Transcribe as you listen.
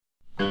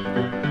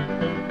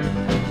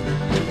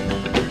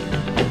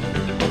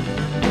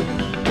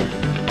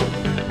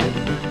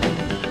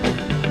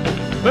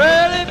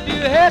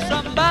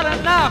There's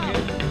somebody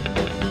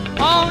knocking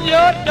on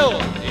your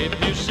door. If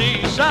you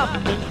see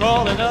something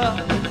crawling up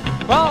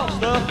across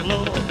the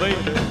floor,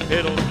 baby,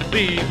 it'll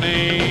be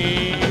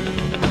me.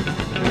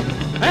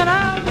 And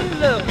I'll be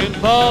looking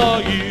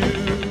for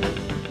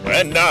you.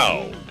 And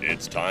now,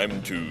 it's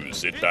time to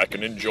sit back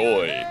and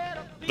enjoy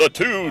the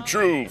Two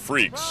True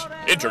Freaks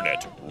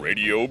Internet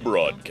Radio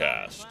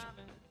Broadcast.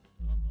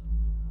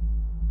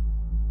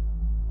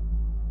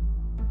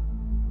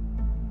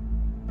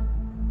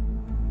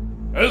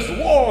 As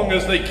long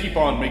as they keep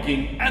on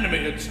making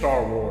animated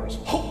Star Wars,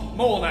 Hope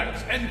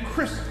Molinax and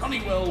Chris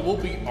Honeywell will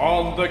be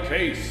on the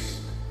case.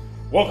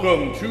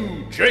 Welcome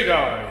to Jaig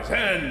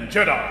and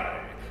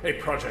Jedi, a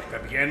project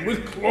that began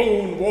with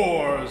Clone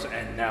Wars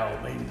and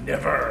now may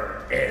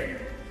never end.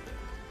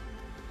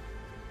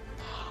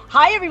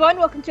 Hi everyone,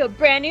 welcome to a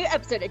brand new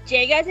episode of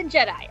Jaig and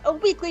Jedi, a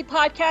weekly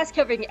podcast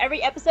covering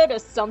every episode of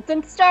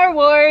something Star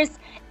Wars.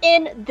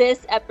 In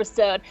this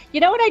episode, you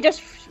know what I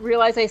just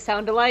realized I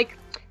sounded like?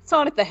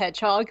 Sonic the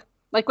Hedgehog.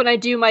 Like when I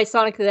do my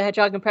Sonic the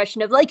Hedgehog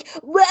impression of like,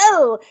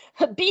 whoa,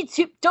 don't be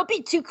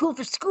too cool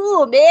for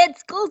school, man.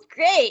 School's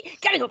great.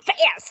 Gotta go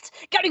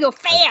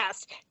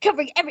fast.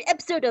 Covering every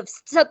episode of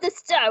something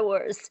Star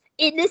Wars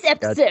in this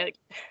episode.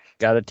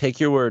 Gotta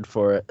take your word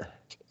for it.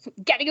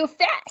 Gotta go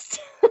fast.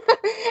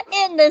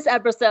 In this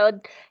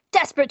episode,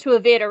 desperate to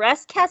evade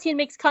arrest, Cassian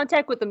makes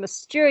contact with a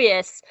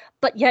mysterious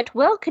but yet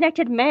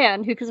well-connected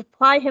man who can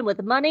supply him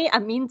with money, a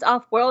means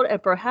off-world,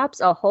 and perhaps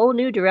a whole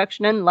new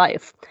direction in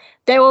life.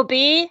 There will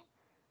be...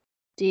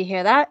 Do you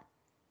hear that?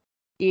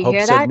 Do you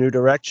hear that? New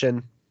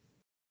direction.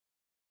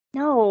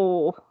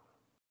 No.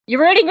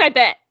 You're ruining my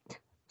bit.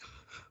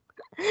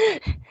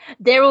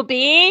 There will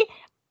be...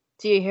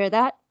 Do you hear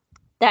that?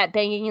 That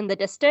banging in the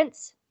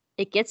distance?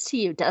 It gets to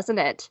you, doesn't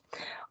it?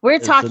 We're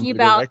talking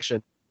about...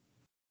 Direction.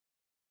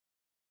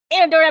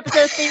 Andor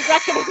episode 3,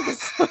 Reckoning the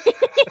Sleep.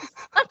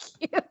 Fuck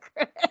you,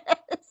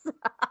 Chris.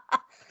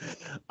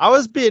 I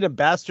was being a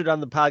bastard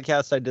on the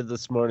podcast I did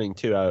this morning,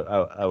 too.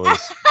 I was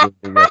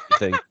doing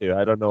everything, too.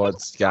 I don't know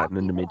what's gotten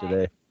into me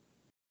today.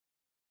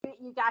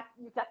 You got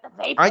the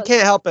vapors. I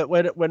can't help it.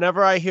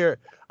 Whenever I hear...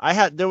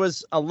 There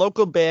was a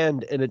local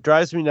band, and it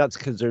drives me nuts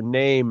because their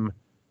name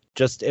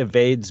just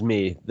evades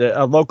me.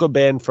 A local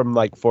band from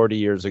like 40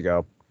 years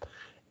ago.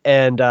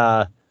 And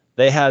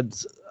they had...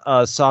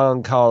 a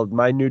song called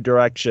My New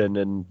Direction,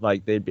 and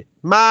like they'd be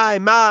my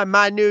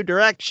new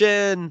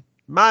direction,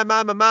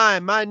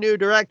 my new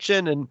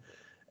direction,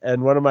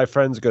 and one of my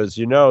friends goes,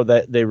 you know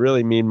that they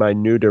really mean my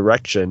new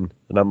direction,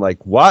 and I'm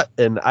like, what?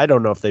 And I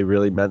don't know if they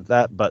really meant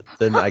that, but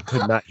then I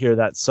could not hear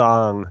that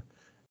song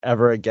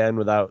ever again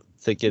without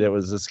thinking it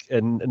was this.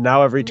 And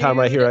now every time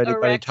I hear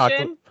anybody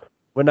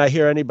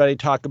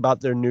talk about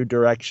their new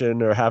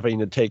direction or having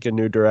to take a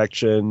new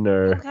direction,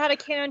 or oh God, I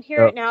can't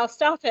hear it now.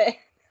 Stop it.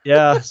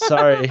 Yeah,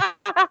 sorry.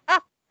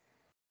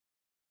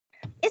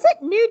 Is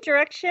it New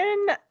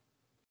Direction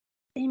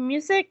a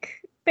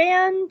music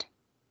band?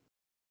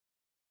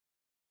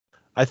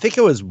 I think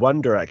it was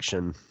One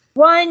Direction.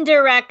 One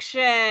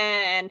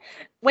Direction.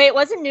 Wait,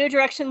 wasn't New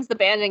Directions the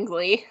band in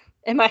Glee?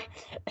 Am I?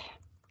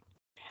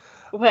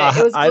 Wait,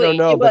 it was Glee. I don't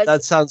know, but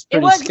that sounds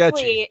pretty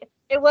sketchy. Glee.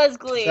 It was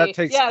Glee. That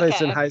takes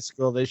place in high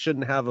school. They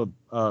shouldn't have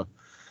a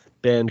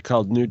band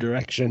called New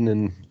Direction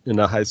in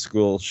a high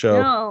school show.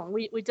 No,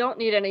 we don't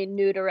need any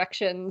New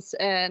Directions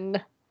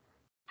in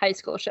high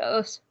school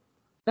shows.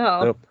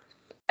 No. Nope.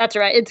 That's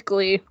right, it's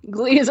Glee.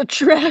 Glee is a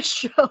trash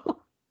show.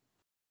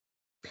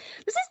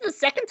 This is the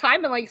second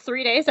time in like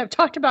 3 days I've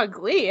talked about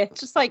Glee. It's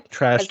just like...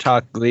 Trash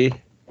talk Glee.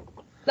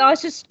 No,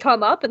 it's just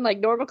come up in like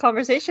normal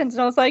conversations,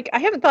 and I was like, I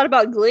haven't thought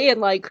about Glee in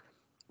like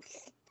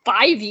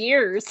 5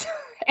 years.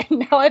 And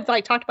now I've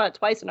like talked about it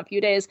twice in a few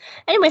days.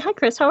 Anyway, hi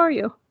Chris, how are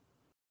you?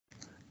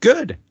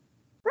 Good.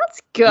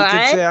 That's good. You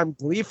could say I'm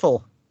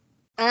gleeful.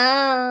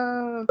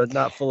 Oh. But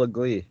not full of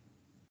glee.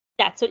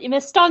 That's what you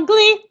missed on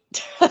Glee?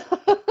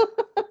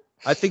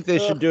 I think they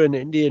should do an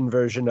Indian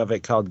version of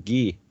it called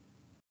ghee.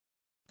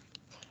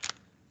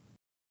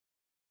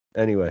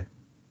 Anyway,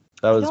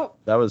 that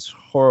was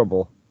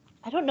horrible.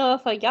 I don't know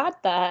if I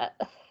got that.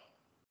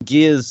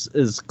 Ghee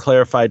is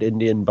clarified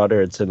Indian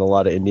butter. It's in a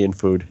lot of Indian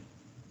food.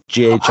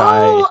 GHI.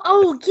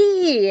 Oh,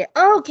 ghee.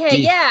 Okay,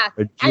 ghee. yeah.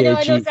 I know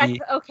G-A-G-E.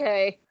 exactly.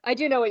 Okay, I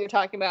do know what you're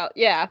talking about.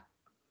 Yeah.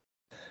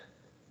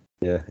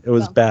 Yeah, it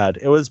was bad.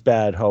 It was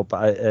bad, Hope.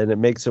 And it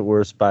makes it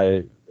worse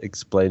by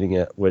explaining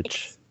it,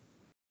 which...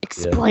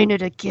 Explain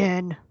it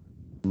again.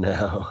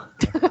 No,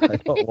 I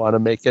don't want to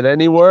make it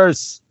any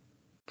worse.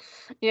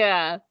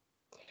 Yeah.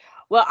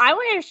 Well, I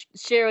want to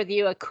share with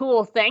you a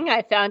cool thing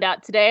I found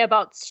out today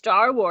about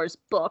Star Wars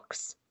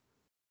books.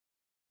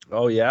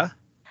 Oh, yeah?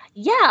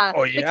 Yeah.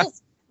 Oh, yeah?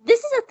 Because this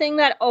is a thing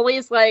that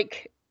always,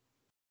 like,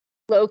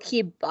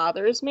 low-key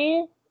bothers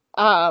me.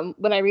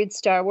 When I read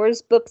Star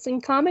Wars books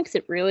and comics,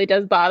 it really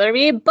does bother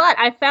me. But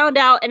I found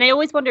out, and I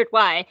always wondered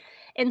why.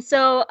 And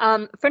so,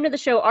 a friend of the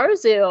show,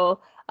 Arzu,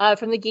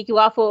 from the Geeky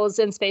Waffles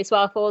and Space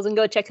Waffles, and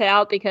go check her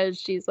out because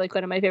she's like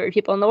one of my favorite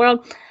people in the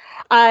world.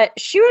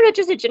 She wrote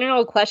just a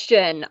general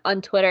question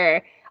on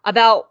Twitter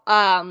about,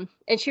 and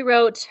she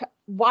wrote,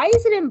 why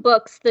is it in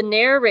books the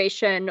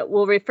narration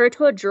will refer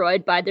to a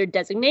droid by their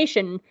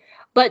designation,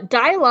 but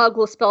dialogue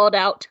will spell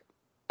out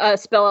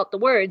the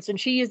words? And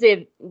she used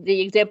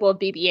the example of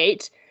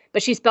BB-8,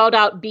 but she spelled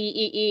out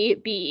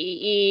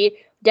BEE-ATE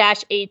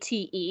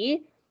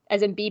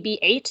as in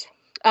BB-8.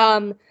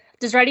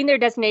 Does writing their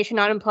designation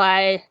not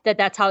imply that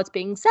that's how it's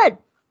being said?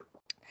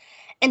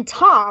 And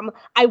Tom,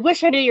 I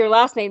wish I knew your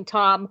last name,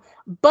 Tom,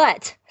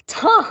 but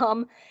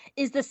Tom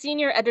is the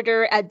senior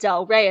editor at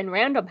Del Rey and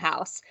Random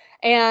House.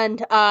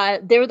 And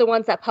they're the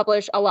ones that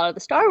publish a lot of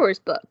the Star Wars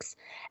books.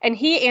 And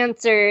he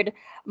answered,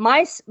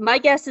 my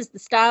guess is the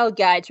style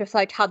guides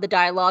reflect how the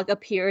dialogue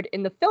appeared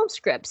in the film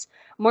scripts.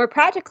 More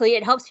practically,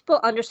 it helps people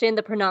understand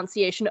the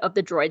pronunciation of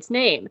the droid's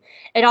name.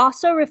 It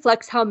also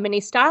reflects how many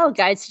style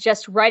guides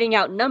suggest writing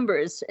out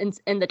numbers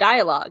in the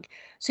dialogue.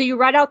 So you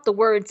write out the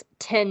words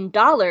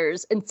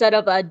 $10 instead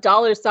of a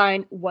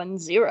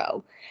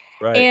 $10.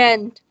 Right.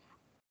 And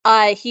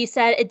he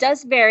said it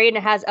does vary and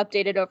it has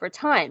updated over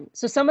time.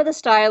 So some of the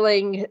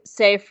styling,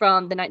 say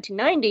from the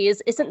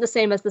 1990s, isn't the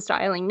same as the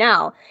styling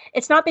now.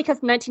 It's not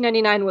because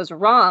 1999 was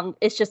wrong,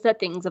 it's just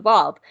that things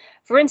evolve.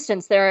 For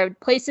instance, there are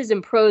places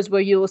in prose where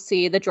you will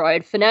see the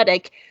droid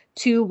phonetic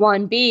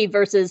 2-1-B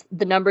versus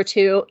the number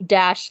 2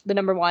 dash the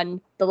number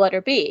 1, the letter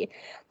B.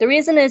 The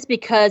reason is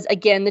because,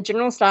 again, the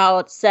general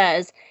style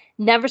says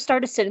never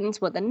start a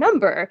sentence with a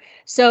number.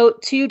 So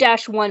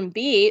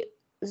 2-1B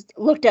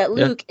looked at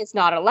Luke is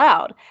not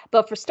allowed.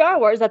 But for Star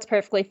Wars, that's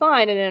perfectly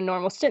fine in a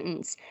normal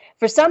sentence.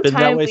 For some Been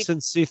time, that way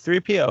since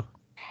C-3PO.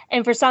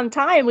 And for some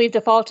time, we've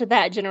defaulted to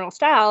that general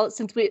style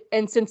since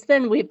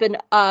then we've been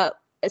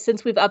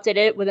since we've updated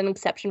it with an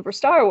exception for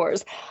Star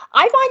Wars.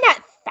 I find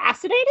that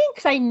fascinating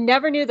because I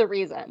never knew the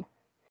reason.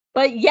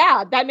 But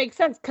yeah, that makes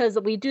sense because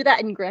we do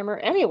that in grammar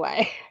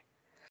anyway.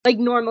 Like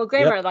normal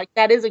grammar, like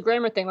that is a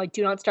grammar thing. Like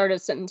do not start a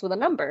sentence with a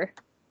number.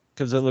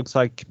 Because it looks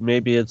like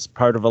maybe it's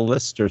part of a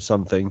list or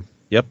something.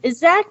 Yep.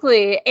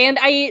 Exactly. And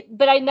I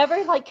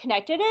never like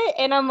connected it.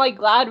 And I'm like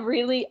I'm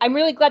really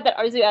glad that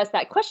Arzu asked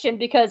that question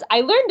because I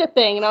learned a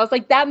thing and I was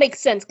like, that makes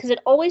sense. Because it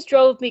always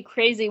drove me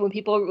crazy when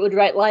people would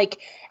write like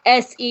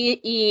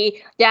SEE-THREE-PEE-OH.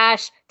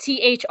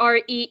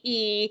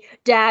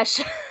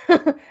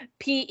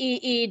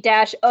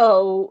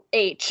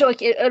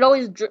 Like it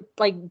always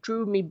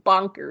drew me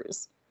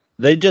bonkers.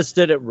 They just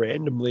did it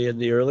randomly in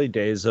the early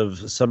days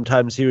of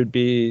sometimes he would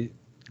be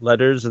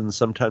letters and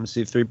sometimes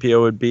C-3PO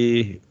would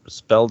be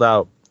spelled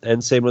out,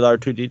 and same with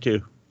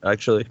R2-D2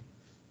 actually.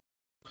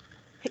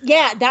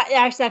 Yeah,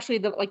 that's actually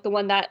the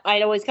one that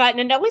I'd always gotten,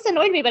 and it always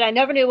annoyed me, but I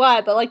never knew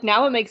why. But like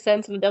now it makes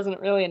sense and it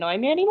doesn't really annoy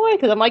me anymore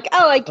because I'm like,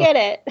 oh, I get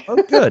it.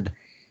 Oh, good.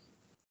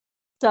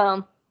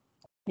 So,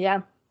 yeah.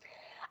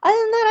 Other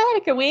than that, I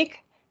had a good week.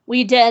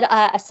 We did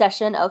a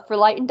session of For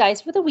Light and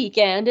Dice for the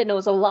weekend, and it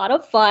was a lot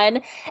of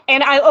fun.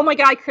 And oh my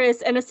God,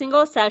 Chris, in a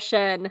single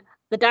session,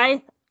 the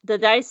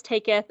dice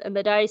taketh, and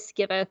the dice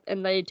giveth,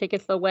 and they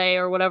taketh away,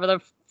 or whatever the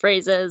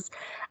phrase is.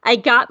 I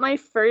got my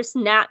first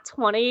nat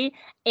 20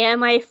 and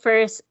my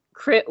first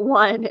crit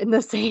 1 in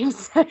the same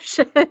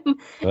session. It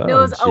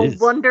was a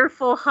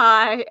wonderful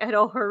high and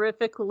a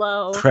horrific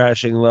low.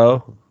 Crashing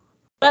low.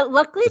 But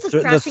luckily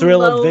the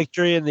thrill of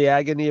victory and the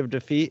agony of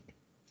defeat.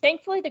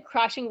 Thankfully, the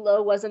crashing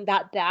low wasn't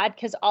that bad,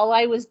 because all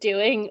I was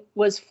doing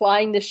was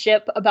flying the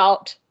ship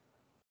about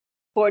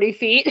 40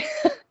 feet.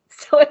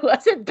 So it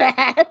wasn't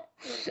bad.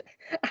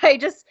 I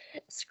just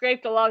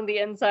scraped along the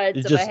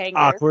insides of a hangar. You just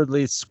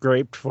awkwardly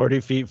scraped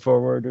 40 feet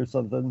forward or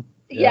something.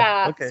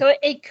 Yeah. Okay. So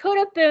it could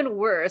have been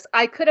worse.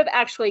 I could have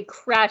actually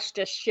crashed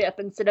a ship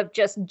instead of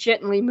just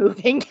gently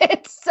moving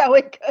it. So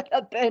it could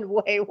have been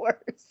way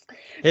worse.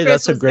 Hey,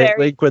 that's a great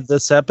link with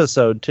this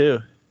episode, too.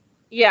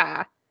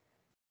 Yeah.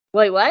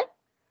 Wait, what?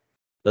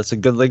 That's a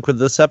good link with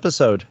this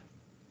episode.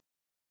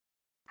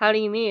 How do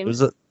you mean?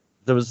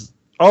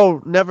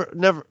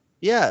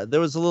 Yeah, there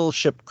was a little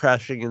ship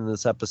crashing in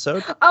this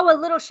episode. Oh, a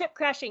little ship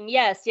crashing.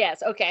 Yes.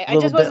 Okay. I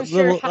just wasn't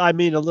sure. I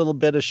mean, a little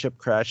bit of ship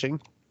crashing.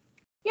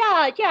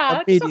 Yeah.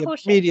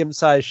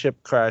 Medium-sized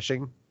ship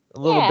crashing. A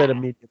little bit of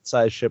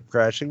medium-sized ship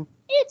crashing.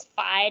 It's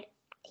fine.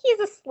 He's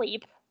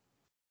asleep.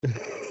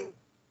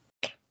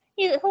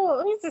 He's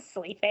just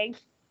sleeping.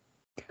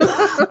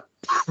 It'll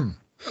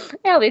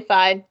be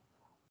fine.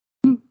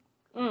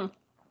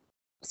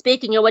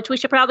 Speaking of which, we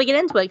should probably get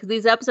into it because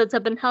these episodes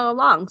have been hella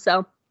long.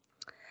 So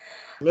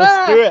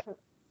let's do it.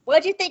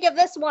 What'd you think of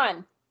this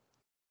one?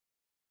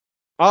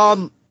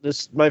 This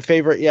is my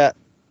favorite yet.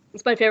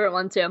 It's my favorite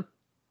one too.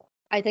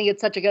 I think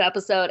it's such a good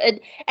episode, and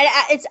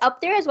it's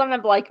up there as one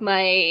of like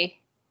my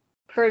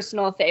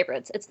personal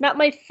favorites. It's not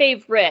my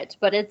favorite,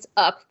 but it's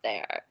up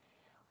there.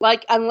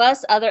 Like,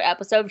 unless other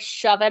episodes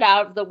shove it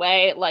out of the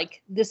way,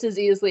 like this is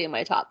easily in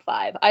my top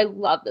 5. I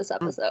love this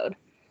episode.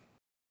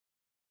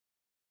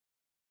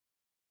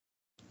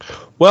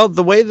 Well,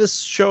 the way this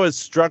show is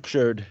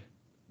structured,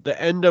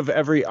 the end of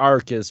every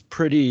arc is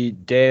pretty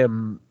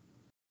damn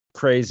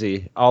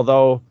crazy.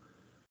 Although,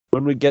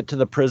 when we get to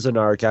the prison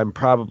arc, I'm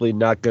probably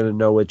not going to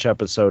know which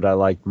episode I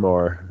like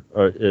more.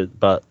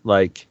 But,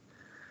 like,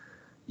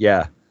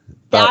 yeah,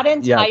 That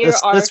But yeah, entire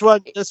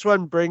arc. this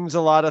one brings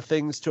a lot of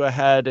things to a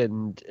head,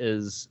 and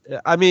is,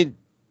 I mean,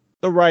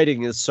 the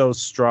writing is so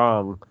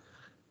strong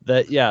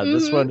that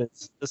this one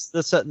is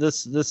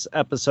this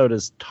episode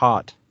is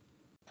taut.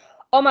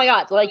 Oh my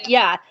god, like,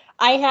 yeah.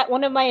 I had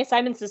one of my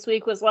assignments this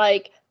week was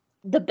like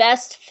the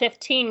best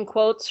 15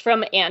 quotes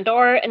from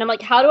Andor, and I'm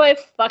like, how do I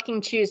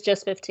fucking choose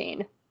just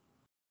 15?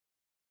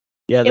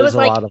 Yeah, there's a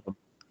lot of them.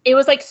 It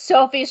was like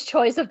Sophie's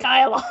choice of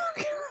dialogue.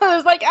 I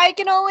was like, I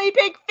can only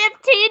pick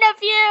 15 of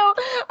you.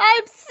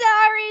 I'm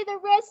sorry, the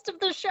rest of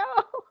the show.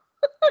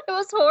 It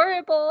was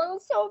horrible. It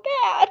was so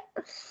bad.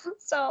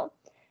 So,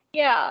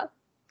 yeah.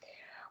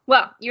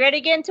 Well, you ready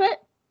to get into it?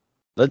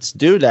 Let's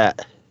do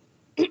that.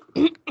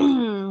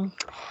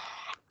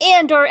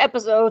 Andor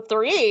Episode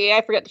 3,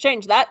 I forgot to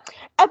change that.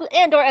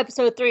 Andor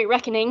Episode 3,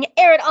 Reckoning,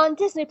 aired on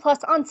Disney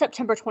Plus on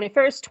September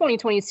 21st,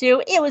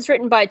 2022. It was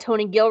written by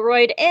Tony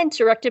Gilroy and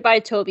directed by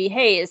Toby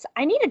Hayes.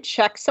 I need to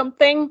check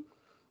something,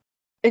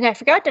 and I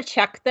forgot to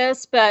check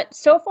this, but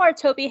so far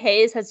Toby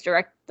Hayes has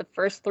directed the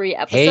first 3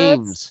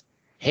 episodes.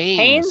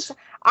 Haynes?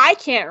 I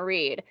can't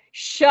read.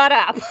 Shut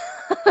up.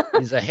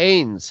 He's a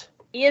Haynes.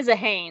 He is a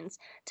Haynes.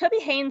 Toby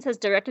Haynes has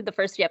directed the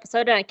first 3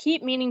 episodes, and I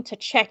keep meaning to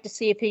check to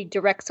see if he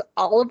directs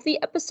all of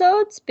the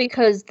episodes,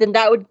 because then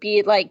that would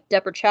be like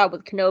Deborah Chow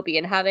with Kenobi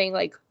and having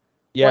like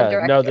one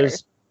director. No,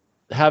 there's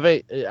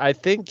having. I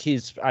think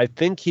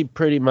he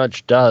pretty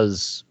much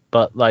does,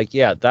 but like,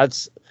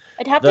 that's.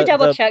 I'd have to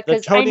double check,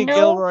 because Tony I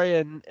know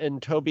Gilroy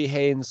and Toby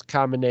Haynes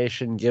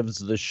combination gives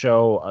the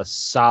show a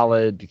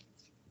solid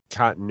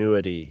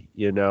continuity,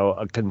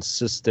 a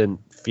consistent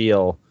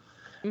feel,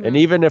 and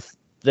even if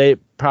they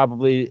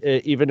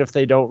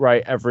don't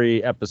write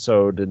every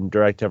episode and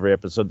direct every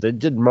episode, they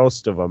did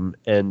most of them,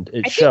 and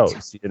it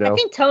shows. I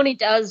think Tony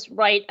does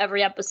write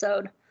every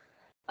episode.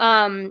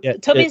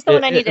 Toby's the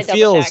one I need to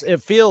double check.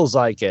 It feels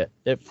like it.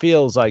 It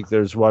feels like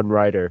there's one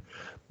writer,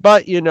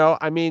 but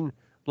I mean,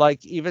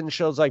 like even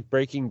shows like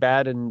Breaking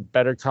Bad and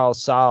Better Call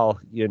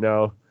Saul.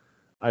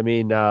 I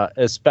mean,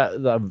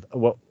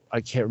 what I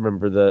can't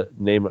remember the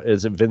name.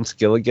 Is it Vince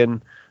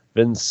Gilligan?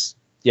 Vince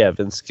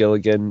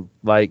Gilligan.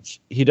 Like,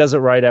 he doesn't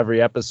write every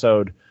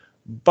episode,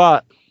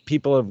 but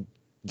people have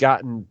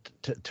gotten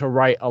to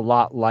write a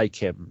lot like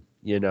him,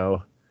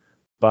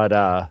 But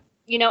I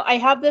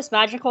have this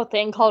magical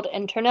thing called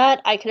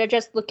internet. I could have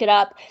just looked it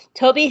up.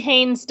 Toby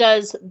Haynes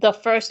does the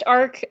first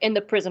arc and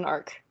the prison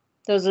arc.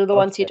 Those are the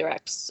ones he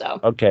directs.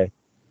 So okay.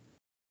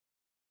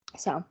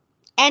 So,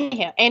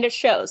 anyhow, and it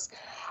shows.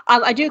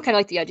 I do kind of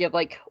like the idea of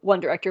like one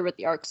director with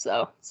the arcs,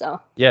 though.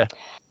 So yeah.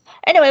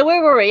 Anyway,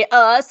 where were we?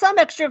 Some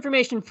extra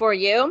information for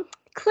you.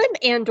 Clem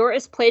Andor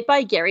is played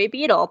by Gary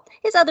Beadle.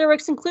 His other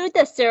works include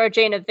The Sarah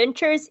Jane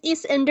Adventures,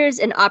 EastEnders,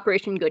 and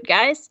Operation Good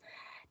Guys.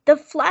 The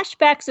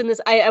flashbacks in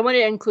this, I wanted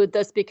to include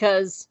this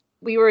because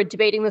we were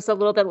debating this a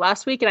little bit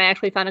last week, and I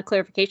actually found a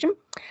clarification.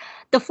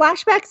 The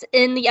flashbacks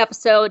in the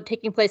episode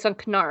taking place on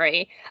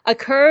Kenari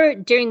occur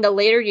during the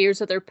later years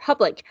of the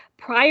Republic,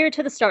 prior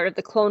to the start of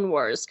the Clone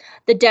Wars.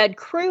 The dead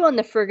crew on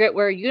the frigate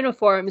wear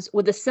uniforms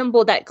with a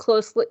symbol that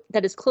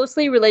is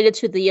closely related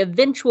to the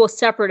eventual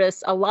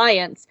Separatist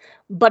Alliance,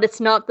 but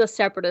it's not the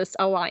Separatist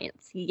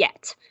Alliance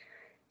yet.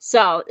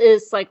 So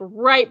it's like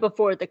right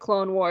before the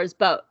Clone Wars,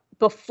 but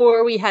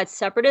before we had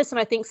Separatists, and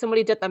I think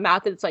somebody did the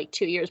math, it's like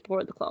 2 years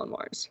before the Clone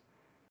Wars.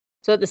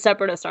 So the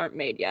Separatists aren't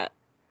made yet.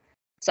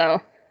 So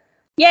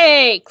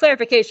yay,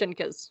 clarification,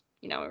 because,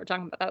 we were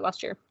talking about that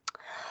last year.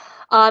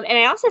 And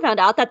I also found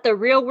out that the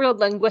real-world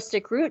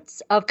linguistic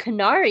roots of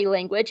Kenari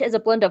language is a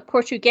blend of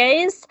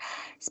Portuguese,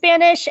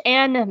 Spanish,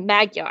 and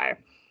Magyar.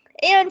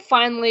 And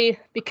finally,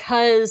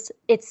 because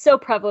it's so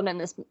prevalent in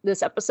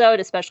this episode,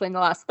 especially in the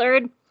last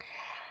third,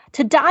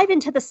 to dive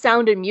into the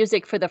sound and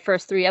music for the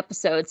first 3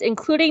 episodes,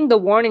 including the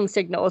warning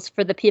signals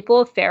for the people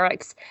of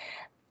Ferrix,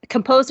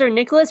 composer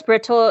Nicholas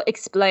Brittle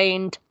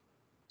explained,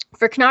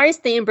 for Kenari's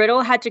theme,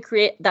 Brittle had to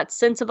create that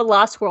sense of a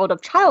lost world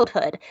of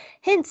childhood.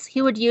 Hence,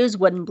 he would use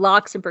wooden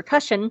blocks and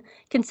percussion,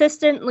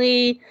 consisting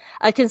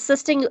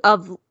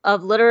of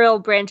literal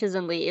branches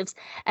and leaves,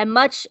 and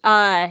much of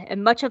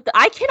the.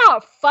 I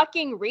cannot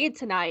fucking read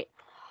tonight.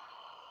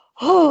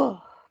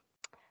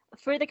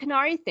 For the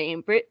Kenari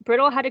theme,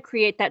 Brittle had to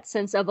create that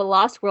sense of a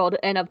lost world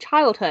and of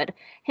childhood.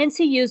 Hence,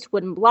 he used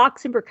wooden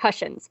blocks and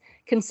percussions,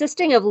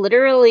 consisting of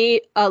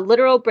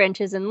literal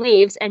branches and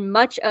leaves, and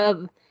much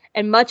of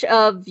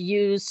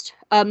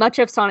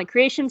sonic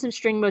creations and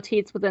string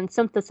motifs within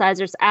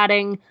synthesizers,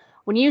 adding,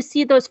 when you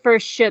see those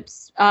first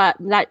ships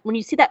when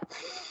you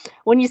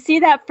see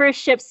that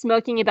first ship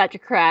smoking about to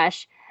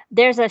crash,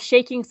 there's a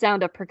shaking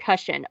sound of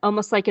percussion,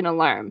 almost like an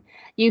alarm.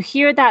 You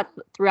hear that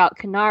throughout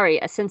Kenari,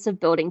 a sense of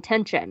building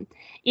tension.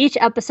 Each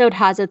episode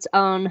has its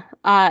own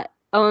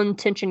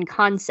tension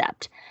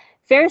concept.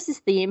 Ferris's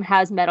theme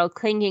has metal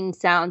clanging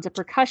sounds of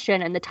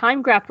percussion, and the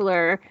time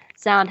grappler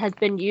sound has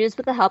been used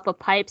with the help of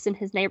pipes in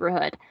his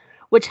neighborhood,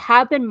 which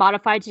have been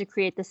modified to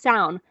create the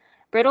sound.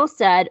 Brittle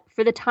said,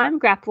 for the time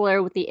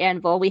grappler with the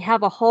anvil, we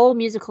have a whole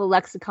musical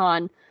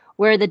lexicon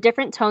where the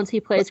different tones he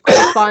plays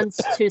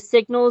corresponds to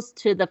signals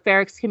to the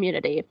Ferrex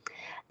community.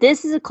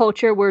 This is a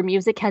culture where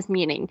music has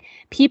meaning.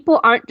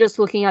 People aren't just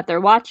looking at their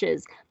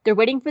watches. They're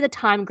waiting for the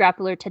time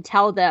grappler to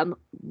tell them,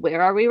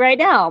 where are we right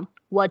now?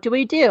 What do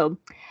we do?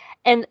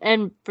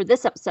 And for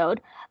this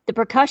episode, the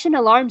percussion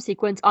alarm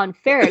sequence on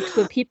Ferrex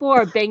when people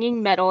are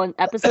banging metal in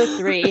episode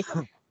 3,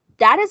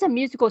 that is a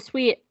musical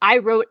suite I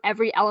wrote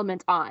every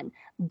element on.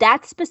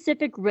 That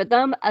specific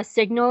rhythm, a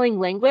signaling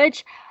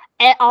language,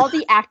 and all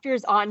the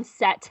actors on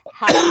set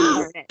had to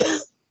learn it.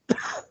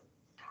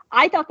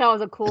 I thought that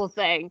was a cool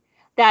thing,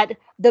 that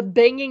the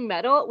banging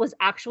metal was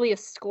actually a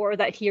score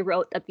that he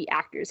wrote that the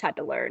actors had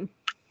to learn.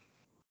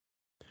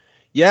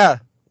 Yeah,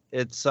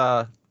 it's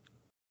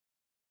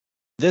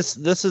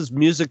this is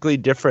musically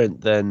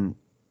different than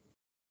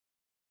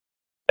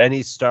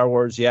any Star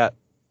Wars yet,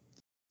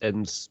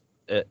 and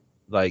it's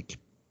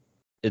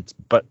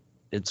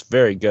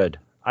very good.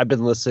 I've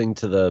been listening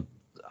to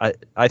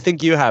I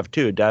think you have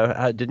too.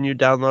 Didn't you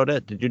download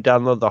it? Did you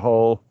download the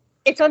whole?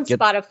 It's on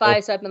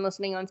Spotify, so I've been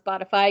listening on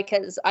Spotify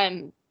because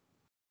I'm.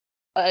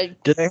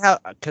 Do they have?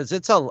 Because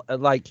it's I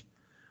think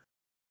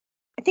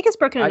it's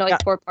broken into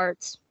 4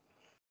 parts.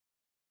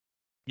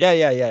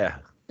 Yeah.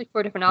 Like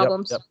 4 different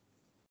albums. Yep.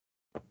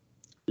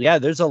 Yeah,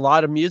 there's a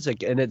lot of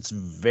music, and it's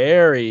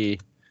very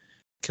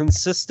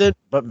consistent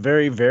but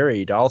very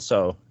varied.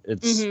 Also,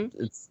 it's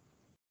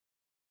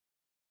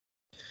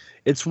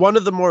one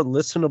of the more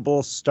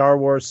listenable Star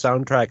Wars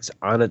soundtracks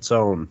on its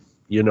own.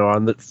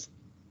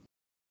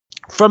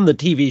 From the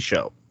TV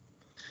show.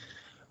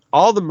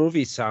 All the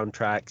movie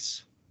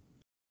soundtracks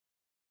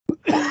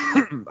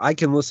I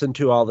can listen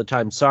to all the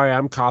time. Sorry,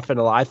 I'm coughing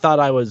a lot. I thought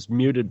I was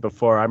muted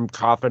before. I'm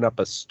coughing up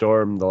a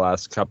storm the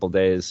last couple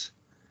days.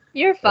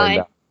 You're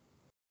fine.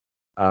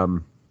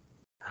 And,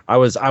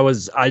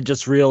 I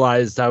just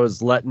realized I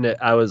was letting it.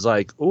 I was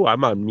like, "Ooh,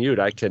 I'm on mute.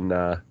 I can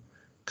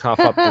cough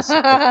up this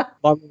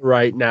lung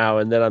right now."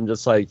 And then I'm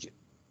just like,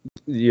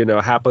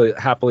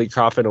 happily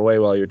coughing away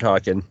while you're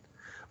talking.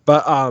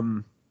 But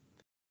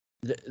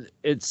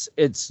it's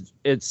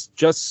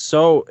just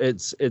so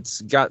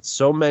it's got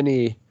so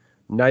many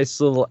nice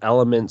little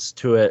elements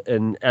to it,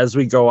 and as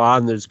we go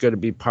on, there's going to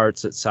be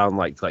parts that sound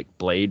like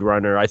Blade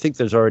Runner. I think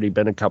there's already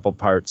been a couple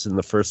parts in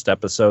the first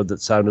episode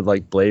that sounded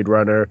like Blade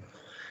Runner.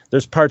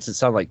 There's parts that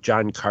sound like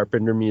John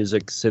Carpenter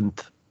music,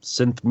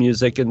 synth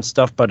music and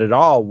stuff, but it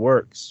all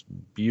works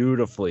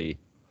beautifully.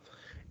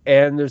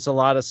 And there's a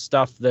lot of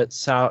stuff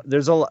there's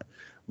a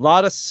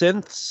lot of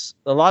synths,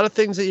 a lot of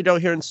things that you don't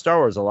hear in Star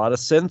Wars, a lot of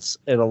synths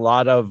and a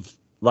lot of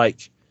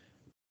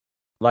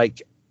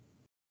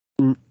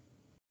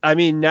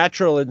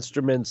natural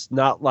instruments,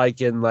 not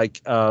like in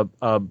a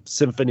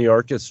symphony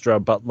orchestra,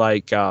 but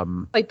like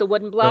the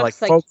wooden blocks,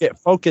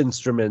 folk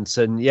instruments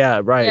and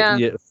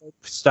folk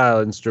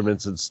style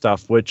instruments and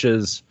stuff, which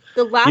is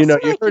the last you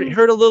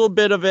heard a little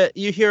bit of it.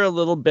 You hear a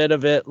little bit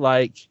of it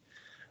on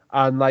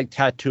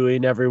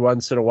Tatooine every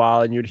once in a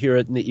while, and you'd hear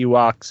it in the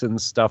Ewoks and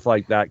stuff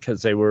like that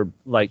because they were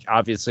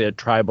obviously a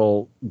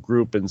tribal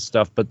group and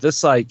stuff. But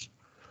this has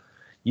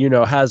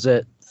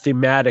it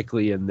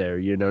thematically in there,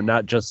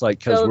 not just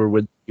because we're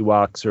with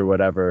Ewoks or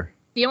whatever.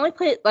 The only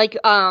place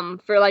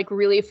for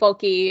really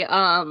folky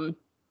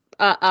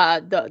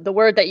the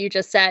word that you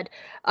just said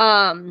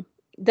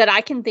that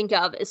I can think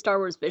of is Star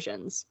Wars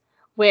Visions,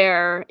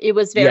 where it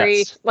was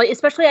very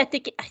especially I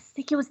think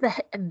it was the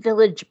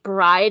Village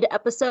Bride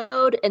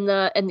episode and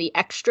the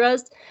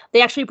extras.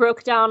 They actually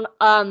broke down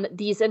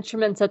these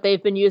instruments that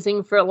they've been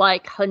using for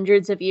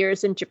hundreds of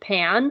years in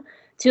Japan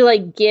to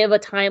give a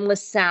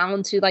timeless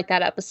sound to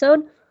that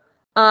episode.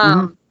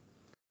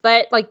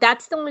 But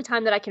that's the only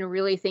time that I can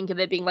really think of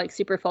it being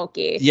super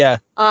folky. Yeah.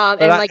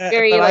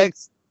 Very up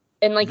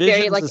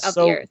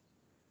the earth.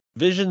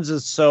 Visions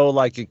is so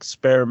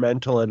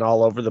experimental and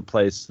all over the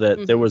place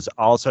that there was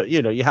also,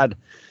 you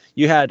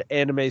had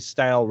anime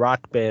style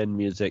rock band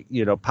music,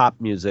 pop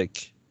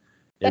music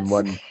in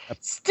one.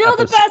 Still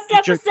the best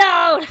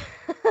episode.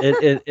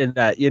 in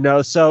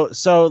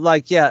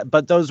that,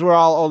 but those were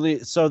all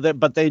only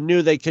but they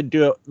knew they could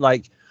do it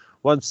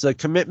once the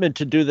commitment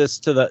to do this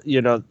to the,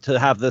 to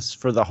have this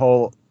for the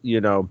whole,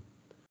 the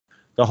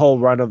whole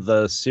run of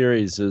the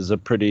series is a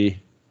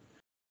pretty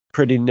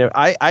new.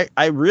 I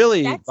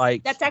really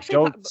that's actually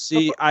don't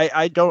see.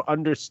 I don't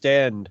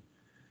understand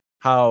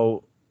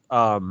how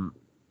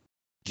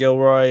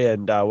Gilroy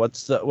and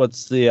what's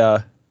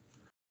the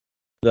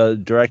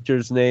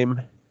director's name?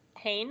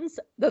 Haynes,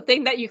 the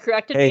thing that you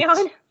corrected me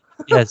on.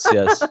 Yes.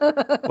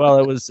 Well,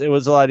 it was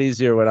a lot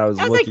easier when I was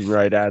looking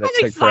right at it.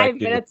 That's 5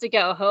 minutes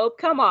ago, Hope.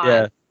 Come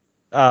on.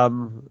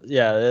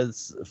 Yeah.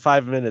 It's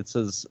 5 minutes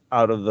is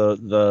out of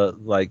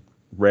the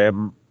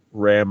RAM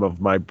of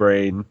my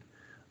brain.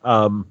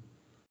 What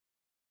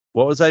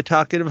was I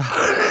talking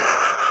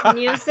about?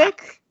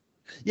 Music.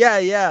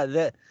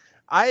 Yeah.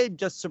 I'm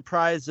just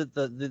surprised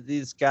that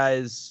these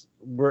guys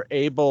were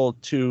able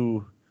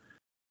to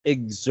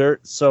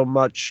exert so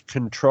much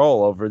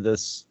control over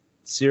this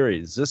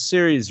series. This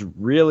series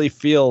really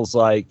feels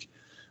like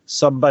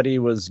somebody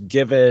was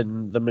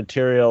given the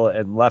material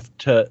and left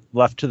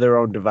to their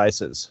own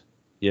devices,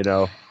 you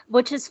know.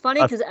 Which is funny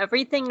because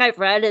everything I've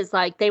read is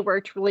like they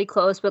worked really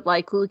close with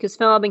like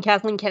Lucasfilm and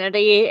Kathleen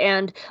Kennedy,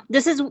 and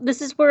this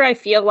is where I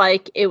feel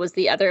like it was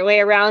the other way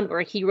around,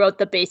 where he wrote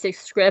the basic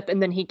script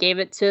and then he gave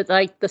it to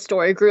like the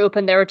story group,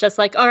 and they were just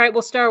like, all right,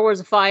 we'll Star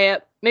Warsify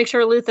it. Make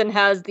sure Luthen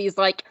has these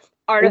like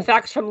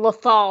artifacts from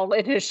Lothal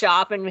in his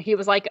shop, and he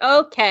was like,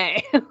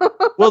 okay.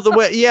 Well,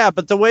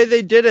 but the way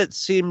they did it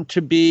seemed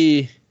to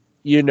be,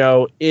 you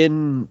know,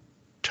 in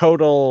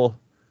total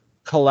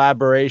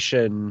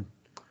collaboration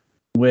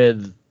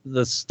with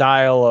the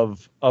style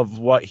of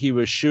what he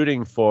was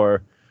shooting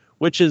for,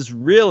 which is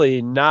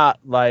really not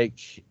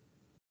like,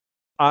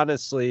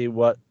 honestly,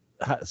 what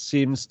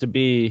seems to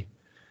be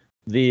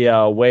the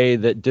way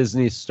that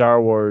Disney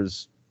Star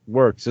Wars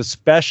works,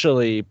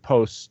 especially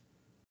post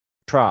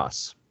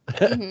TROS.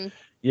 Mm-hmm.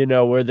 You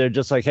know, where they're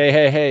just like,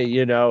 hey,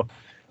 you know.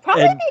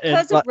 Probably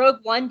because Rogue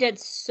One did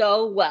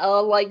so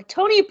well. Like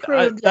Tony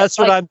proved that's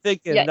what like, I'm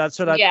thinking. Yeah, that's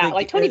what I'm thinking. Yeah,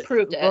 like Tony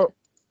proved it.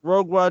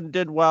 Rogue One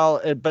did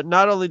well, but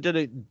not only did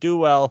it do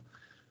well,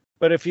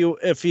 but if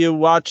you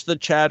watch the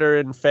chatter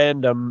in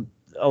fandom,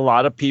 a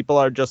lot of people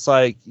are just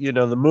like, you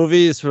know, the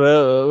movies,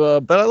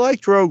 but I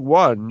liked Rogue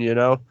One, you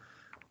know.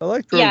 I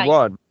liked Rogue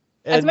One.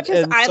 As much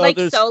as I like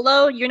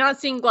Solo, you're not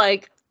seeing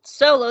like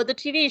Solo, the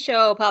TV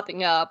show,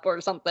 popping up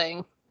or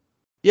something.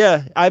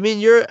 Yeah, I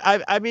mean,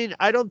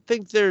 I don't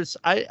think there's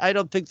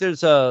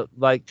a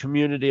like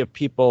community of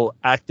people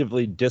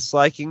actively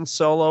disliking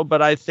Solo,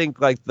 but I think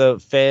like the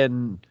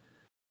fan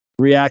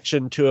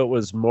reaction to it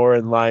was more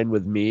in line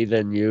with me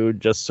than you.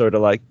 Just sort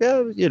of like,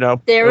 yeah, you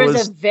know, there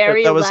is a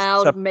very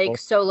loud acceptable. Make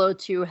Solo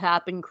 2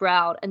 happen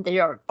crowd, and they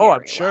are.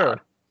 I'm sure.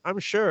 Loud. I'm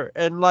sure,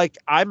 and like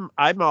I'm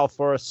all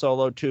for a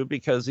Solo 2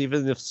 because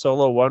even if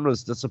Solo 1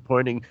 was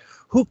disappointing,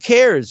 who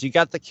cares? You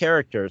got the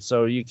character,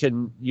 so you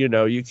can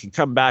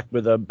come back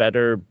with a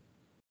better,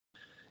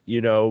 you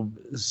know,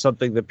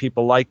 something that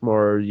people like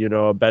more, you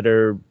know, a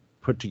better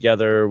put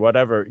together,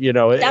 whatever, you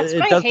know. That's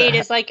what I hate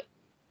is like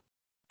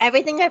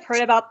everything I've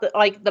heard about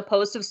the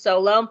post of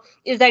Solo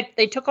is that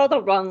they took all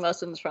the wrong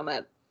lessons from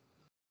it.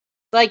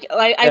 Like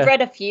I've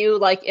read a few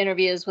like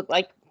interviews with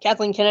like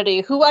Kathleen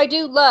Kennedy, who I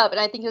do love, and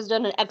I think has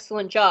done an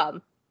excellent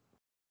job.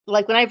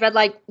 Like when I've read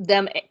like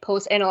them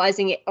post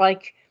analyzing it,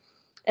 like.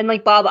 And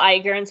like Bob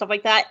Iger and stuff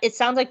like that, it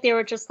sounds like they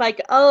were just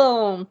like,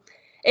 oh,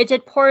 it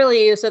did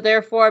poorly, so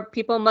therefore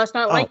people must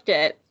not liked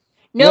it.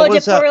 No, it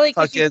did poorly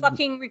because you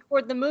fucking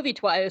record the movie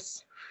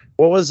twice.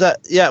 What was that?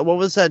 Yeah, what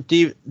was that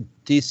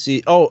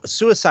DC? Oh,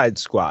 Suicide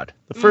Squad.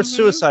 The first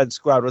Suicide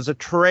Squad was a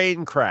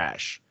train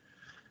crash.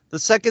 The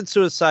second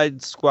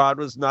Suicide Squad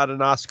was not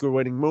an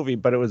Oscar-winning movie,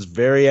 but it was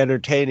very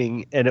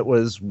entertaining and it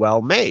was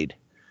well made.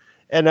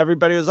 And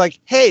everybody was like,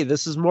 hey,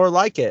 this is more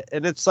like it.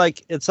 And it's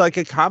like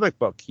a comic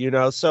book, you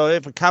know? So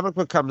if a comic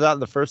book comes out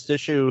and the first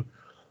issue,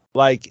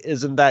 like,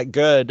 isn't that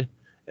good,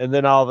 and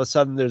then all of a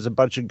sudden there's a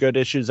bunch of good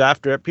issues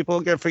after it, people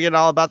are going to forget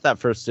all about that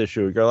first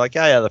issue. We go like,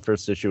 yeah, the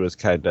first issue was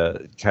kind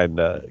of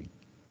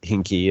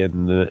hinky,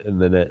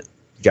 and then it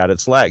got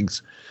its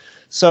legs.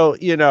 So,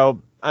 you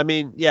know, I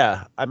mean,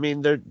 yeah. I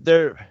mean,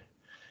 they're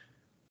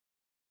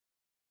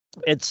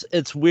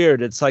it's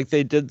weird. It's like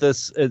they did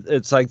this.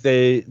 It's like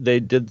they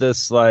did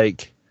this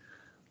like,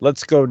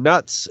 let's go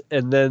nuts,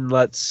 and then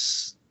an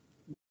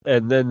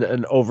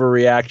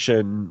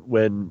overreaction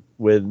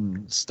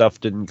when stuff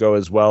didn't go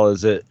as well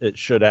as it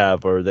should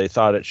have, or they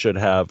thought it should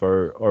have,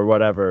 or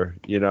whatever.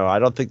 You know, I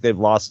don't think they've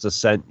lost a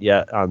cent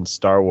yet on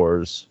Star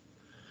Wars,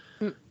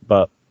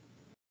 but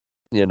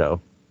you know,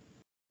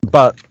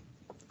 but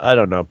I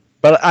don't know.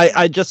 But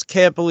I just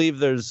can't believe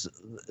there's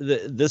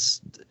this.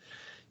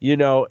 You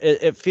know,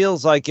 it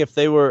feels like if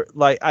they were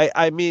like,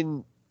 I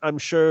mean, I'm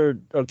sure,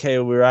 okay,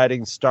 we're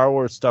adding Star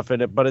Wars stuff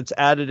in it, but it's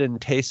added in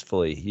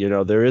tastefully. You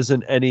know, there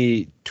isn't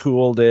any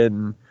tooled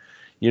in,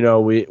 you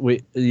know, we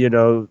you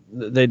know,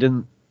 they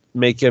didn't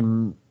make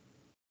him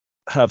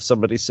have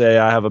somebody say,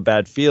 I have a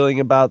bad feeling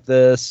about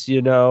this,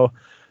 you know,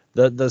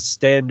 the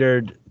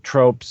standard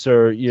tropes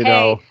are, you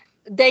know.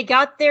 They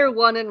got their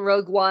one in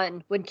Rogue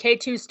One when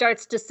K2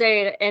 starts to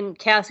say it and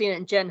Cassian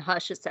and Jen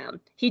hushes him.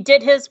 He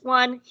did his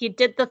one. He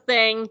did the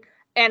thing.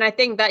 And I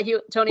think that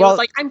Tony was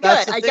like, I'm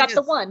good. I got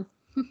the one.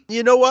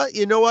 You know what?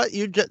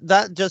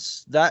 That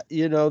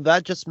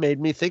just made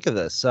me think of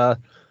this.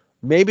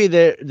 Maybe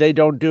they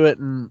don't do it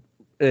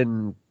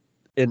in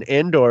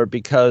Andor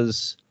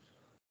because,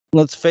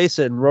 let's face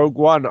it, in Rogue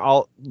One,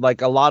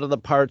 like a lot of the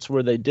parts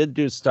where they did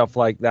do stuff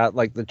like that,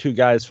 like the two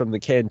guys from the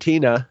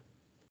cantina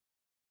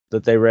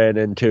that they ran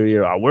into, you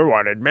know, we're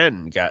wanted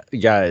men,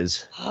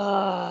 guys.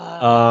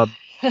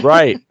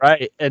 Right.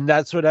 And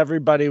that's what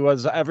everybody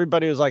was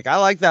like, I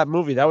like that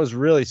movie. That was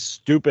really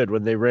stupid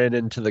when they ran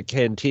into the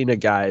cantina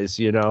guys,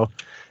 you know.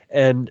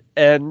 And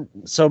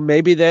so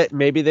maybe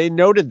they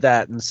noted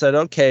that and said,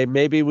 okay,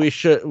 maybe we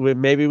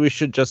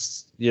should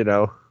just, you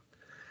know,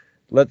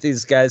 let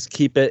these guys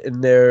keep it in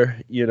their,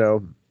 you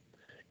know.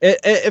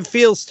 It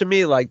feels to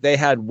me like they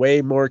had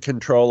way more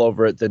control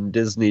over it than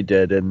Disney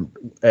did, and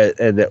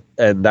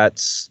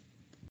that's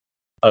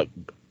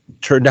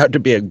turned out to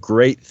be a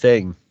great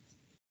thing.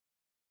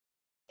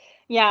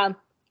 Yeah.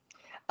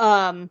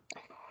 One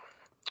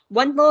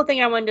little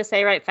thing I wanted to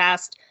say right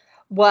fast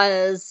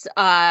was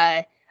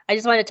I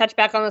just wanted to touch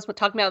back on this with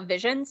talking about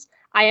Visions.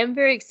 I am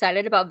very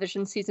excited about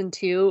Vision Season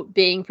 2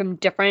 being from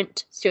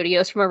different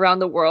studios from around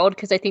the world,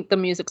 because I think the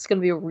music's going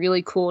to be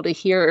really cool to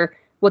hear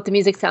what the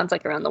music sounds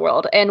like around the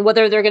world. And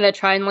whether they're going to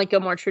try and like go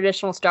more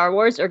traditional Star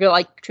Wars or go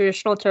like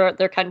traditional to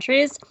their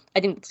countries,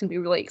 I think it's going to be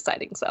really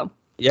exciting. So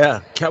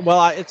yeah,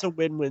 well, it's a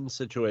win-win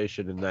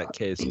situation in that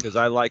case, because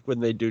I like when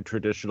they do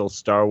traditional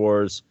Star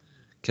Wars,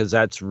 because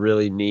that's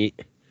really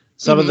neat.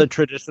 Some of the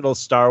traditional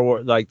Star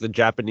Wars, like the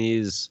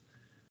Japanese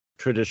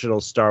traditional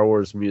Star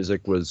Wars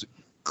music was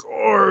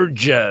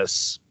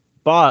gorgeous,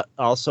 but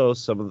also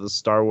some of the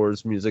Star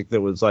Wars music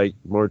that was like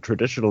more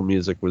traditional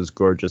music was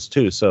gorgeous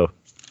too. So,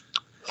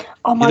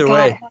 oh my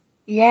god,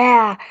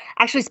 yeah.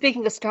 Actually,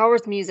 speaking of Star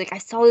Wars music, I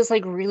saw this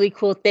like really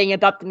cool thing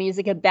about the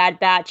music of Bad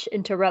Batch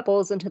into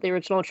Rebels into the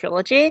original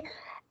trilogy,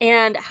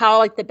 and how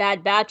like the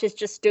Bad Batch is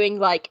just doing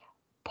like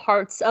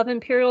parts of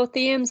Imperial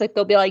themes. Like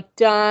they'll be like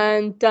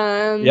dun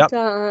dun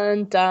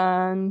dun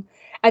dun.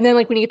 And then,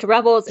 like, when you get to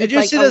Rebels, did it's you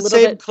like see a the little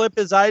same bit... clip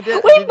as I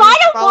did? We might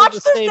have watched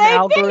the same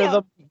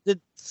algorithm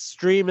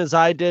stream as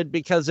I did,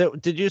 because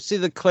did you see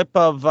the clip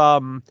of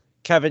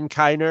Kevin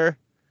Kiner?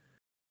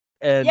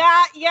 And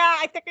yeah,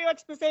 I think we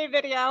watched the same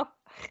video.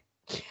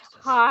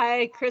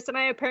 Hi, Chris and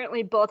I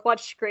apparently both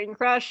watched Screen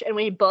Crush, and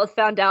we both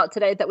found out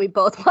today that we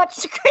both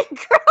watched Screen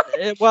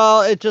Crush.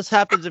 Well, it just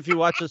happens if you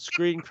watch a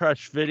Screen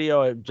Crush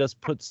video, it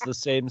just puts the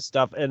same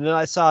stuff. And then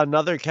I saw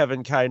another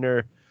Kevin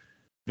Kiner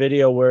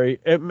video where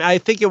I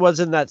think it was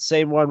in that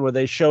same one where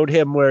they showed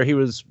him where he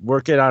was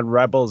working on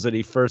Rebels and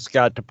he first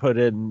got to put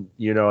in,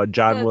 a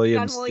John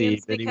Williams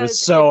theme, and he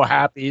was so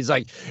happy. He's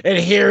like, and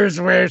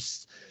here's where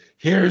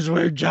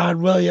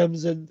John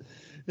Williams and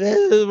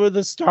where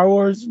the Star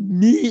Wars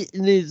meet,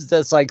 and he's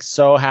just like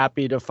so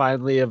happy to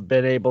finally have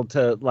been able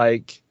to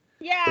like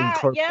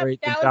incorporate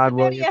the John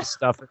Williams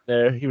stuff in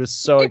there. He was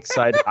so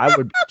excited. I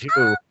would be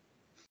too,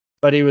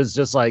 but he was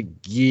just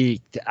like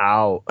geeked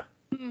out.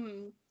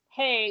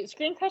 Hey,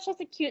 Screen Crush has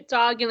a cute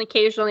dog and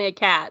occasionally a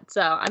cat,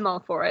 so I'm all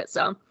for it.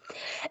 So,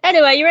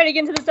 anyway, you ready to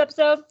get into this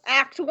episode?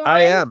 Act 1?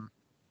 I am.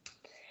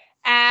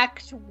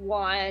 Act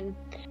 1.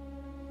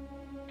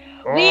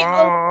 Oh no,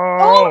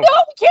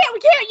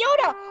 we can't,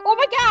 Yoda! Oh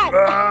my god!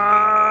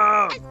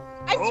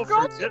 I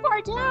scrolled too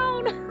far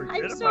down!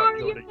 I'm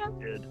sorry,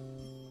 Yoda.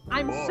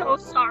 I'm so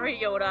sorry,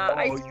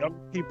 Yoda. Young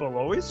people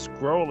always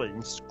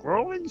scrolling,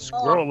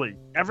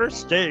 never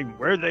staying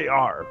where they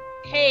are.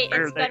 Hey,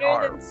 it's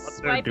better than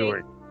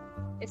swiping.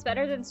 It's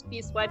better than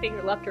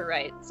swiping left or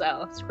right,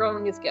 so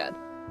scrolling is good.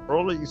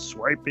 Scrolling,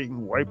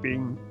 swiping,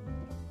 wiping.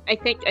 I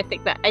think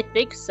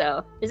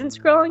so. Isn't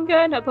scrolling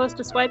good opposed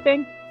to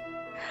swiping?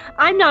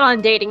 I'm not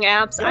on dating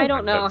apps. I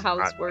don't know how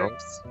this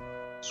works.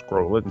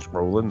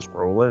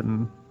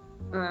 Scrolling.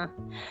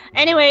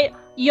 Anyway,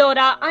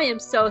 Yoda, I am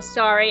so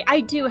sorry.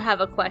 I do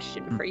have a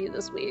question for you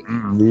this week.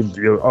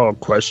 A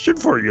question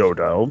for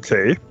Yoda,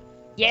 okay.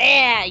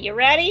 Yeah, you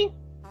ready?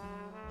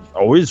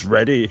 Always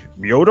ready.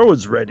 Yoda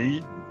was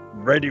ready.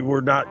 Ready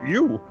were not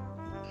you.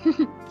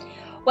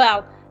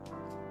 Well,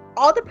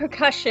 all the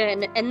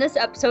percussion in this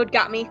episode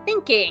got me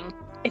thinking,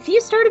 if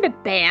you started a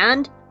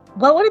band,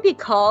 what would it be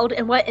called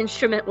and what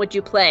instrument would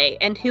you play?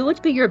 And who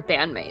would be your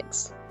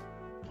bandmates?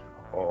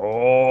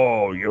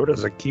 Oh,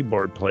 Yoda's a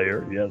keyboard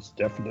player. Yes,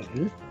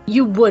 definitely.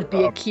 You would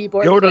be a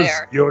keyboard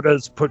player.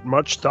 Yoda's put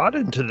much thought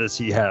into this,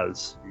 he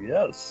has.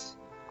 Yes.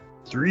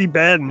 3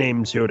 band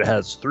names Yoda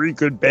has. 3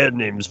 good band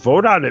names.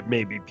 Vote on it,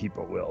 maybe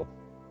people will.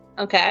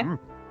 Okay.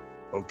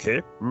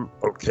 Okay.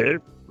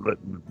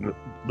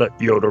 Let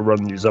Yoda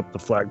run these up the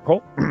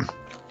flagpole.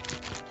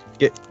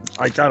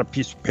 I got a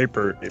piece of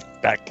paper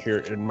back here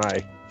in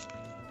my...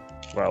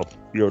 Well,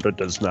 Yoda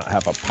does not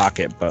have a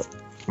pocket, but...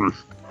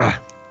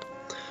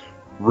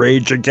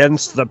 Rage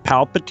Against the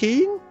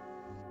Palpatine?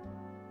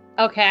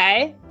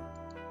 Okay.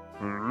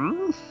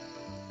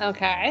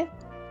 Okay.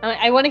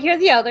 I want to hear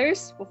the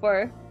others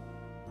before...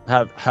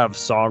 Have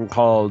song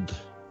called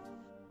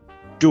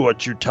Do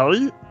What You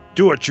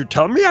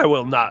Tell Me, I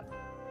Will Not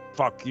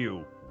Fuck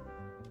You.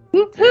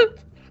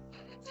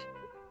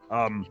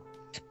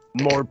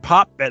 More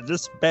pop band.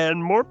 This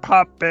band, more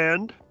pop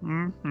band.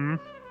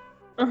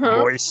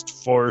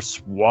 Moist Force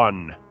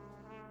 1.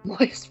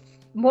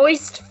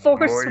 Moist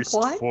Force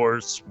 1?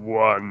 Force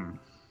 1.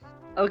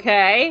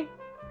 Okay.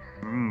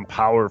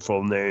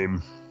 Powerful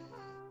name.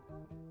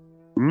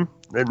 And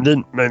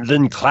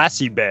then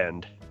classy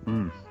band.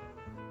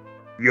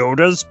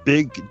 Yoda's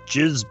Big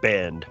Jizz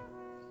Band.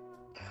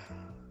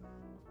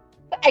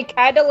 I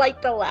kind of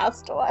like the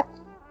last one.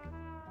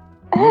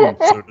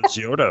 So does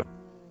Yoda.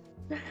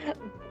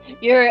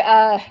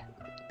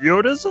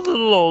 Yoda's a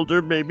little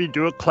older. Maybe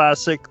do a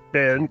classic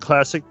band,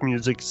 classic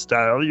music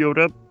style.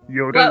 Yoda's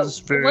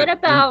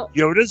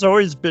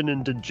always been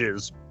into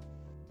jizz.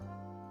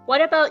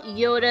 What about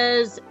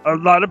Yoda's... A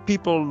lot of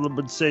people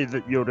would say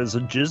that Yoda's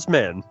a jizz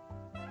man.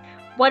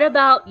 What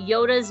about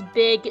Yoda's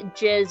Big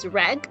Jizz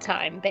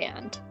Ragtime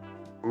Band?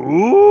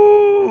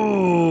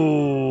 Ooh.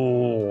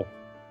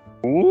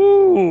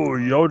 Ooh,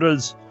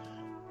 Yoda's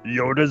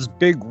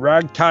big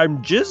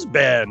ragtime jizz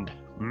band.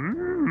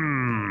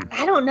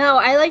 I don't know.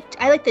 I like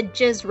the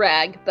jizz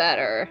rag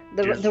better.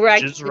 The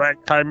rag jizz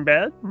ragtime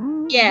band.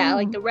 Yeah,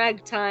 like the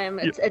ragtime.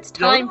 It's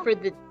time for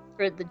the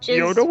jizz.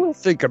 Yoda will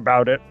think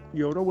about it.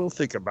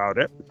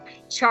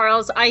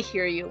 Charles, I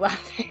hear you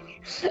laughing.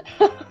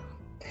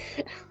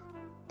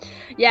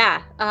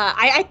 Yeah,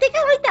 I think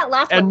I like that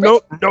last and one.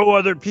 And no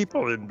other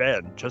people in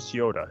band, just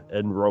Yoda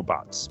and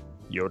robots.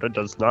 Yoda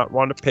does not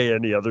want to pay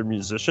any other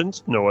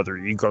musicians, no other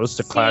egos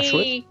to clash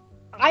with.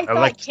 I thought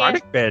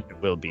Electronic band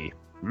will be.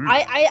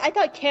 I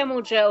thought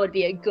Camel Joe would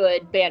be a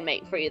good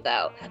bandmate for you,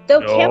 though.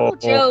 Camel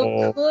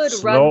Joe could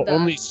run the...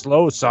 Only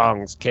slow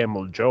songs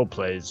Camel Joe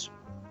plays.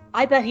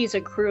 I bet he's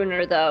a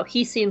crooner, though.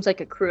 He seems like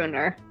a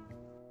crooner.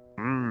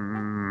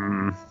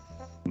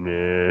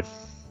 Nah.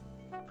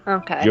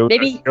 Okay,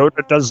 maybe...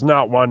 Yoda does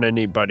not want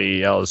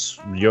anybody else.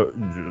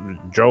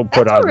 Joe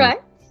put on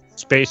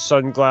space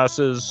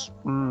sunglasses.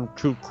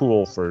 Too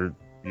cool for...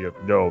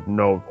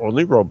 No,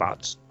 only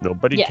robots.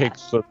 Nobody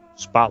takes the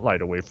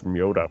spotlight away from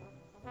Yoda.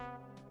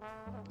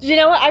 You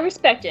know what? I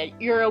respect it.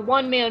 You're a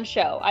one-man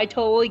show. I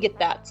totally get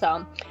that.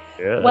 So,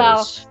 yes.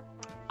 Well,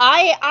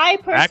 I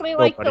personally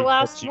like the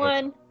last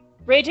one.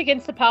 Rage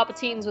Against the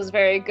Palpatines was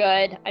very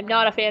good. I'm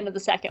not a fan of the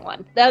second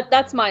one.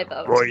 That's my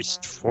vote.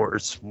 Voiced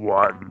Force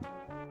 1.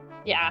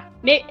 Yeah,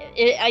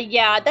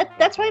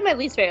 that's probably my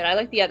least favorite. I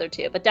like the other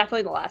two, but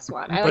definitely the last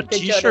one. I like the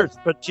t-shirts.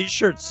 But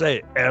t-shirts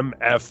say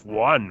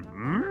MF1.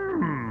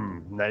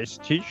 Nice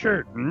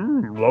t-shirt.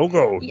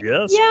 Logo.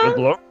 Yes, good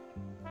logo.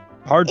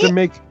 Hard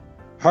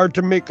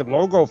to make a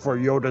logo for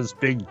Yoda's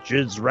big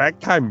jizz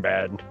ragtime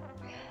band.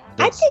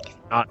 That's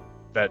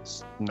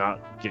not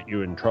get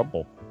you in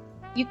trouble.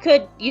 You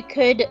could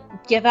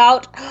give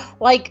out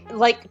like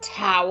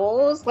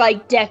towels,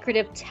 like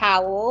decorative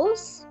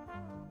towels.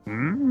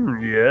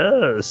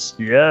 Yes.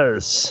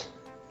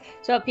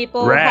 So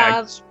people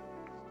rags. have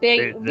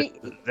big.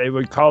 They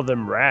would call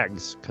them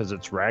rags because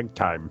it's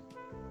ragtime.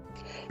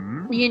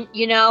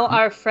 You know,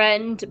 our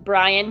friend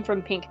Brian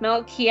from Pink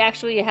Milk, he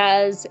actually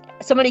has,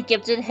 somebody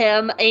gifted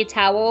him a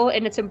towel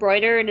and it's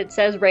embroidered and it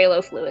says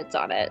Raylo fluids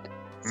on it.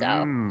 So,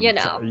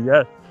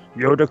 Yeah,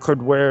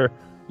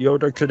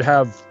 Yoda could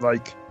have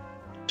like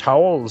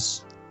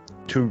towels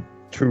to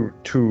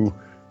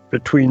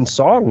between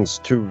songs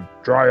to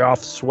dry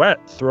off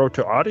sweat, throw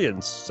to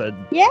audience,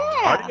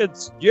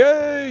 audience,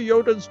 yay,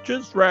 Yoda's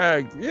jizz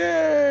rag,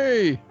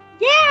 yay!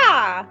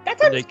 Yeah, that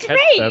sounds great.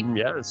 Catch them,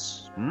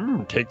 yes.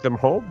 Take them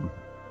home.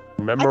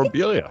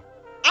 Memorabilia.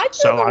 I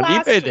sell on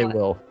eBay. They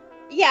will.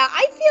 Yeah,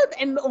 I feel,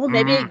 and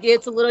maybe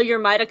it's a little your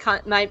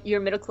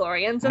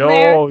midichlorians in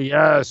there.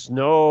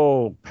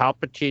 No,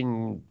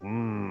 Palpatine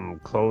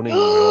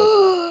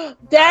cloning.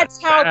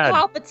 That's how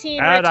Palpatine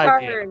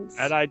returns.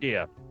 Bad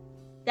idea.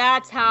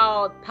 That's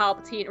how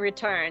Palpatine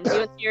returns. You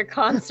went to your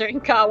concert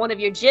and got one of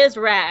your jizz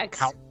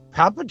rags.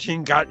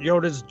 Palpatine got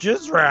Yoda's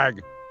jizz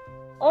rag.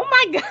 Oh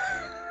my god.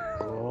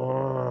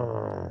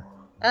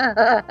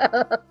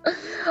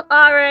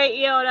 All right,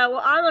 Yoda.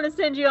 Well, I'm going to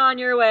send you on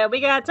your way.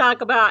 We got to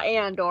talk about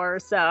Andor,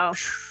 so.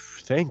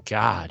 Thank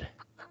God.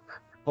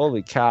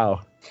 Holy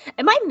cow.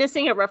 Am I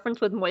missing a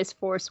reference with Moist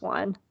Force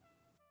 1?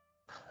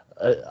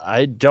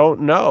 I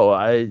don't know.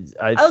 I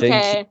think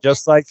he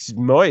just likes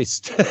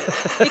moist.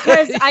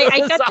 Because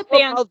I got the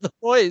band. The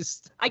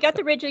moist. I got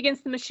the Rage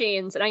Against the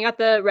Machines, and I got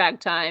the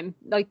Ragtime,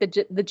 like the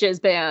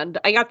jizz band.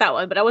 I got that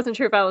one, but I wasn't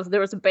sure if there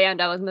was a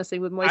band I was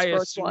missing with Moist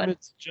Force 1.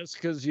 It's just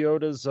because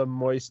Yoda's a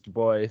moist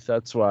boy.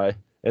 That's why.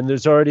 And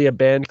there's already a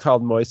band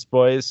called Moist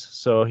Boys,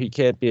 so he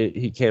can't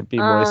be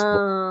Moist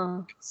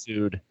Boy.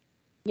 Sued.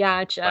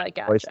 Gotcha.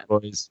 Moist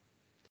Boys.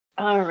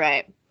 All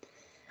right.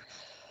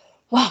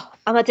 Well,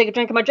 I'm going to take a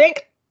drink of my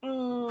drink.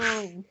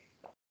 And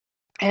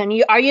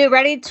are you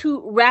ready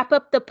to wrap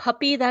up the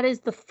puppy that is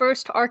the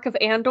first arc of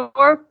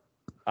Andor?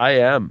 I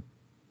am.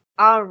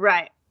 All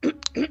right.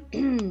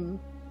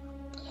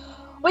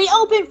 We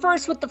open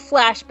first with the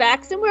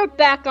flashbacks, and we're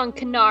back on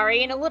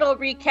Kenari. And a little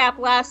recap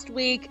last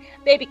week,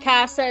 Baby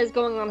Casa is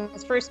going on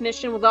his first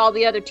mission with all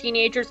the other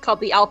teenagers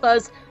called the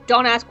Alphas.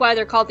 Don't ask why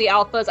they're called the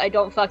Alphas. I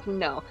don't fucking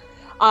know.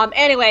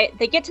 Anyway,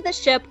 they get to the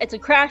ship. It's a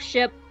crashed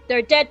ship. There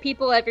are dead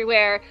people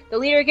everywhere. The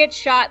leader gets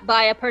shot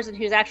by a person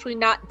who's actually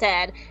not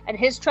dead. And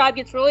his tribe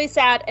gets really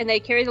sad, and they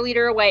carry the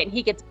leader away, and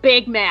he gets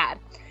big mad.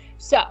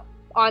 So,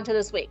 on to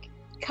this week.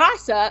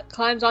 Casa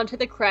climbs onto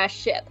the crashed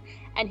ship.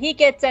 And he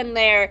gets in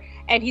there,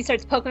 and he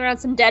starts poking around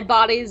some dead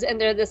bodies, and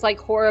they're this, like,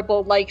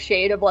 horrible, like,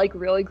 shade of, like,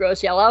 really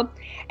gross yellow.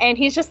 And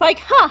he's just like,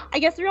 I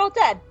guess they're all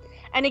dead.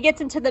 And he gets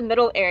into the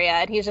middle area,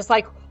 and he's just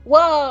like,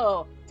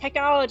 whoa,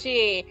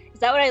 technology. Is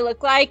that what I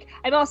look like?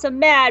 I'm also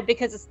mad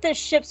because it's this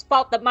ship's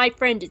fault that my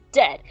friend is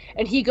dead.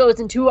 And he goes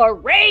into a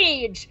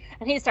rage,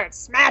 and he starts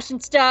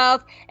smashing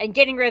stuff and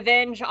getting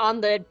revenge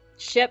on the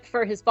ship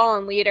for his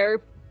fallen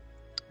leader.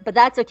 But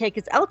that's okay,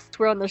 because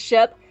elsewhere on the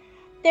ship,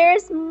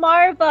 there's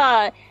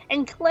Marva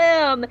and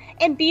Clem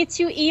and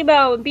B2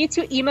 Emo. And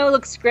B2 Emo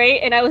looks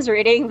great, and I was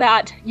reading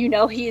that,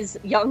 he's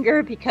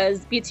younger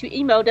because B2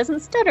 Emo doesn't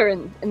stutter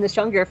in this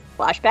younger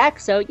flashback,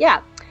 so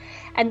yeah.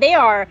 And they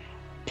are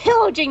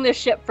pillaging the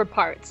ship for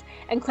parts.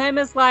 And Clem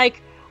is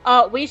like,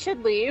 we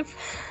should leave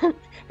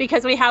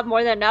because we have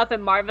more than enough.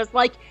 And Marva's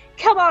like,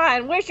 come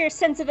on, where's your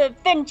sense of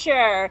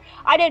adventure?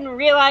 I didn't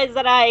realize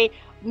that I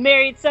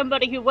married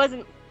somebody who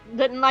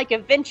didn't like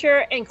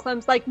adventure. And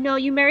Clem's like, no,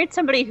 you married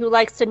somebody who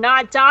likes to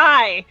not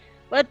die.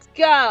 Let's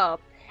go.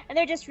 And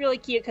they're just really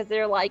cute because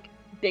they're like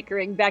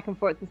bickering back and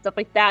forth and stuff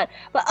like that.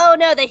 But oh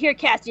no, they hear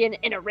Cassian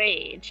in a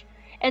rage.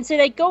 And so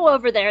they go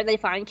over there and they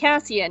find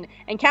Cassian.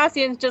 And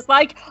Cassian's just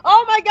like,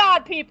 oh my god,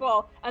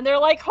 people! And they're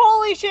like,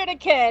 holy shit, a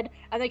kid!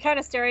 And they kind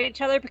of stare at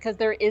each other because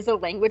there is a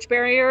language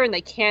barrier and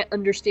they can't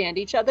understand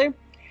each other.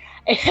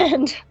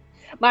 And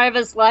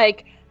Marva's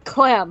like,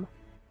 Clem.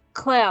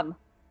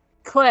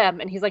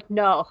 And he's like,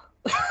 no.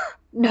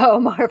 No,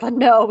 Marva,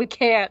 no, we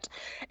can't.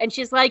 And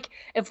she's like,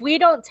 if we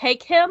don't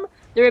take him,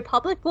 the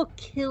Republic will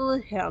kill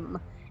him.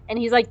 And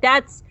he's like,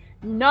 that's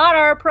not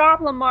our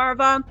problem,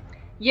 Marva.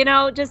 We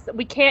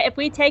can't, if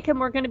we take him,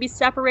 we're going to be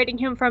separating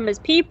him from his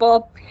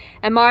people.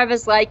 And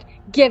Marva's like,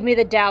 give me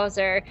the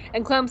dowser.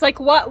 And Clem's like,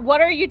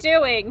 what are you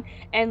doing?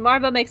 And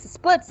Marva makes a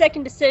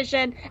split-second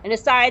decision and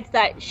decides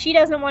that she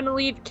doesn't want to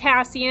leave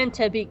Cassian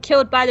to be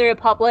killed by the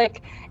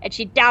Republic. And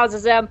she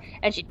douses him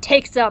and she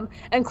takes him.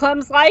 And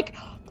Clem's like,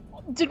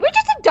 did we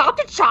just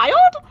adopt a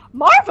child?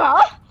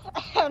 Marva!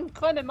 And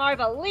Clem and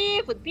Marva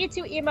leave with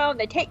B2 Emo and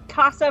they take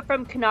Casa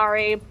from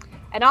Kenari.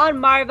 And on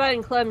Marva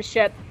and Clem's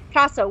ship,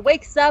 Casa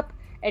wakes up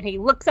and he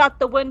looks out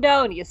the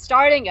window and he's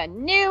starting a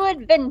new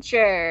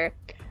adventure.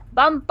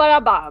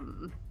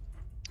 Bum-ba-da-bum.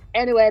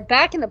 Anyway,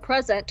 back in the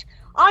present,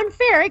 on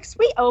Ferrix,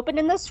 we open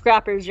in the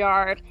scrapper's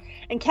yard.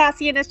 And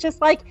Cassian is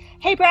just like,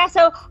 hey,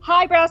 Brasso,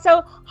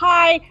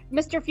 hi,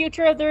 Mr.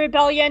 Future of the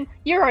Rebellion,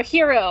 you're a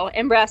hero.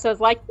 And Brasso's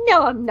like,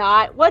 no, I'm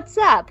not. What's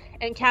up?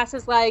 And Cass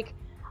is like,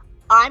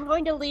 I'm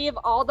going to leave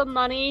all the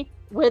money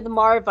with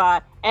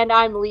Marva, and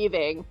I'm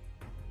leaving.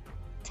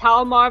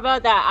 Tell Marva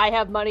that I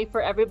have money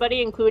for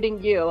everybody,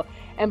 including you.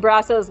 And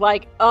Brasso's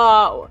like,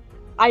 oh,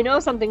 I know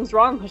something's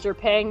wrong because you're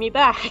paying me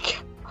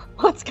back.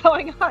 What's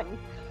going on?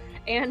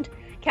 And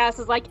Cass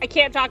is like, I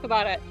can't talk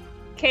about it.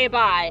 Okay,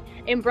 bye.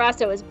 And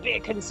Brasso is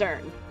big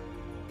concerned.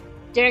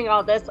 During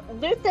all this,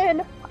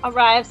 Luthen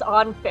arrives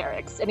on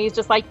Ferrix, and he's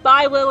just like,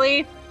 bye,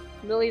 Lily.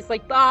 Lily's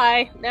like,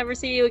 bye. Never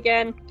see you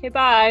again. Okay,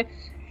 bye.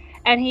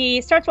 And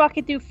he starts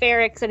walking through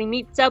Ferrix, and he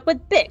meets up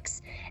with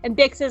Bix. And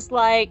Bix is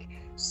like,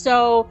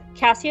 so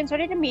Cassian's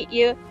ready to meet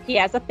you. He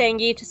has a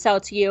thingy to sell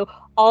to you.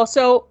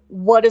 Also,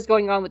 what is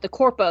going on with the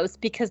Corpos?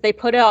 Because they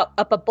put up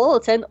a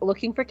bulletin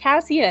looking for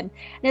Cassian.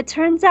 And it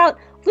turns out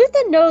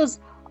Luthen knows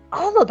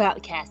all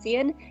about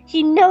Cassian.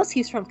 He knows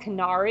he's from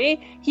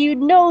Kenari. He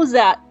knows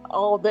that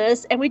all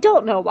this, and we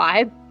don't know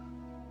why.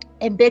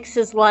 And Bix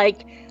is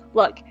like,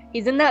 look,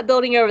 he's in that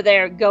building over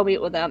there. Go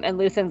meet with him. And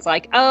Luthen's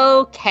like,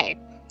 okay.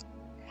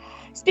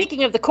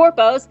 Speaking of the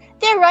Corpos,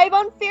 they arrive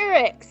on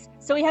Ferrix.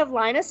 So we have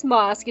Linus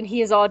Mosk, and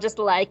he is all just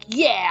like,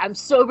 yeah, I'm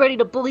so ready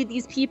to bully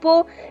these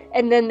people.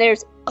 And then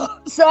there's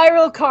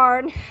Cyril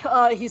Karn.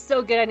 He's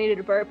so good, I needed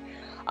a burp.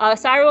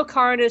 Cyril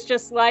Karn is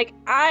just like,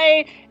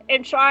 I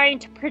am trying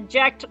to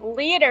project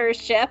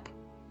leadership.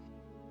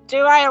 Do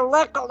I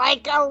look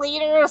like a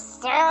leader,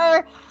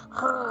 sir?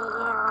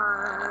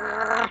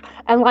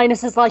 And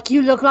Linus is like,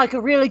 you look like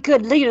a really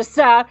good leader,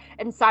 sir.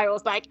 And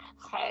Cyril's like,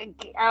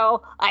 thank you,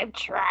 I'm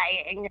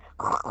trying.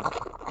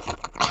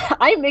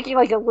 I'm making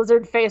like a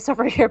lizard face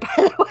over here, by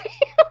the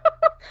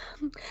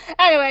way.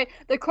 Anyway,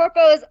 the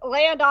Corpos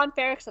land on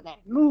Ferrix and they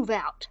move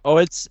out. Oh,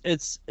 it's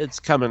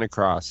coming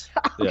across.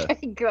 Okay,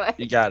 yeah. Good.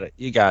 You got it.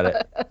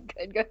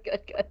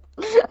 Good.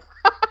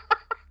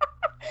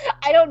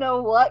 I don't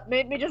know what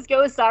made me just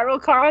go with Cyril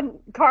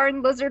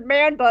Karn Lizard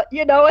Man, but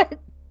you know what?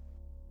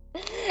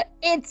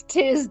 It's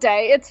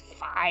Tuesday. It's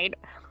fine.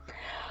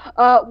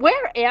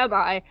 Where am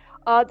I?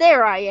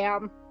 There I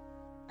am.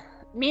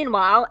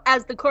 Meanwhile,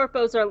 as the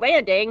Corpos are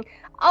landing,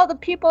 all the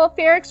people of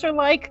Ferrix are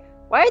like,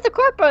 why are the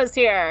Corpos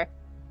here?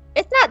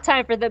 It's not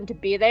time for them to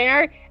be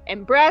there.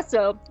 And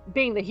Brasso,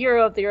 being the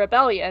hero of the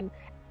rebellion,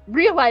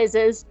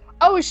 realizes,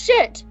 oh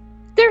shit,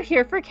 they're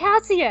here for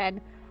Cassian.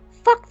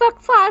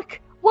 Fuck.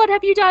 What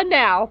have you done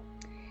now?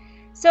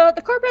 So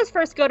the Corpos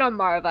first go to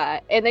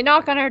Marva, and they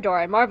knock on her door,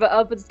 and Marva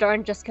opens the door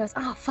and just goes,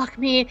 oh, fuck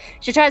me.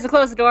 She tries to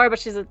close the door, but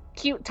she's a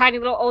cute, tiny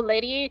little old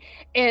lady,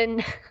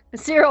 and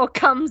Cyril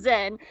comes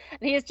in, and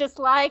he's just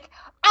like,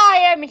 I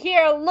am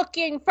here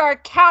looking for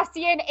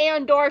Cassian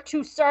Andor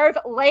to serve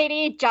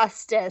Lady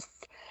Justice.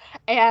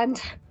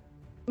 And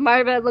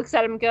Marva looks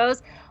at him and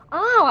goes,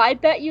 oh, I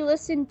bet you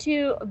listen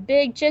to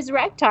Big Jizz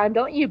Ragtime,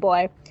 don't you,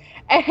 boy?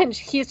 And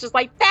he's just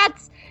like,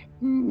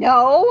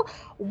 no,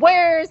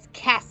 where's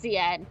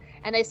Cassian?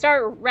 And they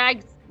start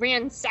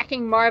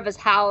ransacking Marva's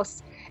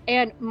house,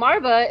 and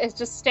Marva is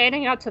just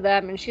standing up to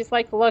them, and she's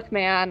like, look,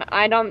 man,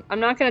 I'm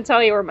not going to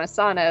tell you where my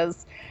son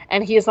is.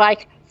 And he's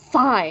like,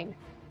 fine.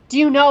 Do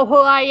you know who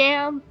I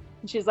am?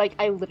 And she's like,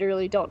 I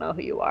literally don't know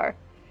who you are.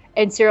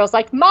 And Cyril's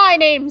like, my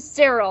name's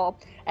Cyril,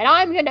 and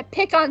I'm gonna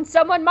pick on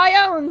someone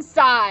my own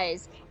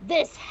size.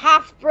 This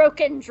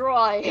half-broken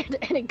droid.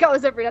 And it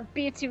goes over to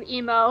B2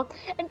 Emo,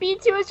 and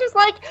B2 is just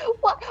like,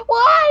 what?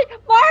 Why?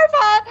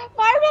 Marva,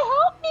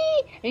 help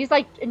me!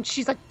 And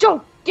she's like,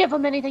 don't give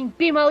him anything,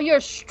 Bimo, you're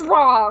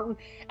strong.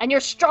 And you're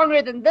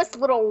stronger than this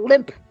little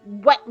limp,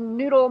 wet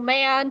noodle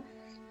man.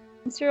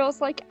 And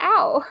Cyril's like,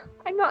 ow,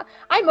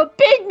 I'm a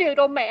big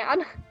noodle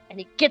man. And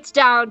he gets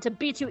down to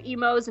B2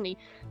 Emo's, and he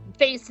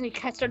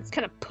starts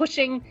kind of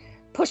pushing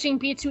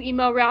B2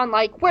 Emo around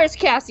like, where's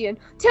Cassian?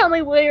 Tell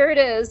me where it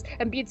is.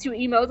 And B2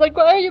 Emo is like,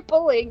 why are you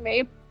bullying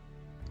me?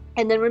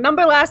 And then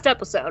remember last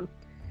episode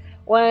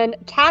when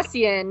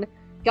Cassian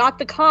got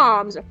the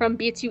comms from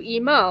B2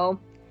 Emo?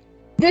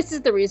 This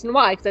is the reason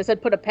why, because I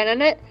said put a pin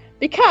in it.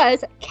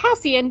 Because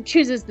Cassian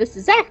chooses this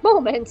exact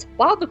moment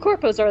while the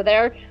Corpos are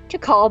there to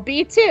call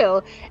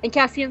B2. And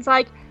Cassian's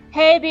like,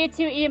 hey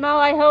B2 Emo,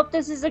 I hope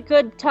this is a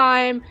good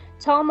time.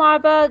 Tell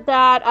Marva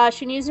that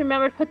she needs to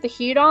remember to put the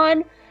heat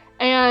on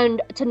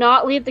and to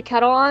not leave the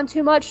kettle on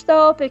too much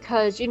though,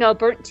 because, you know,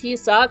 burnt tea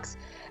sucks.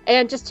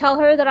 And just tell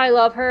her that I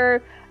love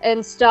her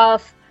and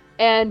stuff.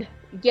 And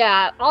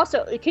yeah,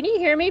 also, can you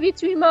hear me,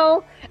 B2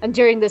 Emo? And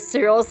during this,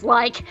 Cyril's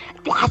like,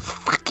 that's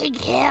fucking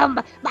him,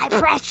 my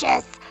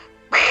precious.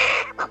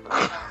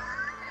 I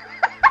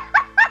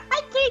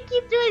can't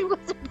keep doing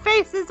lizard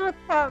faces with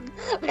him.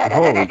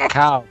 Holy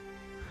cow.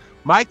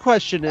 My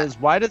question is,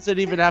 why does it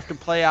even have to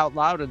play out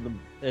loud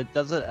it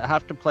doesn't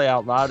have to play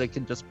out loud, it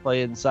can just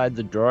play inside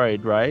the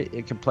droid, right?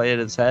 It can play in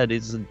his head,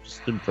 he's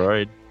just a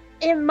droid.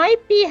 It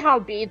might be how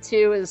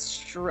B2 is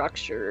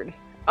structured.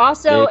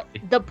 Also,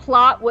 the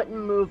plot wouldn't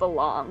move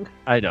along.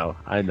 I know.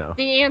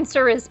 The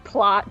answer is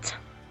plot.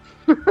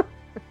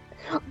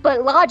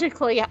 But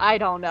logically, I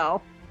don't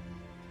know.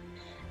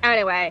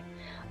 Anyway,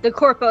 the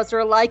Corpos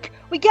are like,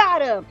 we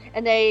got him!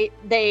 And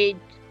they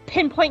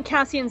pinpoint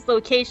Cassian's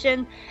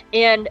location,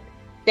 and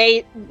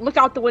they look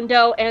out the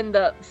window, and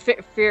the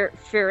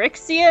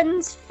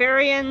Phyrexians,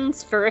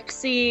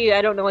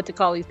 I don't know what to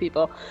call these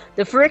people.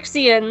 The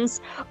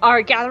Phyrexians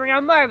are gathering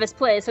on Marva's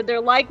place, and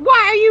they're like,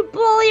 why are you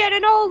bullying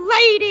an old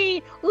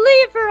lady?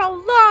 Leave her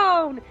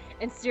alone!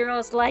 And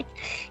Cyril's like,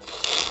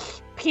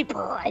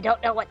 people, I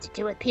don't know what to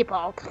do with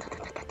people.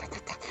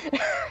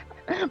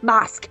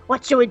 Mosk,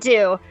 what should we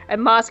do?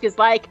 And Mosk is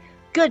like,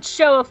 good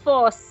show of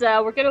force.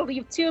 We're gonna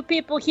leave 2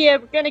 people here.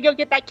 We're gonna go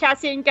get that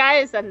Cassian,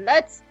 guys, and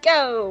let's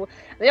go.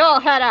 They all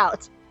head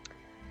out.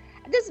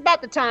 And this is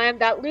about the time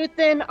that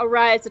Luthen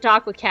arrives to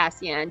talk with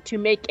Cassian to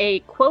make a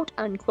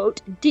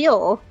quote-unquote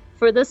deal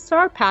for the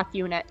Starpath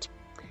unit.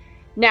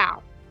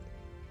 Now,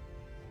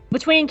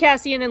 between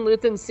Cassian and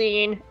Luthen's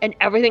scene and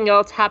everything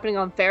else happening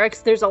on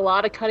Ferrix, there's a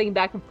lot of cutting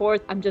back and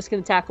forth. I'm just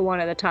gonna tackle one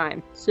at a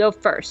time. So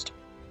first,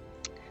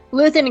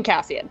 Luthen and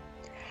Cassian.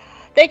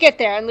 They get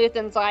there, and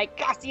Luthen's like,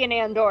 Cassian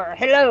Andor,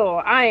 hello,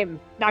 I'm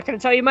not going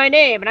to tell you my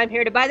name, and I'm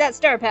here to buy that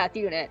Starpath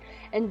unit.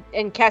 And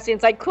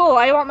Cassian's like, cool,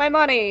 I want my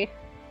money.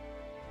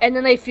 And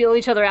then they feel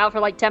each other out for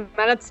like 10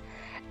 minutes.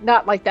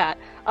 Not like that.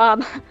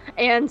 And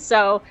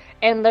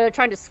they're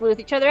trying to sleuth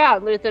each other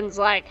out. Luthen's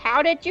like,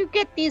 how did you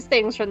get these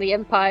things from the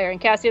Empire? And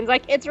Cassian's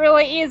like, it's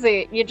really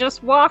easy. You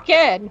just walk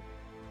in.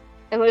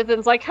 And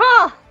Luthen's like,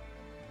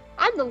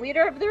 I'm the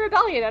leader of the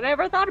rebellion. I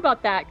never thought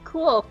about that.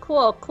 Cool.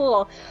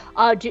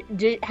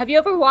 Have you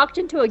ever walked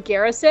into a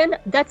garrison?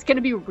 That's going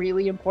to be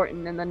really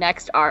important in the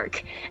next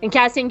arc. And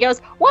Cassian goes,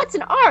 what's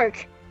an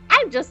arc?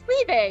 I'm just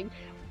leaving.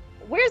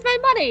 Where's my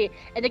money?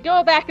 And they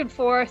go back and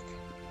forth,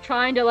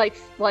 trying to like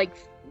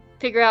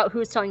figure out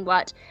who's telling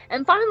what.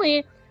 And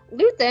finally,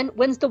 Luthen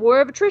wins the war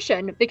of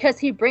attrition because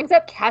he brings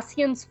up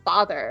Cassian's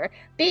father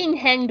being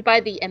hanged by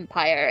the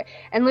Empire.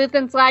 And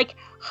Luthen's like,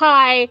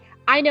 hi,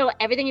 I know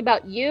everything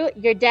about you,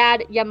 your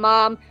dad, your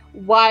mom,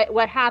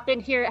 what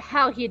happened here,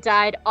 how he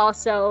died,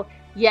 also,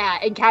 yeah.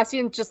 And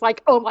Cassian's just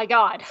like, oh my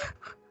god,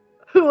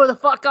 who the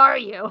fuck are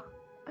you?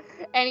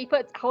 And he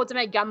holds him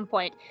at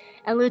gunpoint.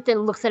 And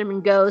Luthen looks at him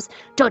and goes,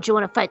 don't you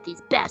want to fight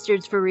these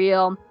bastards for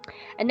real?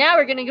 And now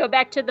we're going to go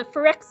back to the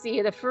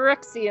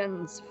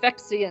Phyrexians.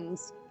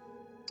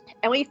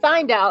 And we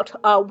find out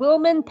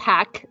Wilman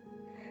Pack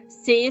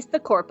sees the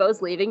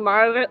Corpos leaving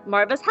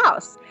Marva's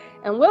house.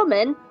 And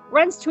Wilman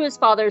runs to his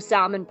father's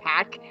Salmon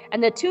Pack,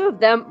 and the 2 of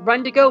them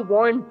run to go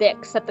warn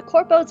Bix that the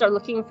Corpos are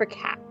looking for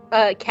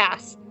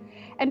Cass.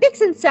 And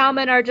Bix and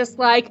Salmon are just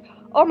like,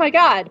 oh my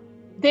god,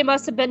 they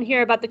must have been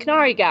here about the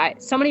Canary guy.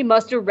 Somebody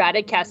must have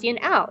ratted Cassian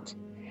out.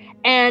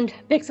 And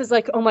Bix is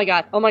like, oh my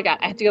god,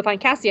 I have to go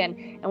find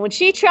Cassian. And when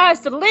she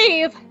tries to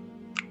leave,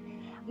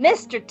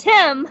 Mr.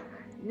 Tim,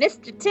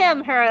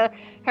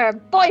 her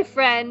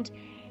boyfriend,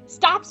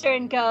 stops her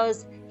and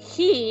goes,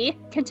 he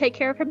can take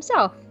care of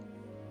himself.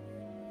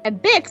 And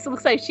Bix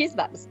looks like she's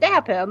about to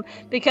stab him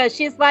because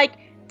she's like,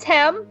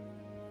 Tim,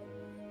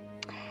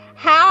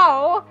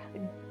 how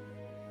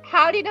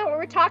do you know what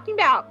we're talking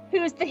about?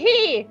 Who's the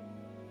he?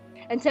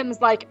 And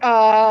Tim's like, you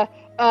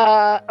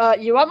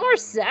want more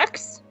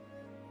sex?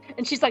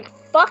 And she's like,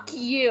 fuck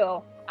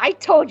you. I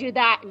told you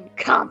that in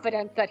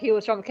confidence that he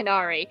was from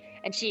Canary.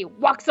 And she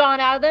walks on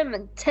out of them,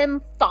 and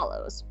Tim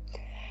follows.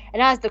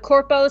 And as the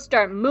corpos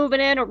start moving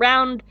in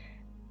around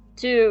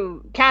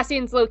to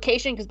Cassian's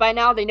location, because by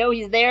now they know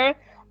he's there,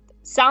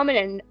 Salmon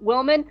and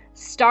Willman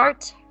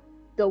start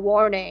the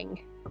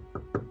warning.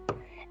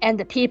 And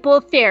the people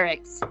of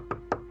Ferrix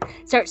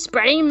start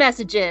spreading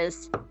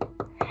messages,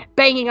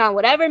 banging on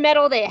whatever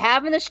metal they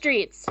have in the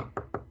streets.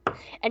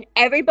 And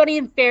everybody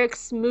in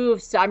Ferrix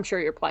moves, I'm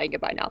sure you're playing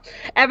it by now.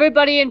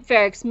 Everybody in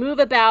Ferrix move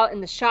about,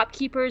 and the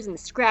shopkeepers and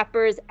the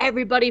scrappers,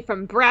 everybody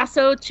from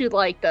Brasso to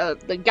like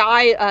the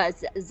guy,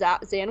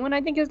 Zanwin, I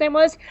think his name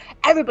was,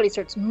 everybody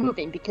starts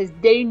moving because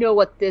they know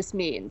what this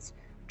means.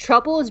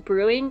 Trouble is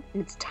brewing,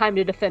 and it's time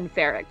to defend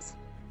Ferrix.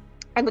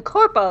 And the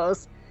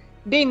corpos,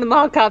 being the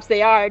mall cops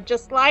they are,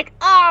 just like,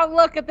 oh,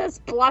 look at this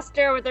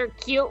bluster with their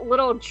cute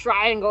little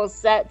triangle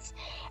sets.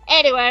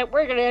 Anyway,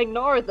 we're gonna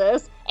ignore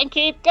this and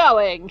keep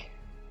going.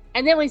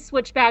 And then we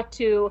switch back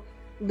to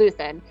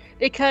Luthen,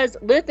 because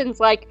Luthen's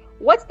like,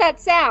 what's that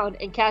sound?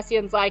 And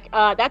Cassian's like,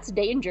 that's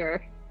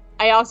danger.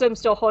 I also am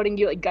still holding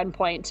you at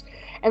gunpoint.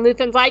 And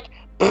Luthen's like,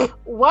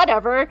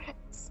 whatever.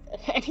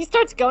 And he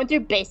starts going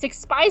through basic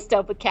spy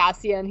stuff with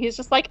Cassian. He's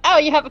just like, oh,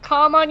 you have a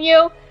comm on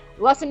you?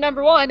 Lesson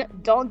number 1,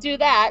 don't do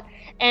that.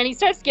 And he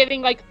starts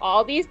giving like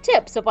all these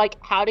tips of like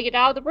how to get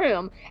out of the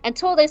room,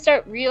 until they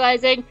start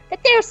realizing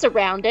that they're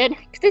surrounded,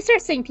 because they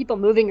start seeing people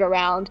moving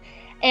around.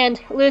 And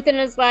Luthen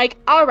is like,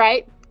 all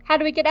right, how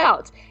do we get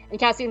out? And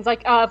Cassian's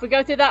like, if we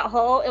go through that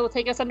hole, it will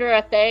take us under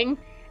a thing,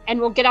 and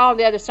we'll get out on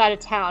the other side of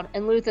town.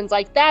 And Luthen's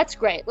like, that's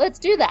great, let's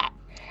do that.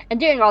 And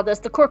during all this,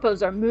 the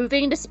corpos are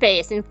moving into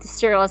space, and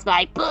Cyril is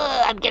like,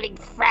 I'm getting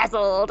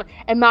frazzled.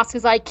 And Mosk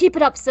is like, keep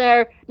it up,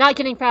 sir. Not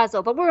getting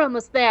frazzled, but we're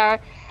almost there.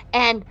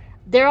 And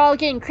they're all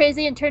getting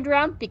crazy and turned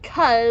around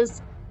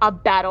because a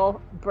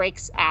battle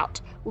breaks out.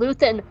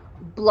 Luthen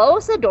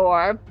blows the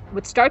door,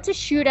 which starts a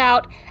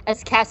shootout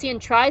as Cassian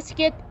tries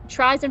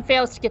and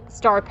fails to get the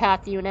Star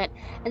Path unit.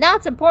 And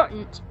that's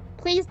important.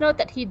 Please note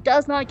that he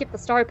does not get the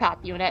Star Path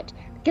unit,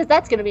 because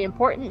that's going to be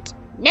important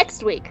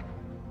next week.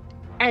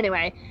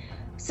 Anyway,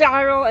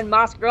 Cyril and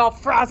Mosk are all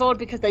frazzled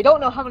because they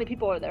don't know how many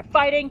people are there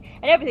fighting,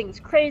 and everything's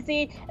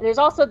crazy, and there's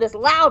also this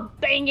loud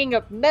banging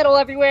of metal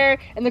everywhere,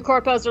 and the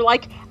corpos are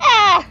like,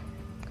 ah!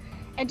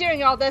 And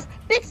during all this,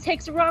 Bix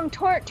takes a wrong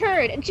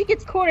turn, and she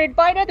gets cornered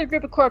by another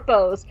group of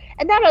corpos.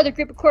 And that other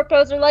group of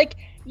corpos are like,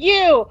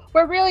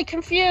 we're really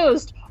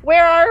confused.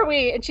 Where are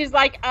we? And she's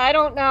like, I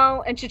don't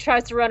know. And she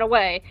tries to run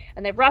away.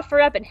 And they rough her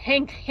up and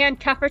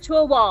handcuff her to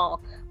a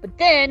wall. But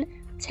then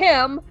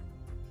Tim,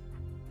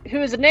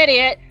 who's an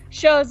idiot,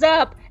 shows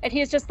up, and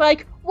he's just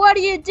like, what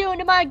are you doing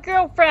to my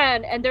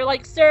girlfriend? And they're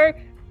like, sir,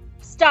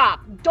 stop,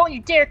 don't you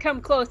dare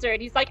come closer.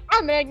 And he's like,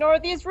 I'm gonna ignore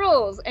these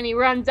rules. And he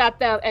runs at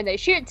them, and they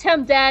shoot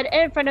Tim dead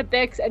in front of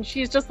Bix, and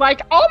she's just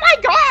like, oh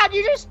my god,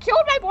 you just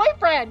killed my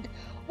boyfriend,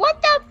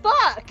 what the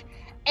fuck?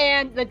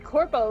 And the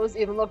corpos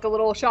even look a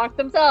little shocked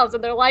themselves,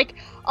 and they're like,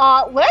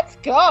 let's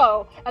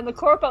go. And the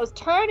corpos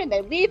turn, and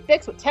they leave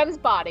Bix with Tim's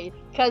body,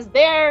 because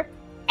they're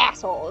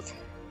assholes.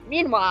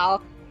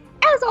 Meanwhile,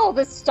 as all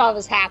this stuff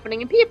is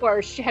happening, and people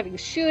are having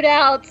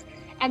shootouts,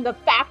 and the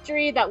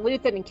factory that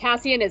Luthen and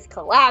Cassian is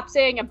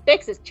collapsing, and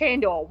Bix is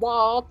chained to a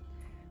wall,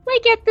 we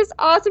get this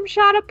awesome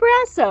shot of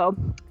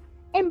Brasso.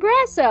 And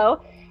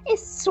Brasso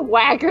is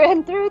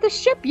swaggering through the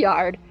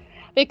shipyard,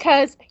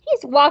 because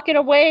he's walking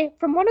away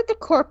from one of the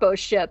Corpo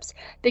ships,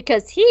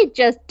 because he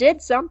just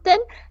did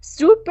something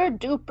super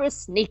duper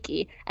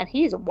sneaky, and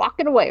he's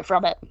walking away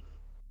from it.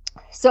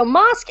 So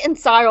Mosk and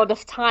Cyril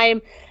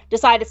decide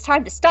it's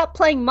time to stop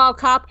playing Mall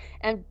Cop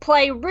and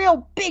play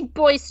real big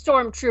boy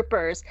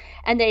stormtroopers.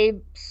 And they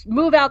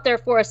move out their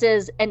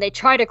forces, and they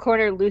try to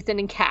corner Luthen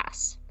and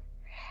Cass.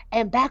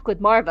 And back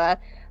with Marva,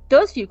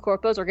 those few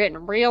corpos are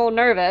getting real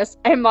nervous.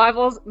 And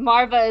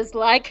Marva is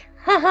like,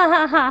 ha ha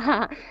ha ha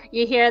ha,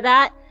 you hear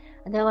that?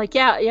 And they're like,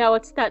 yeah,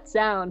 what's that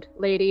sound,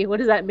 lady? What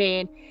does that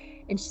mean?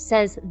 And she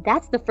says,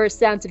 that's the first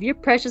sounds of your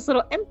precious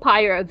little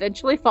empire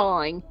eventually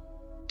falling.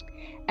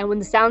 And when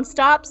the sound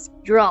stops,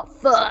 you're all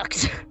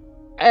fucked.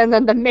 And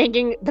then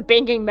the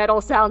banging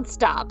metal sound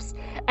stops.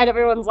 And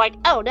everyone's like,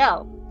 oh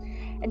no.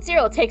 And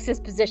Cyril takes his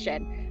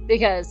position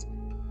because,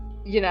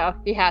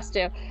 he has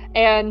to.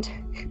 And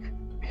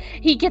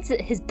he gets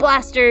his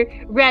blaster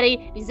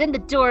ready. He's in the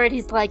door, and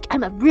he's like,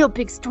 I'm a real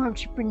big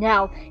stormtrooper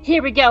now.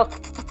 Here we go.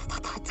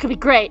 It's gonna be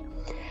great.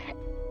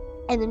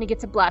 And then he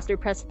gets a blaster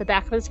pressed to the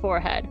back of his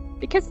forehead.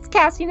 Because it's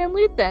Cassian and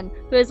Luthen,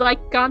 who has,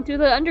 gone through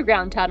the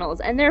underground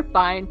tunnels. And they're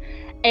fine.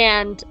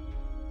 And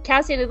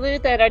Cassian and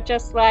Luthen are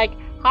just like,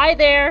 hi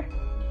there.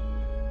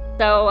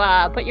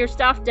 So, put your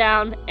stuff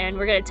down, and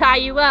we're gonna tie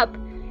you up.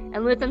 And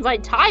Luthen's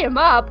like, tie him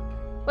up?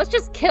 Let's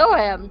just kill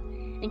him.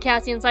 And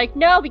Cassian's like,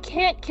 no, we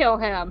can't kill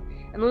him.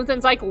 And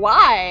Luthen's like,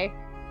 why?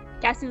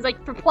 Cassian's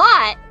like, for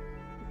plot.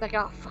 He's like,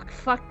 oh,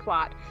 fuck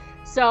plot.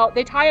 So,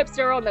 they tie up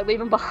Cyril, and they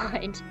leave him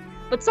behind.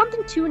 But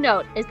something to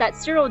note is that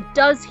Cyril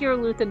does hear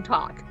Luthen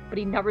talk, but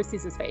he never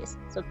sees his face.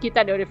 So keep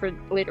that noted for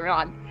later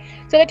on.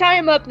 So they tie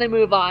him up, and they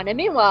move on. And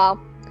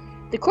meanwhile,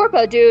 the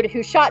Corpo dude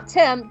who shot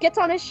Tim gets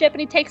on his ship, and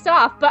he takes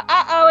off. But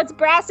it's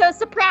Brasso's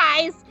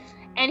surprise!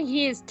 and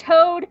he has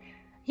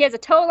a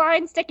tow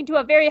line sticking to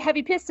a very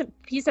heavy piece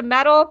of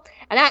metal,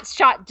 and that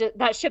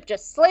ship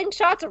just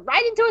slingshots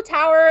right into a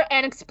tower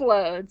and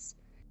explodes.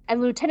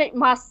 And Lieutenant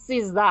Moss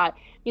sees that.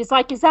 He's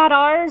like, "Is that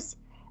ours?"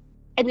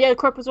 And the other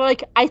corporals are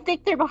like, "I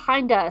think they're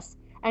behind us."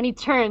 And he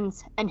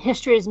turns, and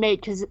history is made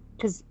because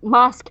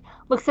Mosk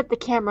looks at the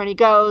camera and he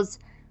goes,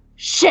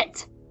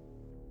 "Shit!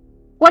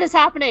 What is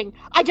happening?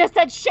 I just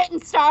said shit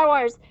in Star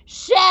Wars!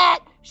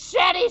 Shit!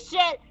 Shitty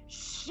shit!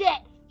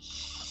 Shit!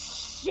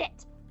 Shit!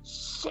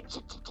 Shit,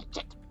 shit, shit, shit,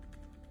 shit."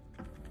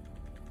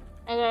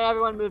 And then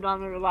everyone moved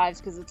on with their lives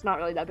because it's not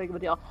really that big of a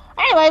deal.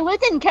 Anyway,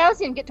 Luthen and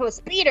Cassian get to a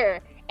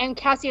speeder, and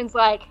Cassian's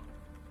like,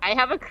 "I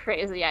have a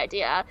crazy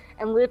idea."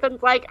 And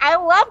Luthen's like, "I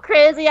love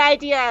crazy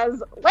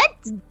ideas.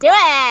 Let's do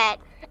it."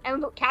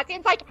 And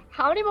Cassian's like,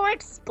 "How many more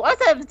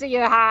explosives do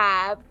you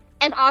have?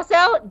 And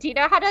also, do you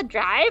know how to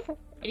drive?" And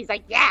he's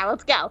like, "Yeah,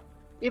 let's go."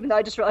 Even though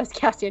I just realized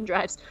Cassian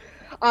drives.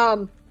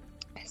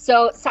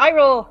 So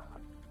Cyril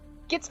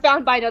gets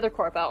found by another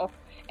corpo,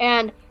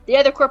 and the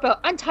other corpo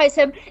unties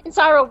him, and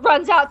Cyril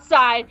runs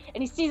outside,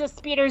 and he sees a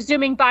speeder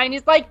zooming by, and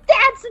he's like,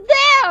 "That's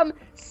them!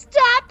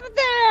 Stop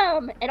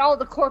them!" And all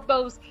the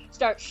corpos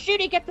start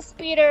shooting at the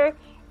speeder,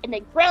 and they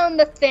ground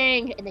the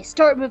thing, and they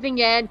start moving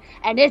in,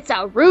 and it's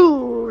a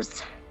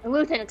ruse. And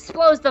Luthen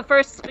explodes the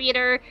first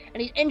speeder,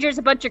 and he injures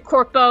a bunch of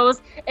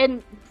corpos,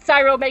 and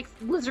Cyril makes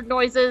lizard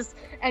noises,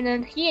 and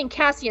then he and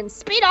Cassian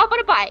speed off on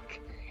a bike.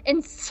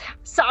 And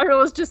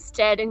Cyril is just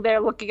standing there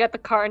looking at the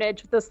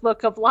carnage with this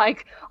look of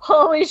like,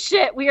 "Holy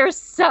shit, we are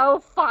so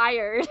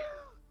fired."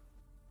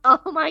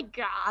 Oh my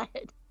god.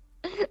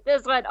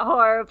 This went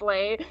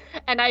horribly.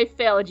 And I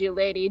failed you,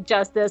 lady.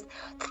 Justice.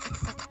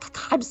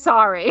 I'm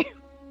sorry.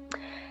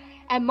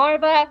 And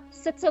Marva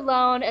sits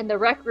alone in the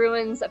wrecked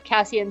ruins of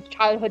Cassian's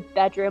childhood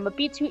bedroom, a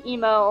B2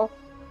 emo.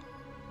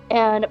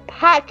 And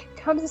Pac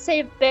comes to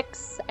save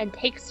Bix and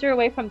takes her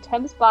away from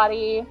Tim's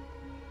body.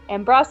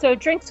 And Brasso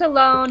drinks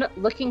alone,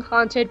 looking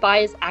haunted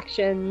by his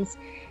actions.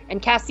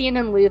 And Cassian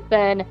and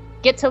Luthen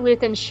get to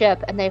Luthen's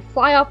ship, and they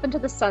fly off into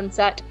the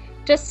sunset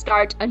to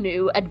start a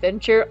new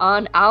adventure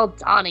on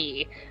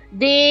Aldhani.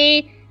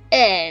 The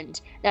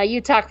end. Now you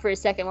talk for a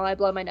second while I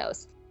blow my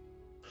nose.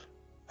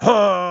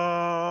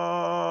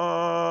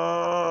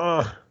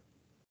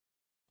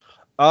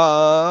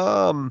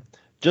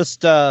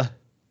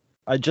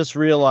 I just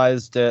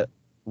realized it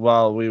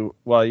while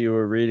you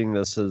were reading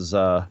this is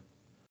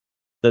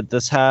that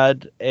this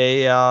had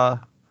a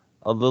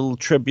little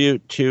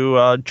tribute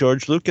to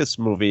George Lucas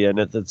movie in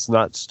it that's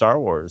not Star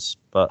Wars,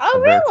 but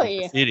American really?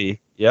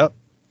 Graffiti. Yep.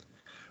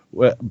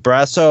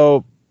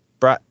 Brasso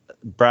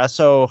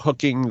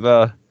hooking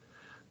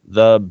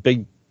the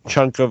big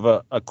chunk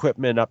of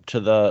equipment up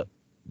to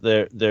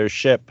their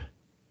ship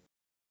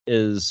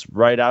is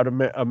right out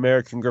of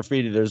American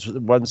Graffiti. There's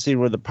one scene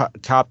where the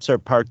cops are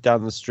parked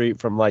down the street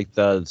from like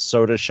the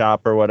soda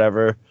shop or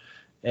whatever,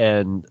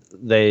 and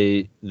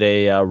they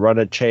run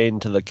a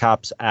chain to the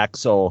cop's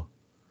axle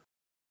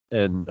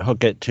and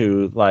hook it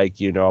to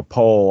like, a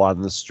pole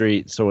on the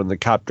street. So when the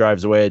cop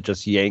drives away, it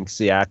just yanks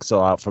the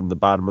axle out from the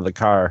bottom of the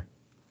car.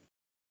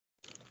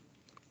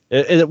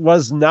 It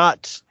was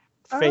not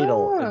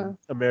fatal in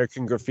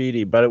American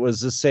Graffiti, but it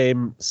was the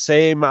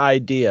same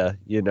idea,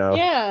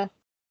 Yeah.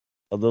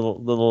 A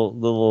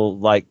little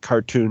like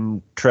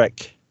cartoon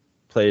trick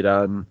played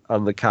on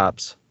the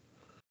cops.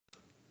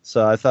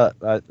 So I thought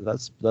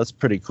that's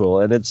pretty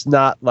cool, and it's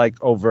not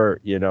like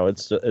overt,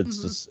 it's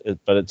just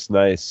but it's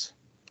nice.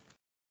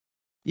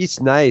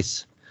 It's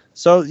nice.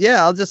 So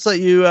yeah, I'll just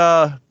let you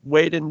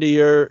wade into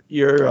your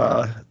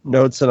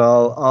notes, and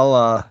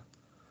I'll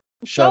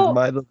shove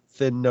my little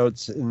thin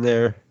notes in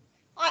there.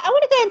 I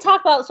want to go and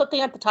talk about something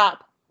at the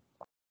top,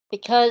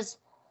 because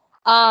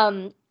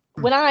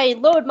when I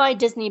load my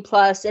Disney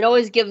Plus, it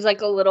always gives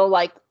like a little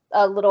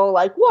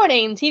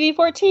warning, TV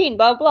 14,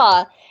 blah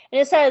blah, and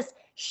it says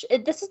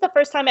this is the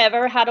first time I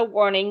ever had a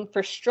warning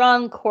for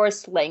strong,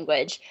 coarse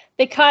language,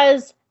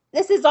 because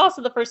this is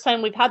also the first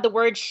time we've had the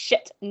word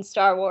shit in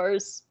Star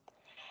Wars.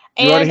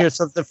 You want to hear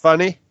something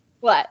funny?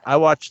 What? I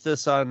watched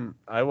this on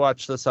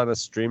a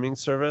streaming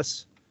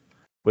service,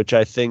 which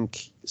I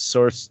think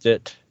sourced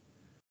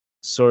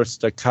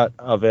a cut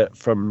of it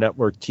from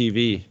network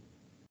TV,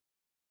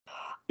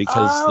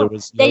 because there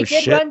was no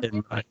shit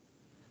in my.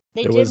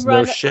 There was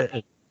no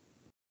shit.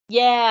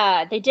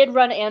 Yeah, they did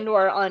run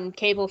Andor on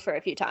cable for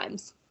a few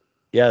times.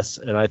 Yes,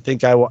 and I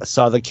think I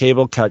saw the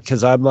cable cut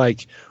because I'm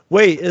like,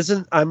 wait,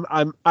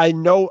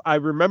 I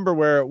remember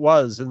where it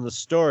was in the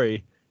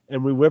story,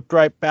 and we whipped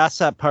right past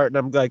that part, and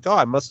I'm like, oh,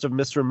 I must have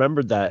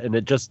misremembered that, and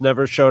it just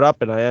never showed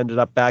up, and I ended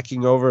up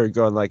backing over and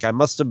going like,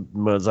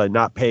 was I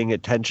not paying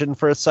attention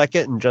for a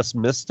second and just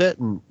missed it?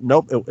 And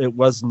nope, it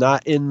was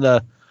not in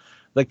the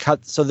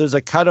cut. So there's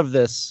a cut of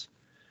this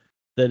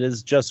that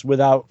is just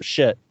without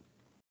shit.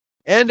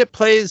 And it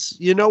plays,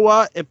 you know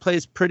what? It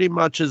plays pretty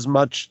much as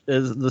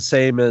the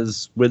same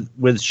as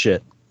with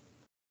shit.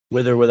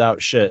 With or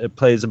without shit. It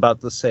plays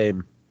about the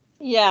same.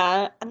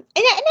 Yeah. And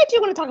I do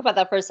want to talk about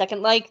that for a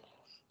second. Like,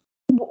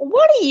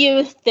 what do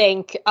you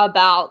think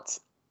about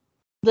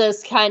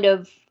this kind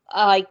of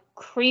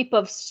creep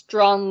of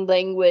strong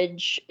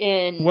language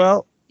in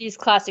these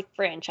classic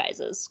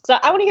franchises. So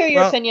I want to hear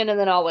your opinion, and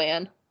then I'll weigh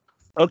in.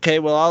 Okay,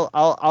 well,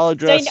 I'll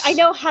address. I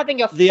know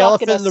having a the fuck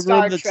elephant in the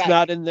Star room that's Trek.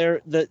 not in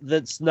there.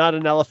 That's not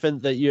an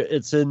elephant that you.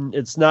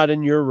 It's not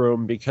in your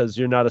room because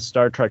you're not a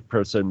Star Trek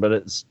person. But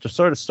it's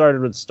sort of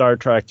started with Star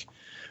Trek,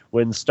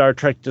 when Star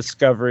Trek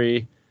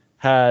Discovery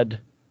had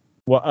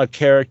a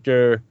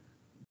character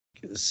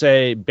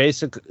say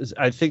basically.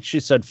 I think she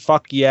said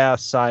 "fuck yeah,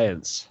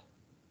 science,"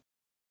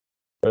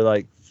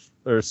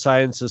 or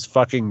 "science is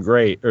fucking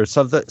great," or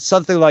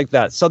something like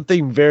that.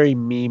 Something very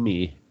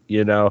memey,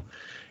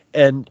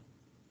 and.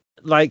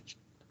 Like,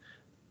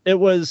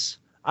 it was,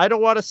 I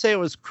don't want to say it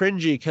was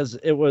cringy because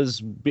it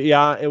was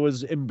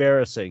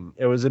embarrassing.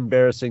 It was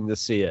embarrassing to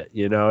see it,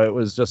 it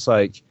was just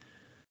like,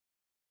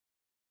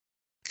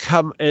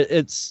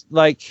 it's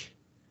like,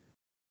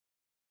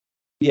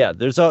 yeah,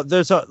 there's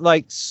a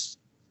like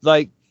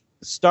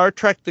Star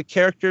Trek, the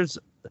characters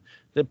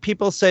that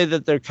people say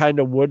that they're kind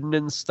of wooden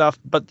and stuff,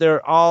 but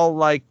they're all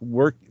like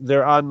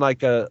they're on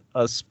like a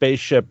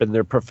spaceship, and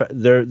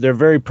they're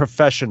very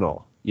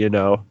professional,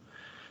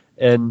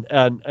 and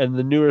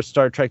the newer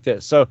Star Trek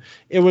so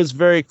it was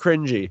very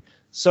cringy.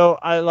 So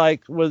I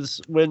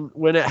was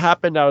when it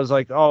happened, I was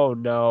like, oh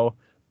no.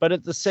 But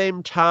at the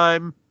same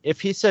time,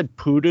 if he said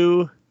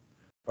poodoo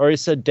or he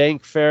said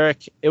dank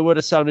ferric, it would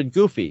have sounded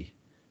goofy.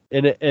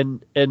 And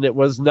it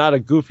was not a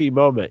goofy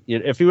moment.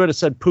 If he would have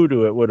said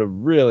poodoo, it would have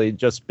really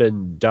just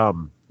been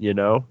dumb,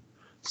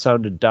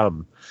 sounded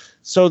dumb.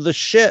 So the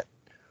shit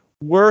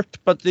worked,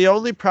 but the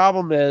only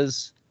problem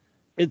is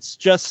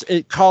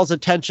it calls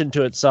attention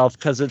to itself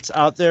because it's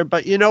out there.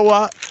 But you know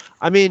what?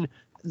 I mean,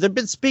 they've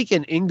been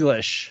speaking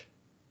English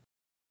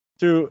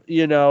through,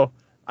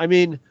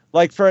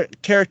 like for a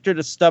character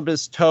to stub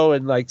his toe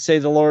and like say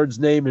the Lord's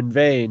name in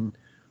vain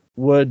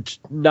would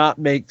not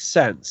make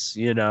sense,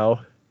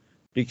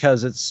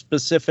 because it's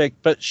specific.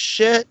 But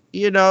shit,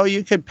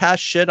 you could pass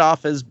shit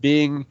off as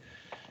being,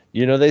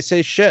 they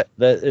say shit,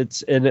 that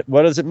it's in it.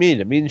 What does it mean?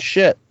 It means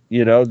shit.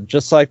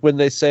 Just like when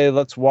they say,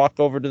 let's walk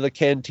over to the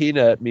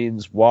cantina, it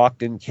means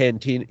walk in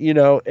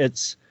cantina,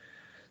 it's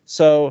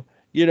so,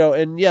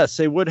 and yes,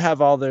 they would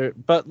have all their,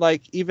 but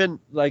like, even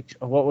like,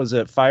 what was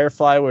it?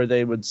 Firefly, where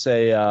they would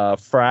say,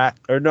 frack,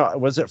 or no,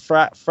 was it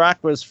frack? Frack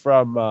was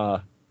from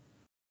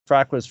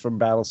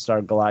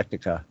Battlestar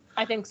Galactica.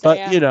 I think so.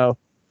 But,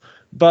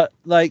 but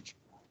like,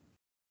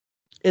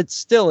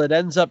 it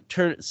ends up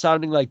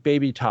sounding like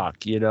baby talk,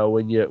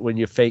 when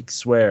you fake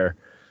swear.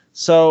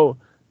 So,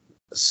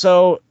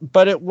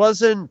 but it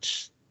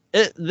wasn't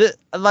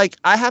like,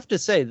 I have to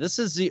say, this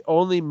is the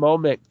only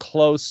moment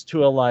close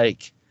to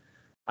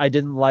I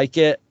didn't like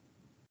it,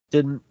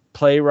 didn't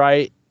play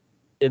right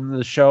in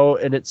the show,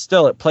 and it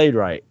played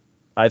right.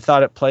 I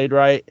thought it played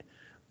right,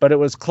 but it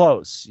was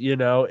close,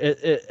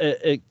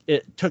 it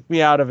took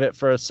me out of it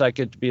for a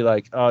second to be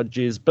like, oh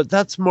geez, but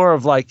that's more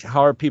of like,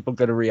 how are people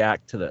going to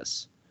react to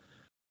this?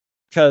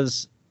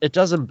 Because it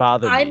doesn't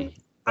bother me.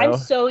 I'm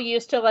so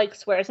used to like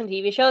swears in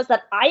TV shows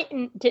that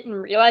I didn't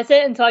realize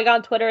it until I got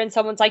on Twitter and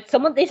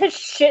they said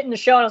shit in the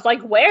show, and I was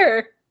like,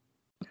 where?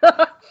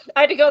 I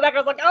had to go back. I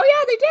was like, oh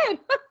yeah, they did.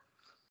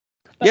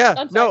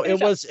 Yeah, no,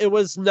 it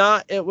was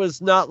not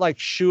like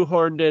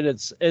shoehorned in.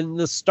 It's in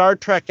the Star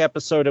Trek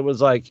episode. It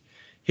was like,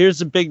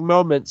 here's a big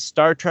moment.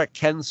 Star Trek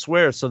can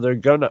swear, so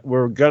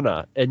we're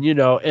gonna,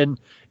 and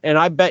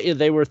I bet you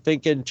they were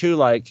thinking too,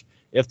 like,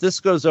 if this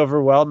goes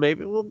over well,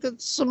 maybe we'll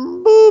get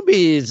some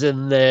boobies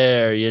in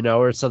there,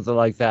 or something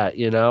like that,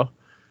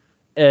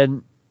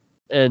 and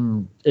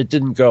it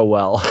didn't go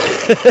well.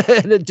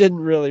 And it didn't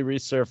really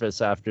resurface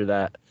after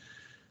that,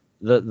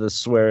 the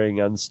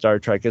swearing on Star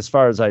Trek, as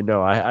far as I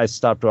know. I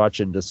stopped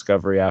watching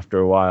Discovery after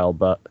a while,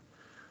 but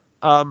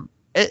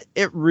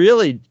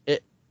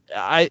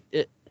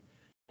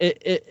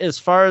as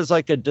far as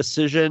like a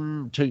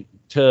decision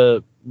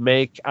to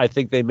make, I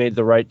think they made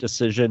the right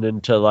decision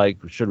into like,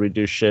 should we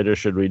do shit or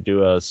should we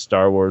do a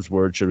Star Wars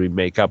word? Should we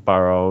make up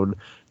our own?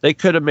 They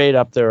could have made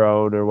up their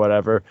own or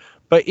whatever,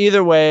 but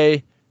either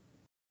way,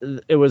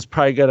 it was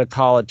probably going to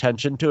call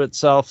attention to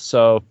itself,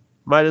 so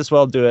might as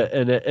well do it.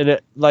 And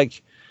it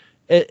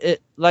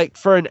like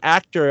for an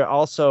actor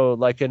also,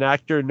 like an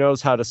actor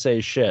knows how to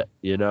say shit,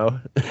 and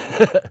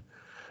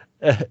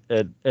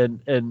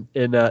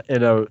in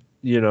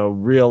a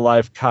real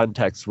life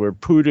context where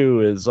poodoo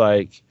is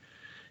like,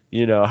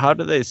 how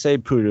do they say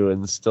poodoo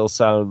and still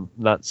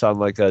not sound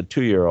like a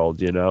 2-year-old,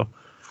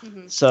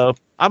 Mm-hmm. So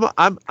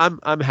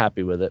I'm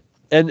happy with it.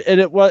 And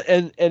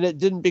it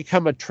didn't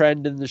become a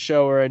trend in the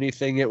show or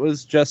anything. It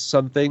was just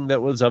something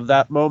that was of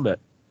that moment.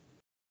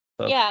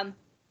 So. Yeah.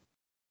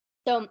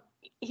 So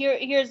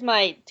here's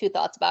my 2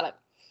 thoughts about it.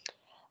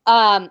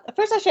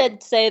 First I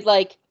should say,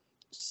 like,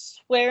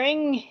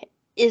 swearing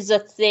is a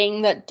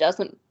thing that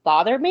doesn't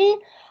bother me.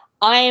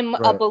 I'm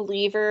a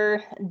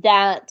believer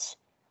that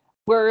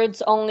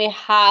words only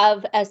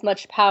have as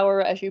much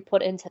power as you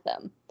put into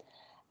them.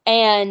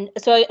 And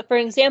so, for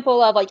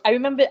example, of like, I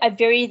remember a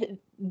very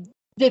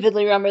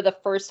vividly remember the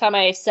first time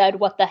I said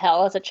 "what the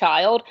hell" as a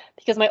child,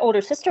 because my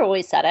older sister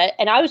always said it,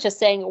 and I was just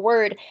saying a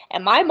word,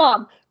 and my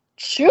mom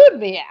chewed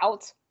me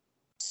out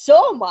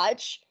so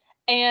much,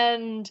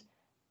 and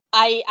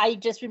I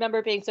just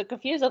remember being so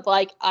confused of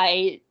like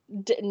I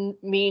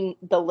didn't mean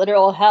the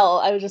literal hell.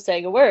 I was just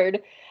saying a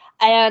word.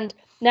 And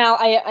now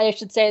I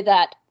should say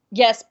that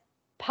yes,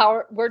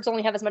 power words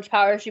only have as much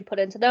power as you put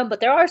into them, but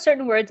there are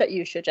certain words that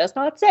you should just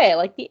not say,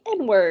 like the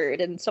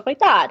N-word and stuff like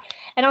that.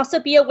 And also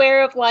be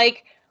aware of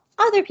like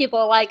other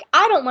people. Like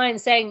I don't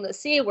mind saying the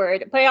C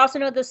word, but I also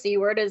know the C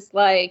word is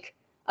like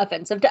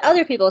offensive to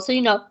other people. So,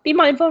 be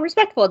mindful and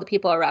respectful of the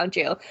people around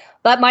you.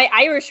 But my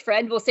Irish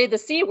friend will say the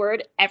C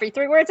word every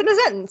 3 words in a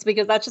sentence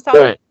because that's just how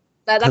Right.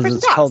 that person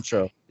It's talks.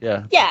 cultural.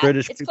 Yeah. Yeah,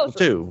 British it's people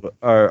cultural. too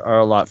are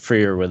a lot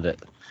freer with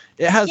it.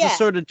 It has a Yeah.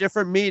 sort of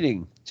different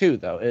meaning too,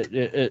 though. It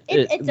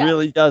It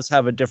really does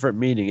have a different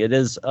meaning. It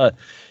is a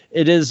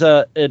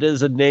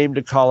name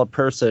to call a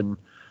person,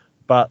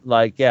 but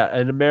like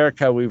in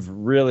America we've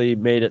really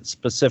made it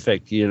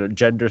specific,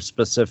 gender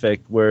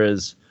specific,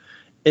 whereas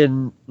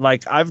in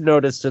like I've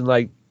noticed in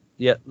like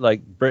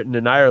Britain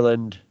and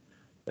Ireland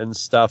and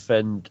stuff,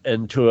 and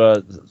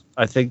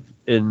I think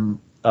in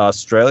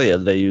Australia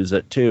they use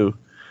it too.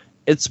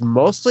 It's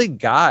mostly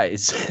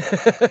guys.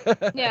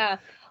 Yeah.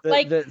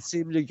 that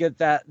seem to get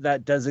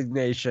that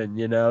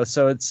designation,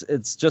 So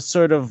it's just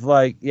sort of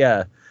like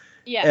Yeah.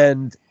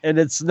 and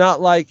it's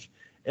not like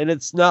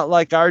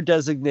our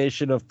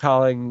designation of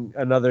calling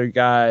another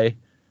guy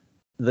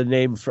the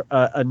name for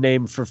a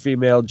name for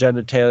female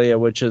genitalia,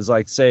 which is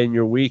like saying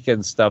you're weak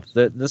and stuff.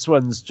 That this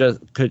one's just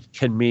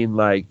can mean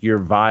like you're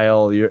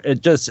vile.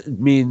 It just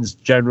means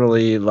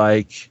generally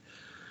like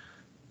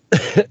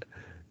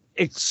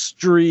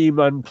extreme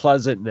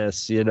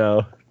unpleasantness.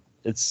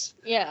 It's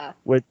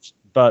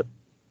but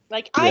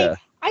like yeah.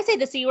 I say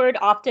the C word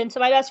often to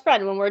my best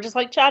friend when we're just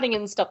like chatting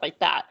and stuff like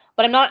that.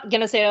 But I'm not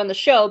gonna say it on the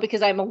show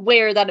because I'm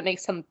aware that it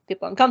makes some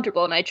people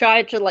uncomfortable, and I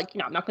try to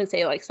I'm not gonna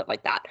say like stuff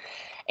like that.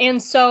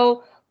 And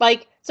so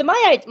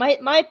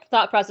my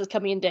thought process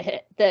coming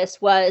into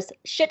this was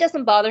shit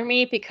doesn't bother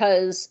me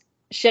because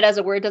shit as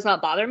a word does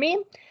not bother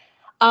me.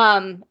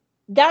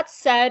 That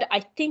said, I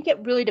think it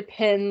really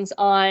depends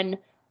on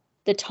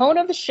the tone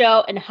of the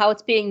show and how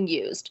it's being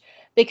used.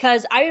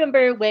 Because I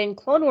remember when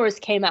Clone Wars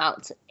came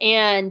out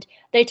and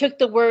they took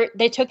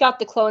out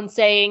the clone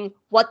saying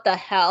 "what the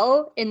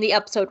hell" in the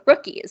episode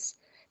Rookies,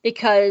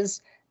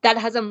 because that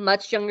has a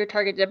much younger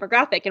target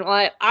demographic, and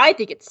why I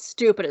think it's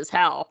stupid as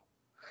hell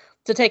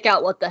to take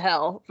out "what the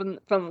hell"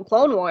 from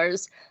Clone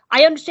Wars.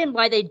 I understand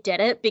why they did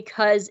it,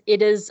 because it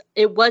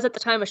was at the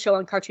time a show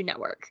on Cartoon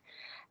Network.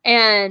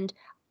 And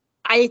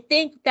I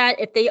think that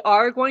if they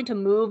are going to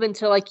move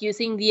into like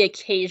using the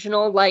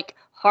occasional like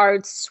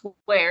hard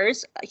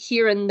swears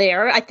here and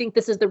there, I think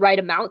this is the right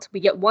amount. We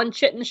get one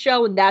shit in the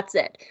show and that's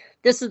it.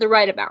 This is the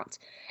right amount.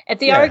 If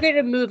they are going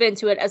to move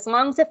into it, as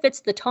long as it fits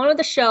the tone of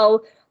the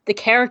show, the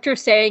character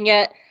saying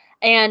it,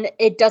 and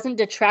it doesn't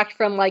detract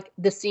from like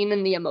the scene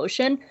and the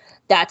emotion,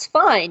 that's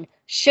fine.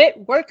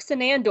 Shit works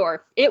in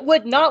Andor. It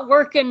would not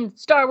work in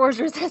Star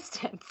Wars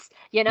Resistance,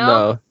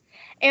 No.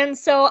 And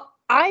so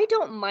I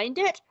don't mind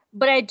it,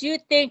 but I do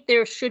think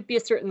there should be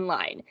a certain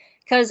line.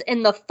 Because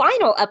in the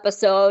final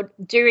episode,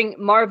 during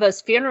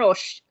Marva's funeral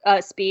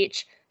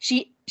speech,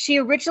 she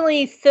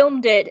originally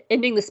filmed it,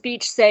 ending the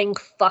speech saying,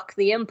 "fuck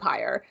the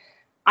Empire."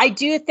 I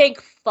do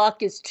think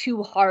 "fuck" is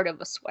too hard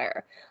of a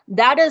swear.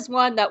 That is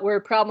one that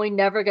we're probably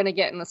never going to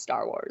get in the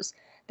Star Wars.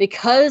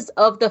 Because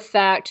of the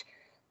fact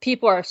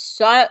people are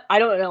so, I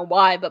don't know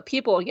why, but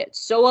people get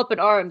so up in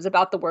arms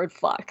about the word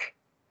 "fuck."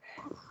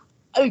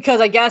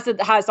 Because I guess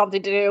it has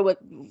something to do with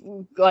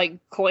like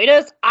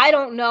coitus. I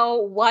don't know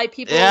why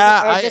people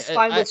are just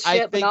fine with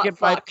shit, but not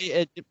fuck.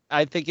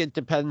 I think it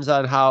depends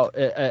on how.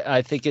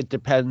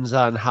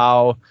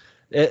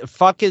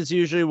 Fuck is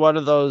usually one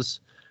of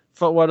those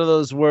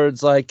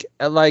words. Like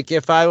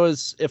if I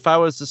was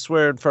to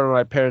swear in front of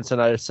my parents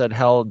and I said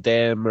hell,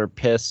 damn, or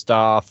pissed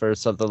off or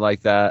something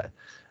like that,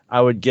 I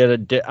would get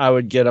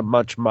a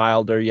much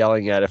milder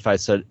yelling at if I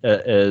said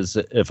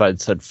if I'd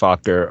said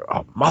fuck or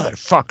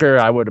motherfucker.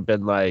 I would have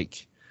been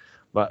like,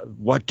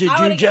 what did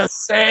you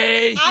just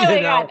say? I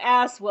would have got an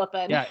ass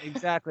whooping. Yeah,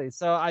 exactly.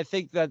 So I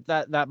think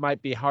that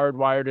might be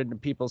hardwired into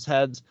people's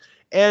heads,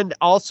 and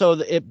also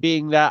it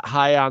being that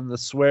high on the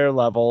swear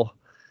level,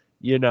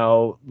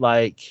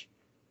 like.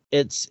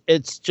 It's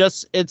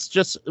just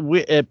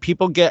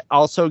people get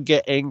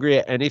angry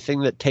at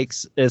anything that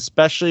takes,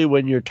 especially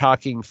when you're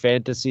talking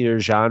fantasy or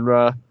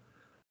genre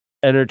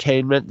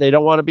entertainment. They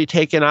don't want to be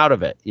taken out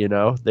of it.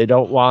 They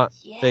don't want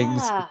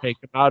things to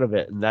take them out of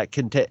it, and that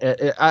can take.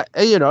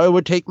 It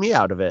would take me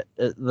out of it.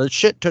 The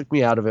shit took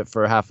me out of it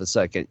for half a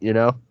second.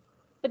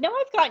 But now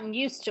I've gotten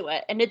used to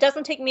it, and it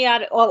doesn't take me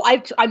out. Well,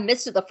 I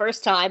missed it the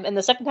first time, and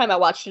the second time I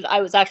watched it, I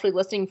was actually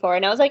listening for it,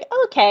 and I was like,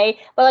 okay.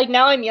 But like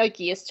now I'm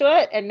used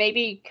to it, and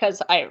maybe because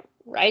I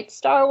write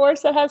Star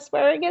Wars that has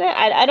swearing in it.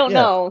 I don't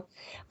know,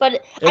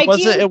 but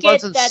it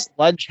wasn't that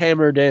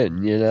sledgehammered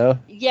in, you know.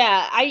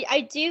 Yeah,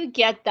 I do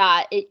get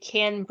that it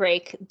can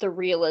break the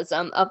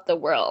realism of the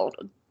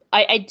world.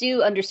 I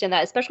do understand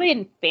that, especially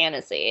in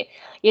fantasy.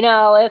 You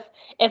know,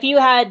 if you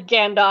had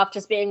Gandalf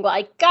just being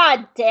like,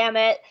 "God damn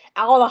it,"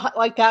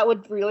 like that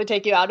would really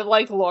take you out of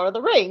like Lord of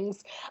the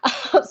Rings.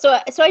 So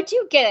I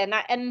do get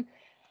it, and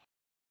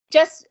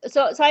just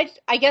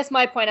I guess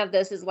my point of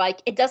this is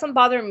like it doesn't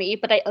bother me,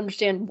 but I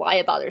understand why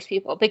it bothers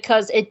people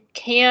because it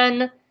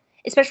can,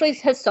 especially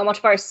because so much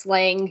of our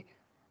slang.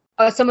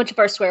 So much of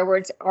our swear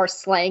words are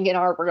slang in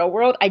our real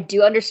world. I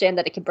do understand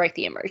that it can break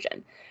the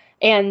immersion.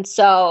 And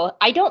so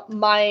I don't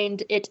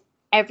mind it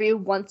every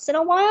once in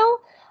a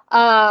while,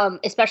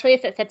 especially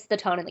if it fits the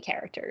tone and the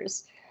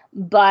characters.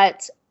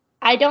 But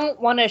I don't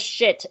want to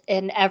shit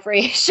in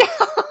every show.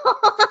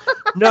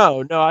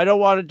 No, I don't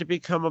want it to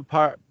become a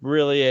part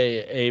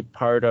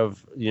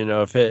of, you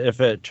know, if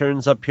it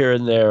turns up here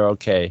and there,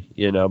 okay,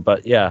 you know,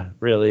 but yeah,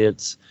 really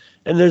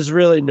and there's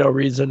really no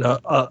reason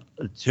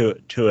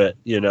to it,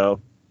 you know.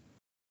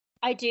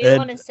 I do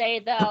want to say,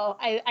 though,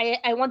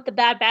 I want the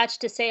Bad Batch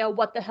to say a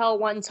 "what the hell"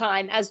 one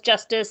time as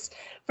justice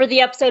for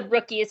the episode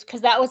Rookies,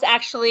 because that was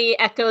actually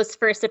Echo's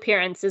first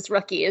appearance as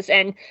Rookies,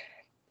 and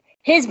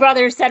his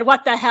brother said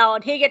 "what the hell,"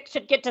 and he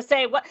should get to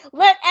say "what."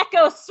 Let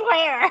Echo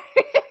swear.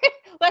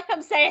 Let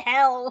him say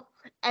 "hell,"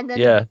 and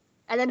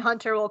then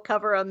Hunter will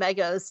cover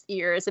Omega's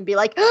ears and be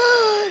like,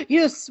 oh,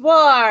 "You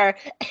swore,"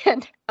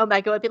 and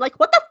Omega would be like,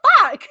 "What the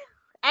fuck?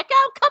 Echo,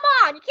 come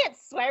on, you can't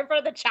swear in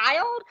front of the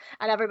child."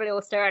 And everybody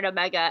will stare at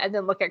Omega and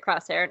then look at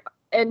Crosshair.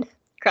 And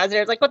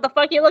Crosshair's like, "What the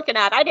fuck are you looking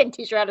at? I didn't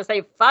teach you how to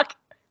say fuck.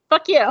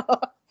 Fuck you."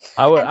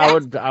 I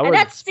would and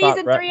that's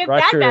season 3 of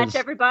Bad Batch,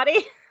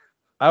 everybody.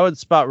 I would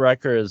spot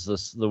Wrecker as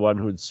the one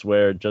who'd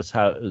swear just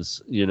how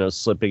is, you know,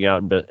 slipping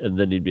out and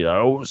then he'd be like,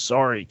 "Oh,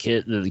 sorry,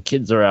 kid, the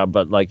kids are out,"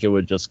 but like it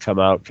would just come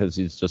out because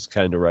he's just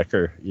kind of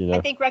Wrecker, you know.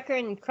 I think Wrecker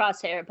and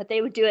Crosshair, but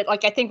they would do it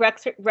like I think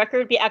Wrecker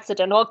would be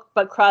accidental,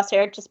 but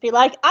Crosshair would just be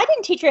like, "I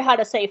didn't teach her how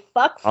to say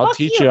fuck. I'll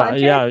teach you. Hunter."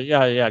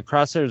 Yeah.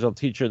 Crosshairs will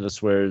teach her the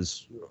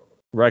swears.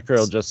 Wrecker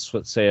will just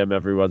say them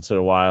every once in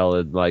a while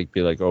and like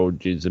be like, "Oh,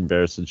 geez,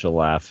 embarrassed," and she'll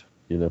laugh,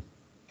 you know.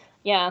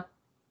 Yeah.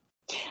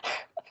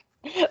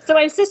 So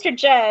my sister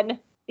Jen,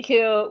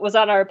 who was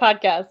on our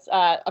podcast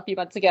a few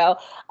months ago,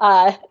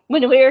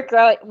 when we were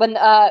growing, when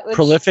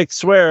prolific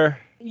swear.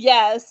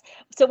 Yes.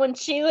 So when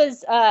she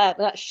was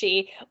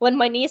when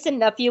my niece and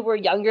nephew were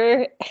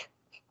younger,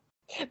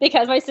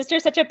 because my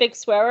sister's such a big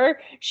swearer,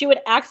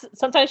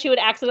 sometimes she would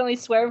accidentally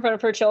swear in front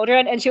of her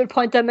children, and she would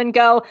point them and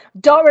go,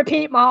 "Don't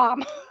repeat,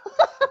 Mom."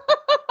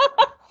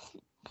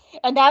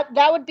 And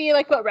that would be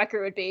like what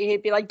Wrecker would be.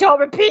 He'd be like, "Don't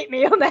repeat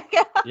me,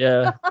 Omega."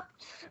 Yeah.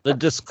 The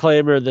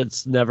disclaimer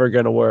that's never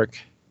going to work.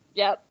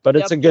 Yep. But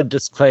it's a good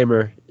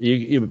disclaimer.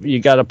 You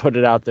got to put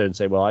it out there and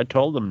say, "Well, I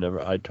told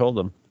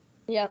them."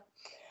 Yep.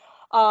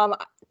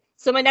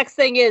 So my next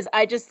thing is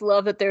I just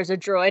love that there's a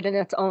droid and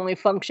its only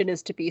function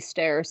is to be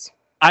stairs.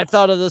 I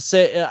thought of the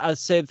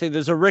same thing.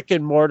 There's a Rick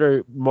and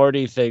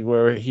Morty thing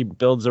where he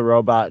builds a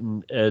robot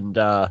and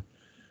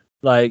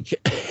like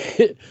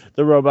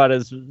the robot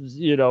is,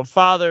 you know,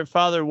 father,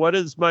 what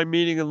is my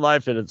meaning in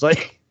life? And it's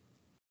like,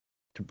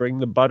 to bring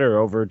the butter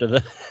over to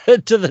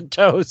the to the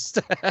toast.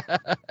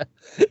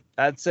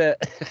 That's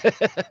it.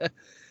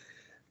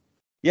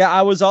 Yeah,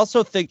 I was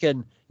also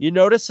thinking, you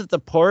notice at the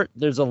port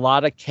there's a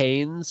lot of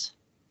canes.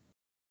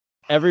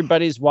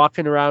 Everybody's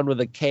walking around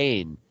with a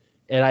cane.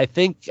 And I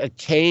think a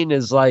cane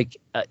is like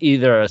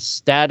either a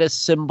status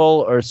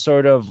symbol or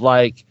sort of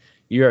like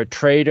you're a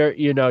trader,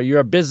 you know,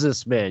 you're a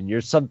businessman,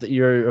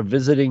 you're a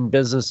visiting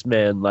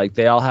businessman. Like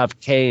they all have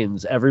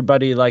canes.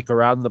 Everybody like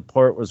around the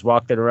port was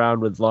walking around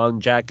with long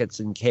jackets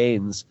and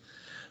canes.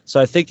 So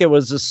I think it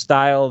was a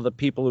style of the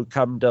people who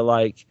come to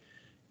like,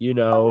 you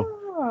know,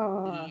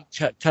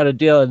 kind of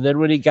deal. And then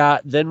when he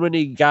got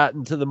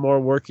into the more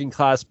working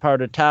class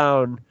part of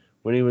town,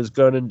 when he was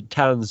going into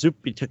town, Zoop,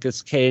 he took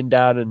his cane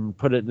down and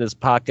put it in his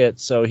pocket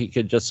so he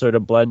could just sort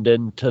of blend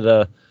into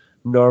the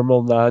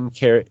normal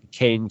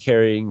non-cane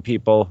carrying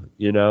people,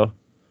 you know.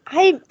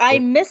 I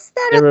missed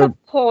that at the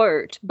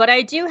port, but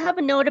I do have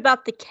a note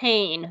about the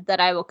cane that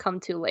I will come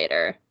to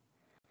later.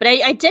 But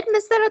I did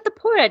miss that at the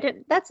port. I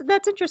did. That's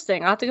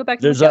interesting. I'll have to go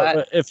back and look at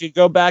it. If you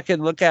go back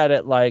and look at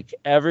it, like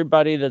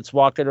everybody that's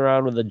walking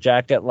around with a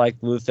jacket like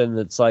Luthen,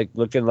 that's like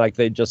looking like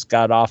they just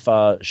got off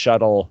a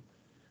shuttle,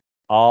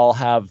 all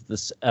have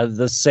this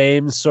the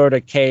same sort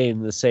of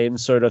cane, the same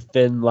sort of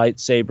thin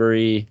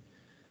lightsabery,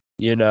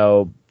 you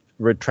know,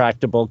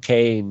 retractable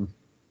cane.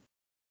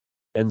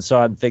 And so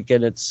I'm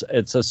thinking it's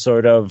a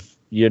sort of,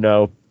 you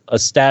know, a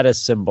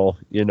status symbol,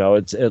 you know,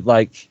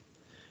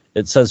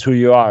 it says who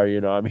you are,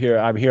 you know, I'm here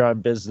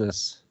on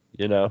business,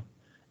 you know,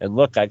 and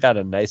look, I got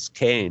a nice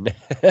cane.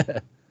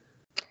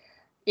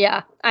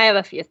 Yeah, I have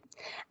a few.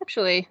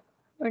 Actually,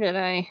 where did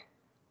I?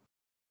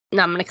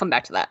 No, I'm going to come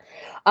back to that.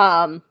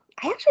 I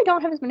actually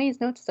don't have as many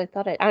notes as I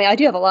thought I mean, I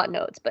do have a lot of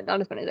notes, but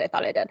not as many as I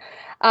thought I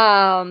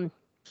did.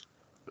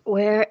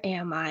 Where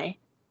am I?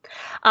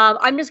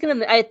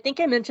 I think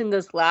I mentioned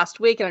this last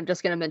week, and I'm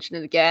just gonna mention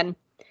it again.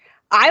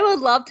 I would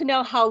love to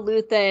know how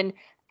Luthen,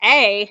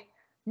 A,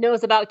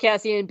 knows about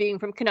Cassian being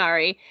from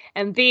Kenari,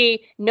 and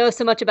B, knows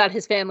so much about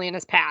his family and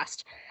his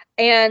past.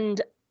 And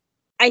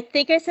I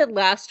think I said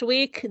last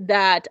week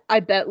that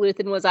I bet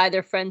Luthen was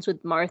either friends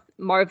with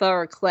Marva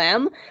or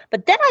Clem,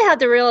 but then I had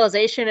the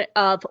realization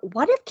of,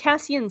 what if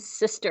Cassian's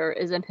sister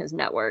is in his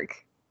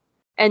network?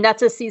 And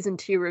that's a season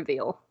 2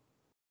 reveal.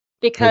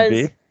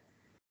 Because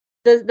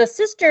the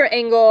sister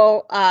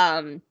angle,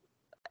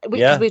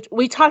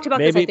 we talked about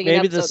this, I think,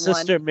 in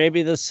episode 1.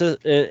 Maybe the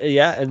sister,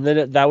 yeah, and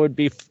then that would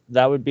be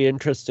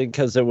interesting,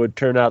 because it would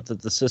turn out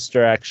that the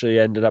sister actually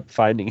ended up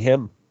finding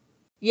him.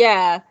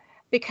 Yeah,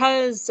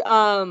 because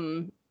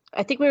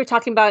I think we were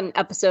talking about an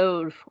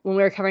episode when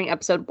we were covering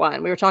episode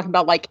 1. We were talking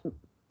about, like,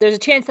 there's a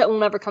chance that we'll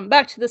never come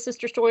back to the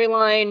sister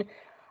storyline,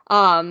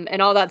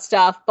 and all that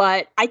stuff.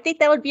 But I think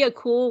that would be a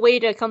cool way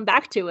to come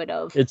back to it.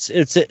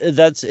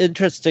 That's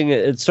interesting.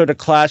 It sort of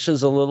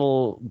clashes a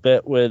little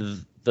bit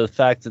with the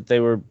fact that they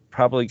were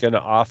probably going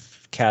to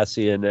off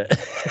Cassian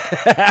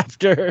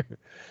after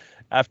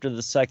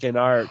the second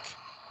arc.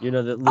 You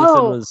know, that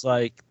Luthen was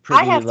like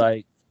pretty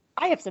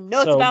I have some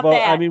notes about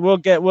that. I mean, we'll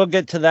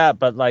get to that,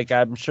 but like,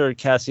 I'm sure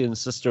Cassian's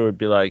sister would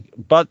be like,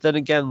 but then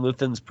again,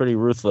 Luthen's pretty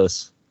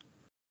ruthless.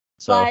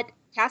 So. But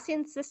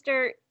Cassian's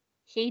sister,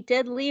 he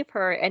did leave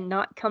her and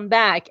not come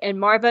back, and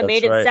Marva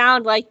made it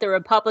sound like the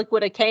Republic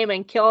would have came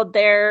and killed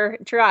their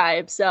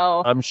tribe.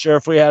 So I'm sure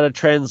if we had a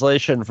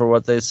translation for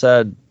what they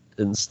said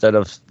instead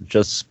of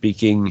just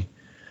speaking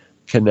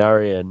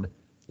Canarian,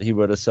 he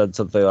would have said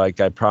something like,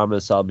 "I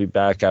promise I'll be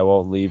back. I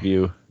won't leave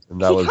you." And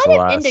that was the last. He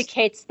kind of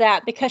indicates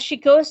that, because she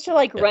goes to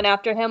run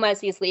after him as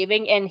he's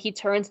leaving, and he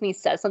turns and he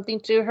says something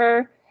to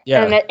her.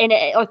 Yeah, and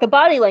like the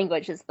body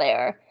language is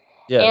there.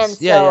 Yes.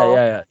 And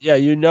yeah.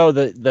 You know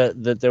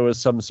that there was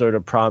some sort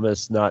of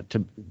promise not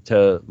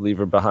to leave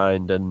her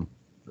behind, and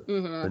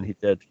he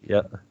did.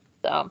 Yeah.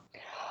 So,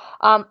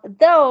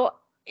 though,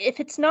 if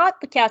it's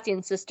not the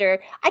Cassian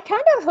sister, I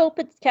kind of hope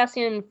it's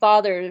Cassian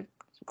father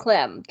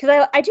Clem,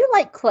 because I do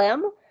like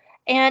Clem,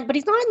 but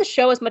he's not in the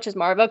show as much as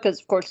Marva, because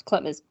of course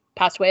Clem is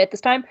passed away at this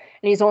time,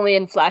 and he's only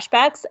in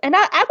flashbacks. And I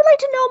would like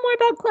to know more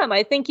about Clem.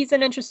 I think he's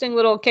an interesting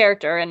little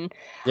character, and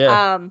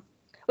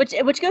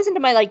which goes into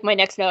my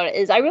next note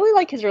is I really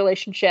like his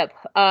relationship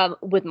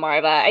with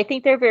Marva. I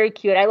think they're very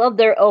cute. I love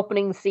their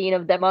opening scene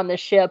of them on the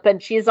ship,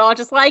 and she's all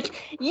just like,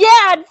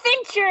 "Yeah,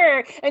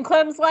 adventure!" And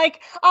Clem's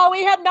like, "Oh,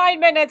 we have 9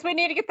 minutes. We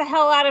need to get the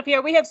hell out of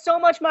here. We have so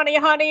much money,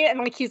 honey."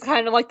 And he's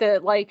kind of like the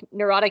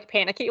neurotic,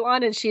 panicky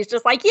one, and she's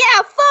just like,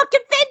 "Yeah, fuck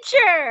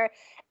adventure!"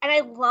 And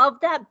I love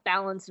that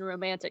balance in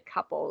romantic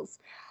couples.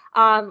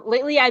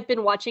 Lately, I've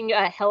been watching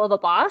Hell of a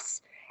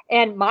Boss,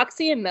 and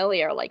Moxie and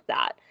Millie are like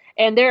that.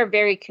 And they're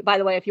by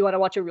the way, if you want to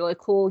watch a really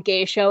cool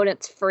gay show and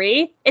it's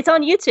free, it's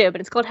on YouTube, and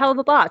it's called Hell of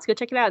a Boss. Go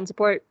check it out and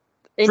support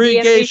indie free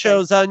animation. Gay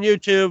shows on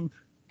YouTube.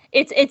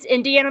 It's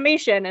indie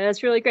animation, and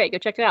it's really great. Go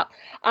check it out.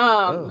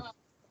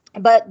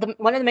 But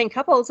one of the main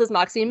couples is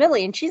Moxie and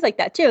Millie, and she's like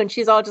that too. And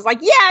she's all just like,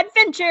 "Yeah,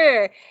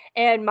 adventure!"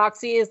 And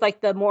Moxie is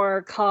like the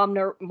more calm,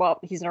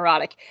 he's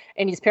neurotic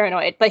and he's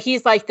paranoid, but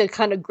he's like the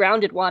kind of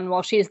grounded one,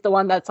 while she's the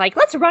one that's like,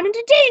 "Let's run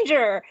into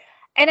danger."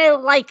 And I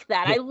like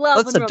that. I love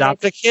Let's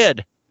adopt a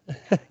kid.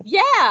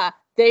 Yeah,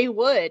 they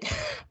would.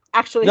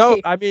 Actually. No,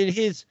 I mean,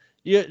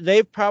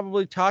 they've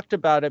probably talked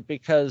about it,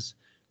 because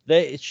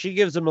she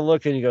gives him a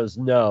look and he goes,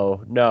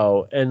 no.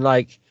 And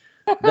I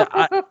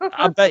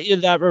bet you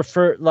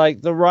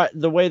that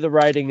the way the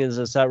writing is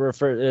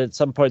that at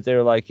some point they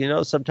were like,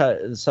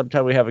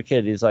 sometime we have a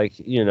kid. He's like,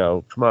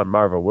 come on,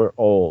 Marva, we're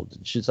old.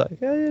 And she's like,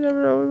 yeah, you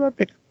never know, we might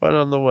pick one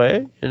on the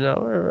way,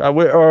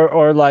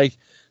 or like,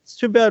 it's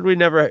too bad we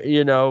never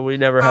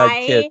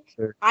had kids.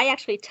 I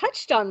actually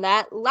touched on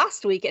that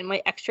last week in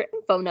my extra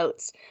info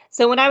notes.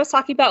 So when I was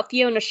talking about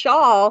Fiona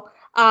Shaw,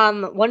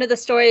 one of the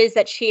stories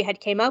that she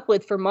had came up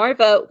with for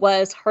Marva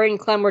was her and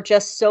Clem were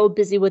just so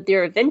busy with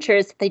their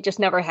adventures that they just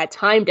never had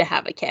time to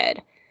have a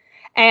kid.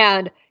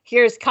 And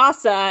here's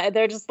Casa, and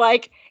they're just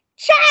like,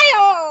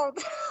 child!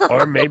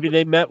 Or maybe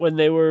they met when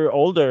they were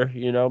older,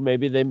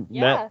 maybe they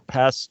met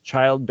past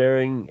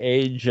childbearing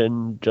age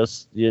and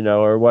just,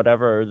 or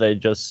whatever. They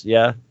just,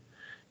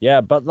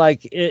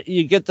 but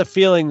you get the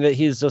feeling that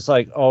he's just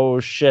like, oh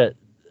shit,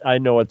 I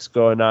know what's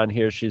going on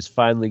here. She's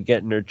finally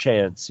getting her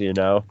chance,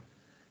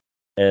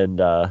 And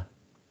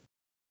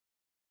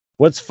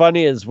what's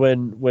funny is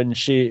when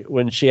she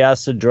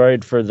asked the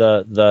droid for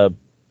the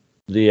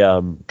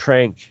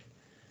trank,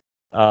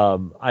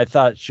 I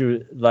thought she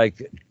was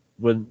like,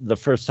 when the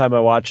first time I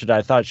watched it,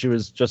 I thought she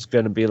was just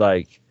going to be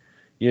like,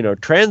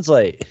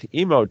 translate,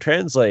 emo,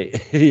 translate,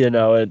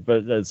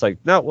 but it's like,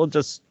 no, we'll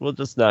just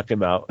knock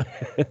him out.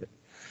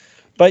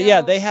 But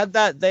yeah, they had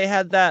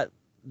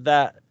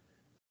that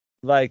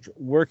like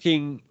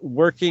working,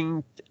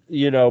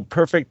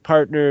 perfect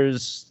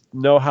partners,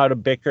 know how to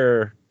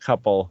bicker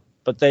couple,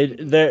 but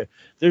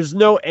there's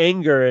no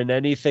anger in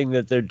anything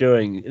that they're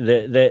doing.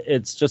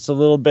 It's just a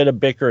little bit of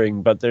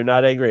bickering, but they're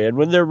not angry. And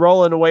when they're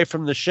rolling away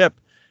from the ship,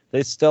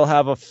 they still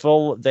have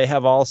they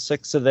have all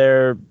 6 of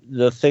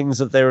the things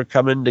that they were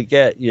coming to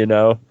get,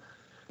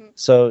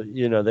 So,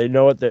 they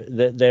know what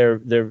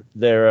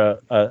they're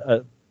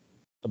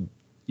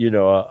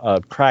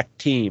a crack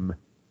team.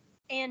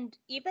 And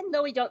even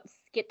though we don't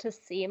get to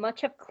see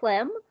much of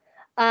Clem,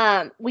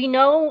 we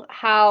know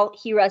how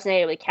he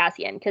resonated with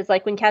Cassian, because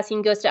like when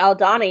Cassian goes to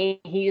Aldhani,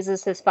 he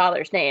uses his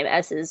father's name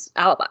as his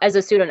alibi, as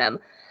a pseudonym.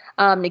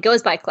 He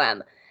goes by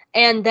Clem.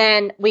 And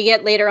then we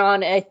get later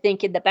on, I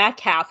think in the back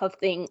half of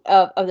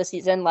the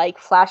season, like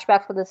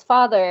flashbacks with his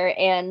father.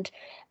 And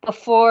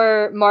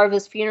before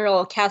Marva's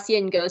funeral,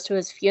 Cassian goes to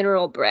his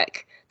funeral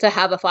brick to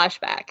have a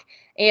flashback.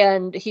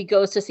 And he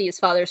goes to see his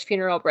father's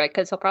funeral brick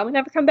because he'll probably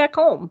never come back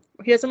home.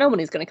 He doesn't know when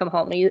he's going to come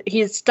home.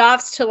 He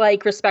stops to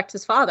like respect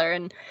his father.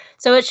 And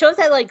so it shows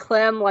that like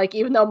Clem, like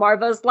even though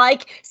Marva's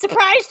like,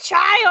 surprise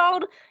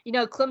child,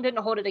 Clem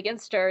didn't hold it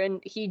against her.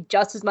 And he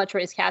just as much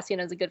raised Cassian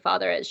as a good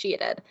father as she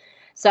did.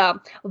 So,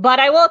 but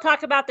I will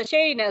talk about the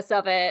shadiness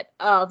of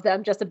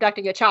them just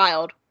abducting a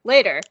child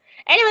later.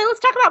 Anyway, let's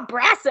talk about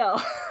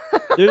Brasso.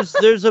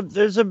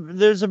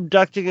 there's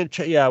abducting a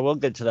child. Yeah, we'll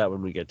get to that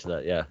when we get to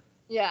that. Yeah.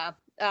 Yeah.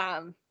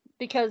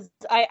 Because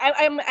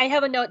I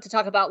have a note to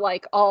talk about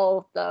like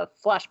all the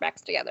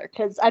flashbacks together,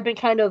 because I've been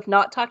kind of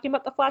not talking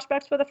about the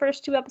flashbacks for the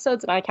first 2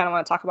 episodes, and I kind of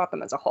want to talk about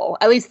them as a whole,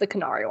 at least the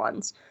Canary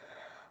ones.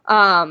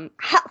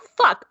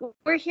 Fuck,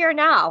 we're here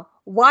now.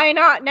 Why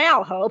not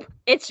now, Hope?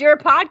 It's your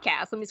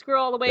podcast. Let me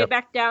scroll all the way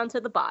back down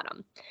to the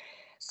bottom.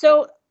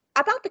 So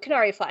about the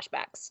Canary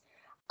flashbacks,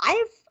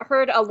 I've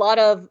heard a lot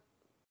of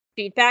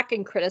feedback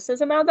and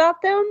criticism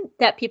about them,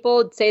 that people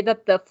would say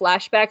that the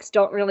flashbacks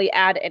don't really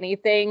add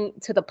anything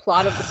to the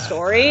plot of the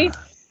story.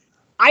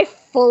 I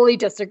fully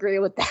disagree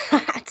with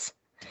that.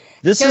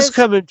 This is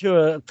coming to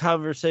a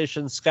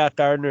conversation Scott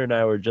Gardner and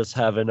I were just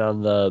having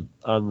in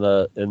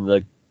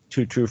the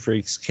Two True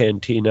Freaks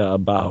cantina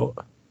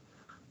about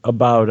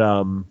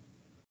the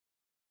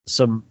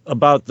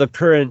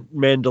current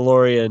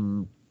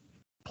Mandalorian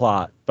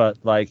plot, but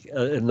like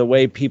in the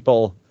way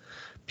people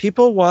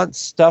want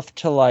stuff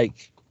to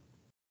like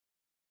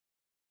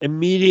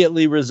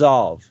immediately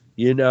resolve,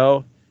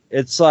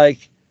 it's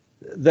like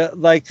in the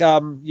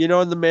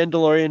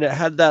Mandalorian, it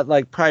had that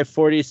like probably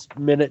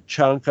 40-minute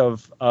chunk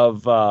of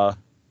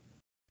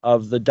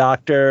the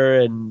Doctor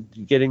and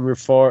getting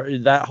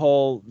reformed, that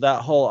whole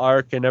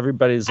arc, and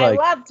everybody's like,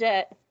 I loved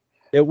it.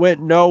 It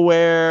went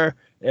nowhere,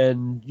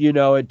 and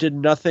it did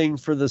nothing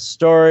for the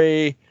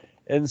story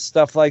and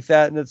stuff like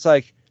that. And it's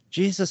like,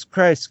 Jesus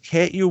Christ,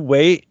 can't you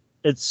wait?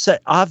 It's so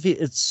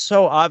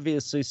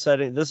obviously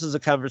setting. This is a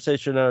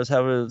conversation I was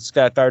having with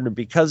Scott Gardner,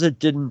 because it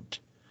didn't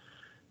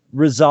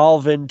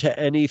resolve into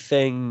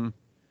anything.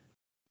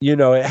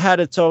 It had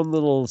its own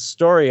little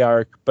story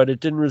arc, but it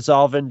didn't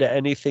resolve into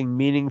anything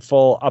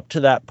meaningful up to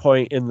that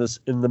point in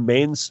the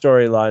main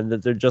storyline,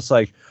 that they're just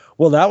like,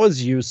 well, that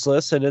was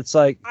useless. And it's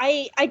like,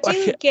 I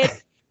do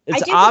get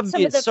it's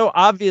obvious. It's so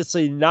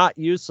obviously not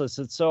useless.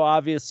 It's so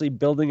obviously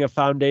building a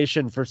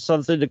foundation for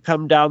something to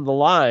come down the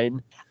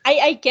line.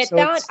 I get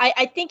that.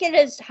 I think it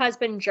has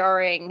been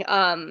jarring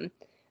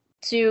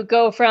to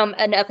go from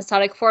an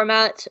episodic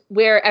format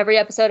where every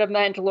episode of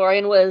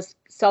Mandalorian was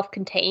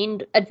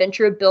self-contained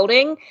adventure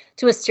building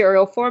to a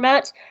serial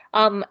format.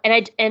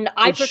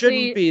 It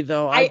shouldn't be,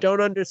 though. I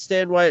don't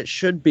understand why it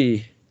should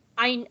be.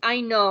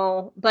 I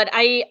know, but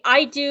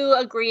I do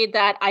agree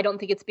that I don't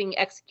think it's being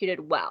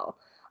executed well.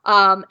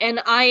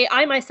 And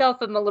I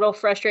myself am a little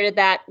frustrated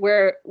that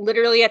we're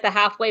literally at the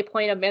halfway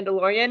point of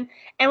Mandalorian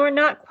and we're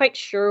not quite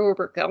sure where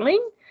we're going.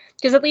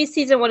 Because at least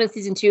season 1 and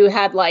season 2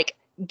 had like,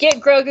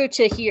 get Grogu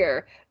to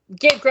here,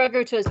 get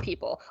Grogu to his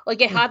people. Like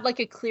it had like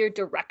a clear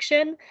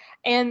direction.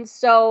 And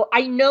so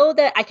I know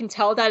that I can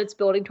tell that it's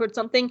building towards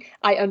something.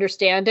 I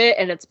understand it.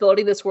 And it's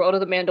building this world of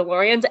the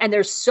Mandalorians. And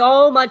there's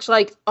so much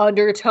like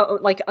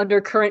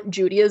undercurrent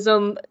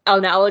Judaism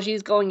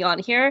analogies going on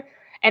here.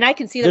 And I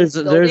can see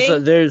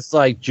that there's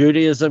like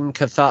Judaism,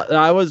 Catholic.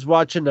 I was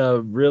watching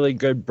a really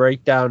good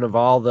breakdown of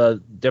all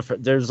the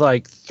different. There's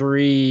like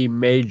 3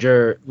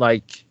 major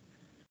like.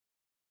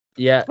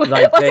 Yeah,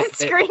 like was it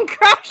Screen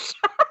Crush?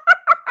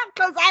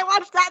 Because I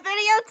watched that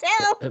video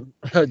too.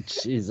 Oh,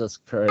 Jesus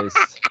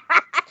Christ.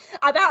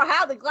 About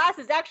how the glass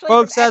is actually.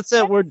 Folks, that's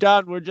it. We're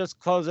done. We're just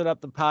closing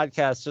up the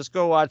podcast. Just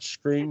go watch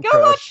Screen Crush.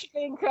 Go watch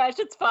Screen Crush.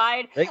 It's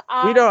fine. We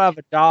don't have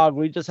a dog.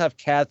 We just have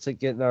cats that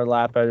get in our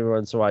lap every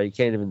once in a while. You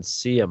can't even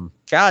see them.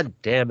 God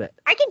damn it.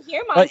 I can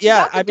hear mine. But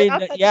yeah, I mean,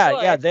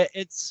 yeah.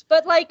 It's.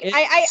 But like,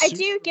 I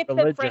do get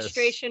religious. The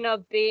frustration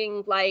of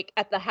being like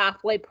at the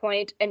halfway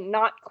point and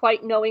not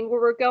quite knowing where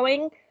we're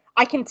going.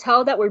 I can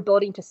tell that we're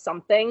building to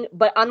something,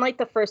 but unlike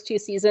the first 2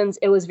 seasons,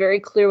 it was very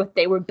clear what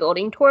they were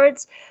building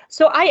towards.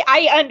 So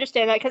I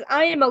understand that, because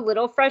I am a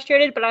little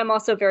frustrated, but I'm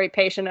also very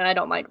patient and I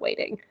don't mind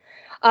waiting.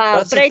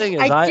 That's but the thing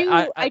is,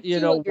 I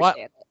do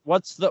understand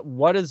it.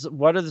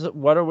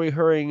 What are we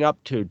hurrying up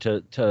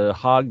to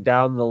hog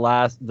down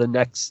the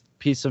next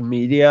piece of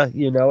media?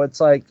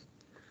 It's like,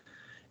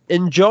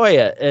 enjoy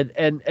it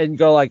and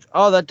go like,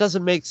 oh, that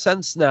doesn't make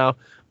sense now.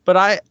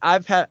 but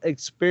I've had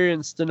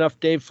experienced enough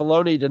Dave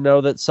Filoni to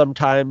know that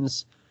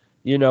sometimes,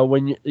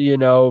 when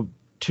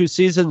 2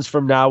 seasons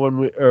from now,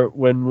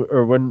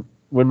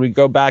 when we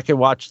go back and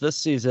watch this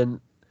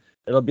season,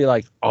 it'll be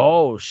like,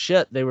 oh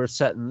shit, they were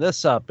setting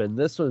this up and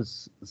this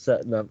was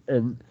setting up,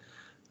 and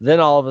then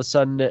all of a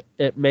sudden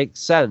it makes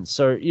sense.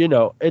 Or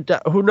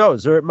who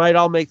knows? Or it might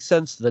all make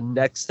sense the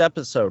next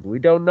episode. We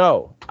don't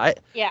know.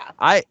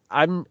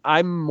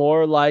 I'm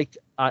more like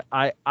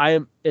I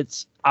am.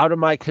 It's out of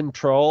my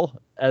control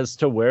as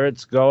to where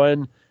it's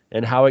going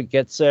and how it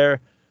gets there.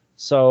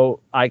 So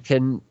I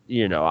can,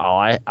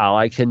 all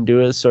I can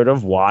do is sort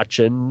of watch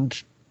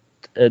and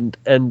I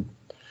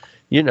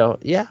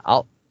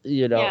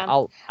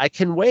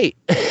can wait.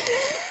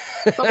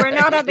 But we're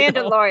not a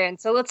Mandalorian,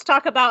 so let's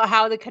talk about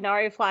how the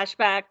Kenari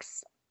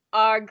flashbacks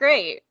are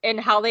great and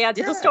how they add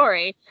to the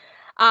story.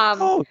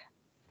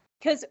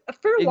 Because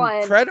for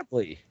one,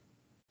 incredibly.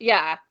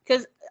 Yeah,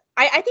 because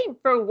I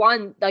think for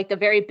one, like the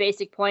very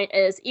basic point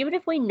is, even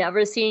if we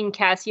never seen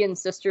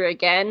Cassian's sister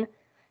again,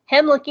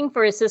 him looking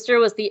for his sister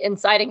was the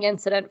inciting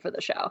incident for the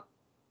show.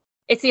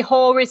 It's the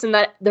whole reason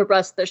that the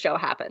rest of the show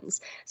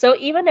happens. So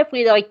even if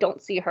we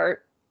don't see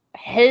her,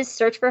 his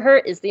search for her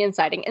is the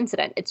inciting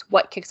incident. It's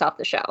what kicks off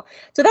the show.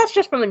 So that's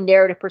just from a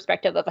narrative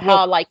perspective of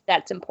how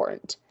that's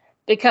important.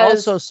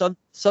 Because also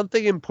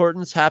something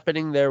important's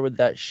happening there with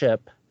that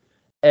ship,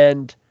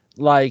 and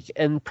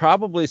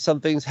probably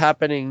something's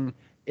happening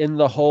in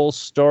the whole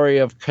story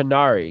of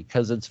Kenari,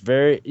 because it's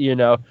very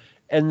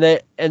and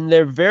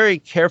they're very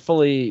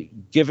carefully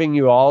giving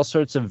you all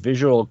sorts of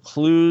visual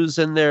clues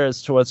in there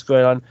as to what's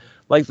going on.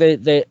 Like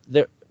they're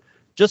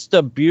just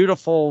a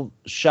beautiful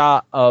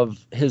shot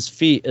of his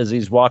feet as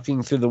he's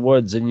walking through the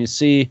woods, and you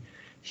see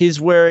he's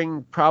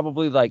wearing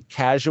probably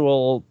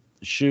casual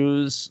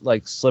shoes,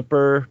 like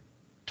slipper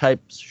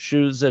type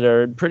shoes that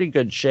are in pretty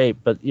good shape,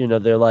 but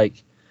they're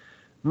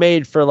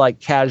made for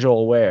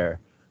casual wear.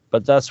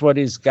 But that's what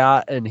he's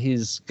got, and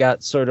he's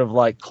got sort of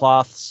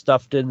cloth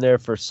stuffed in there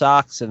for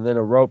socks, and then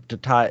a rope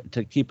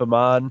to keep him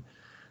on.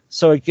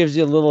 So it gives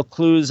you little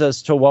clues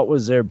as to what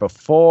was there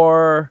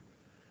before,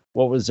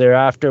 what was there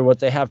after, what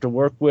they have to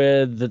work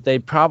with, that they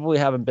probably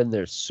haven't been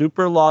there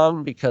super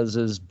long because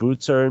his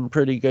boots are in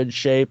pretty good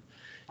shape.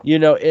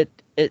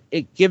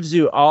 It gives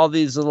you all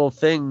these little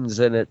things,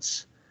 and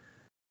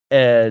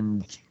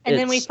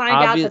then we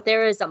find out that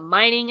there is a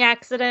mining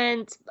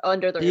accident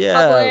under the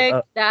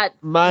Republic that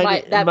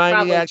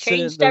probably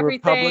changed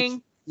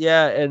everything.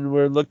 And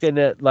we're looking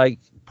at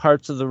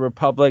parts of the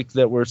Republic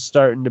that were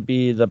starting to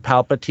be the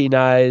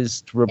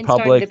Palpatinized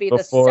Republic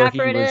before he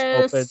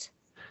was open.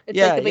 It's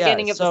the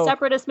beginning of the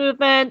separatist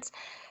movement.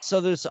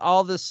 So there's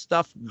all this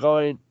stuff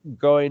going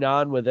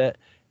on with it,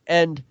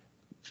 and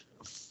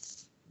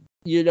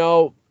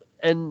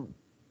and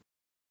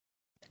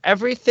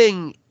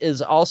everything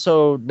is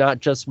also not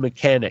just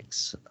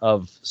mechanics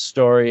of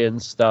story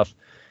and stuff.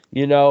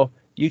 You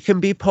can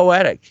be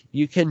poetic.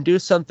 You can do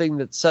something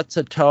that sets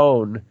a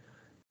tone.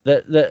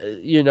 That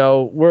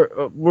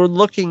we're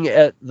looking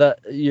at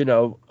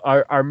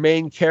our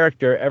main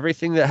character.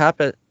 Everything that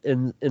happened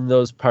in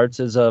those parts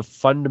is a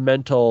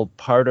fundamental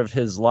part of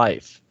his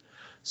life.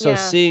 So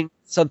seeing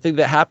something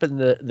that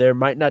happened there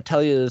might not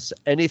tell you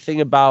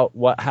anything about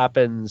what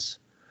happens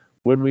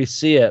when we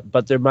see it,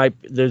 but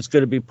there's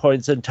going to be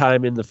points in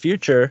time in the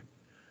future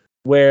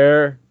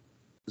where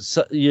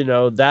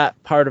that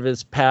part of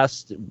his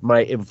past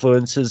might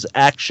influence his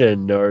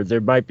action, or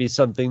there might be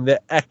something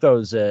that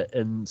echoes it,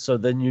 and so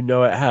then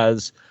it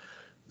has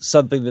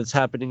something that's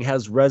happening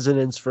has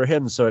resonance for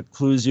him, so it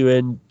clues you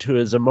into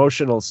his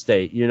emotional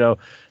state.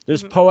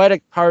 There's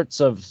poetic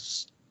parts of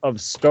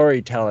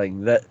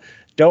storytelling that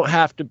don't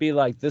have to be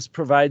this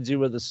provides you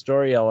with a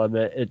story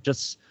element. It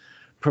just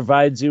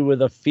provides you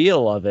with a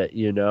feel of it,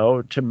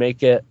 to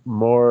make it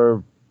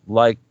more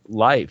like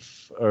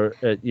life, or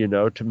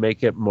to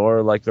make it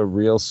more like a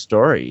real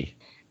story.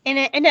 And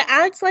it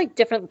adds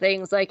different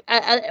things.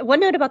 One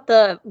note about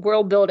the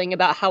world building,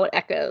 about how it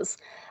echoes.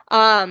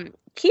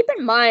 Keep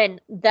in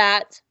mind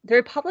that the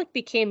Republic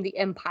became the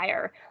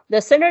Empire.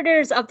 The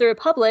senators of the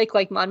Republic,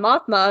 like Mon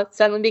Mothma,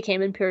 suddenly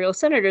became Imperial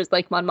senators,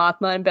 like Mon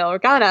Mothma and Bail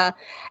Organa.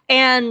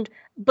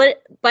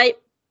 But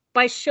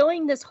by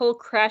showing this whole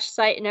crash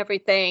site and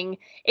everything,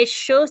 it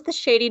shows the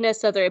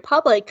shadiness of the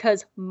Republic,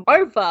 because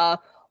Marva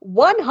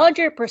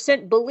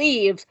 100%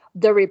 believes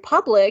the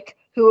Republic,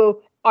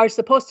 who are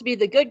supposed to be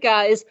the good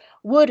guys,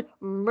 would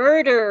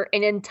murder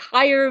an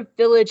entire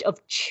village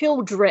of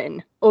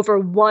children over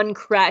one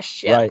crash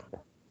ship.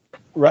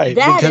 Right.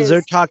 Because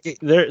they're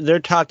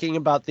talking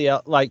about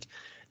the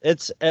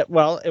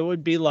it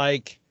would be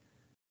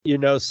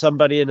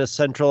somebody in a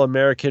Central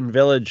American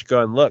village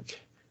going, look,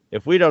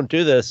 if we don't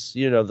do this,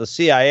 the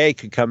CIA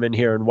could come in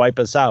here and wipe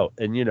us out,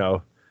 and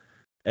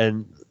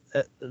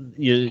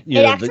the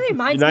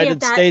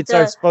United States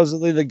are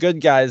supposedly the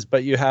good guys,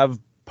 but you have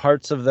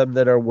parts of them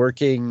that are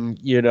working,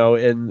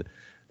 in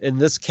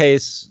this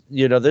case,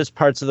 there's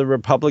parts of the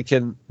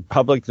Republican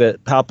public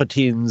that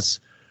Palpatine's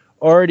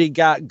already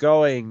got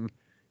going,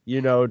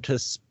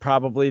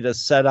 to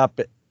set up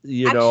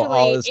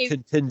all his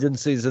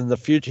contingencies in the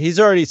future. He's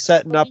already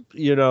setting up,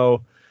 his I'm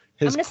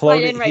gonna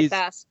slide in right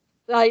fast.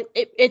 Like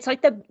it's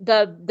like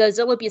the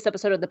Zilla Beast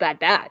episode of The Bad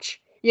Batch.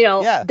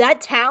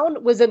 That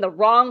town was in the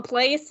wrong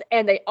place,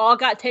 and they all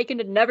got taken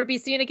to never be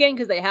seen again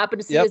because they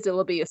happened to see a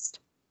Zilla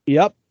Beast.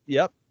 Yep.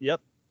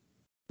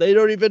 They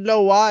don't even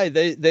know why.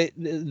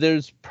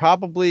 There's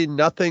probably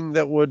nothing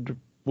that would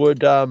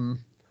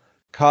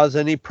cause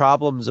any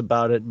problems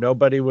about it.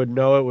 Nobody would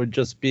know. It would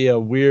just be a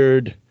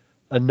weird,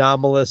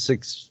 anomalous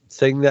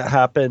thing that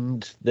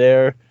happened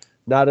there.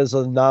 Not as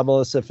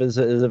anomalous as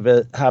if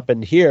it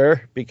happened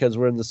here, because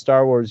we're in the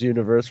Star Wars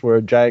universe where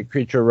a giant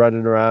creature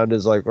running around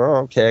is like, oh,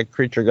 okay, a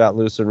creature got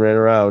loose and ran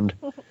around.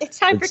 It's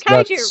time for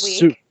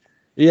Kaiju Week.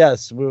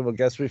 Yes, I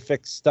guess we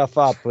fixed stuff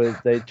up.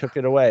 They took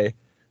it away.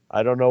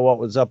 I don't know what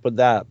was up with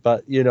that,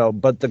 but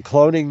but the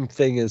cloning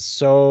thing is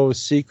so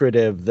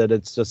secretive that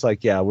it's just like,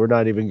 we're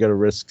not even going to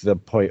risk the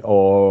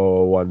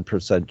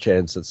 0.01%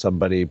 chance that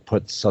somebody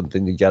puts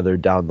something together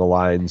down the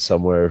line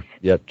somewhere.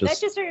 That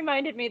just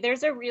reminded me,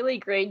 there's a really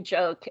great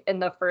joke in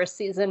the first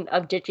season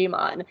of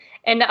Digimon,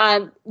 and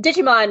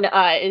Digimon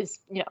is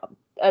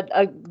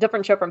a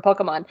different show from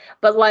Pokemon,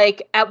 but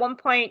like at one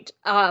point,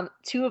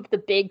 two of the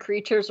big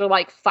creatures are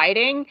like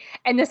fighting,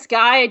 and this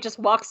guy just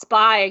walks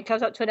by and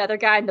comes up to another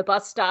guy in the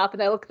bus stop, and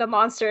they look at the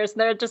monsters,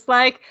 and they're just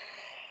like,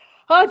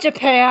 "Oh,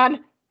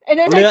 Japan," and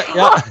then they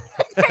call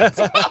It's one of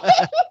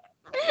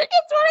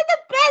the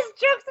best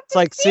jokes. It's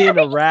like seeing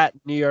a rat in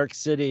New York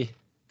City.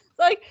 It's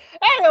like,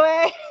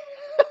 anyway,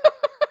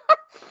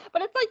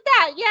 but it's like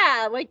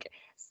that, like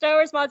Star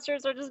Wars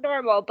monsters are just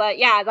normal, but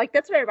like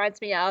that's what it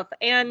reminds me of.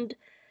 And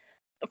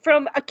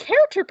from a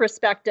character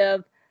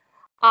perspective,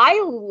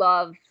 I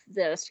love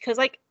this because,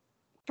 like,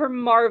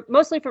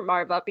 mostly for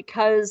Marva,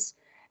 because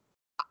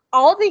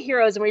all the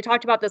heroes, and we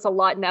talked about this a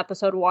lot in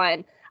episode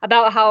 1,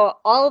 about how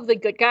all of the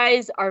good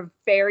guys are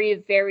very,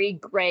 very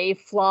gray,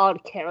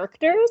 flawed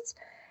characters.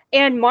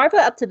 And Marva,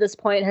 up to this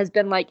point, has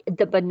been like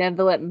the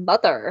benevolent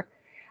mother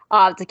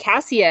to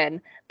Cassian.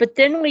 But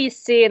then we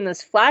see in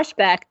this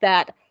flashback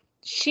that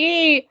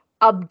she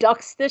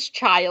abducts this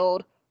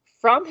child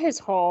from his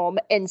home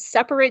and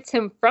separates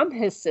him from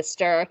his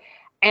sister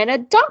and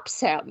adopts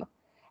him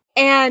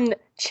and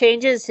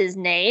changes his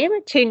name,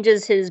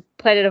 changes his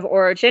planet of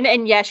origin.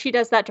 And yes, she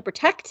does that to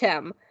protect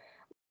him,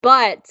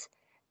 but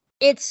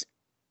it's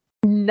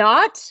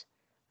not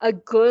a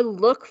good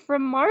look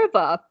from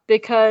Marva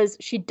because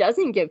she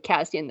doesn't give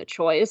Cassian the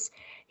choice.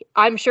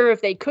 I'm sure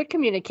if they could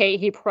communicate,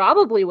 he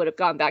probably would have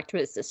gone back to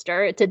his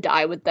sister to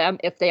die with them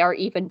if they are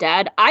even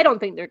dead. I don't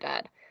think they're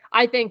dead.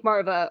 I think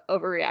Marva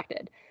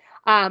overreacted.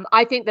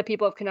 I think the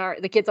people of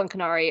Kenari, the kids on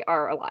Kenari,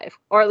 are alive,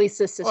 or at least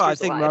his sister's alive. Well, I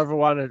think Marva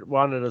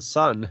wanted a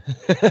son.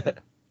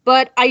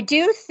 But I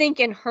do think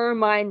in her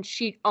mind,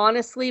 she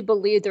honestly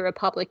believed the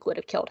Republic would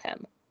have killed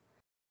him.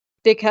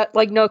 Because,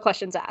 like, no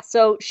questions asked.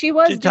 So she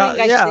was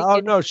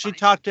doing. She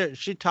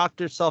talked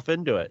herself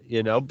into it,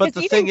 But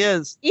the thing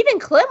is, even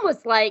Clem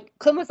was like,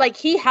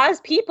 he has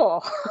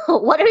people.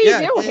 What are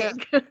you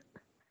doing? Yeah.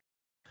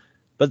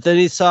 But then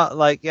he saw,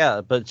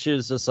 but she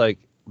was just like,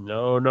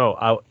 no,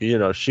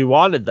 she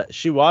wanted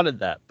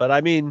that. But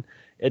I mean,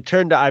 it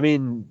turned out,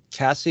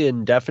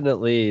 Cassian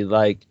definitely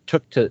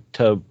took to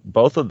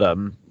both of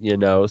them,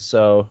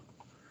 so.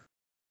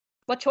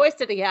 What choice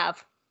did he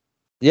have?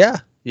 Yeah.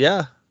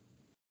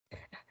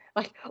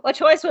 Like, what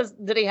choice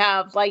did he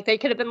have? Like, they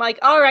could have been like,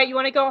 all right, you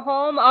want to go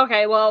home?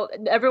 Okay, well,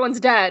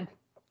 everyone's dead.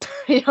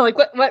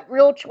 What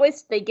real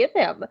choice did they give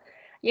him?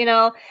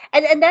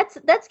 And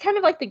that's kind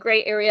of like the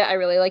gray area I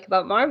really like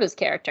about Marva's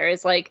character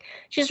is like,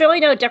 she's really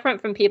no different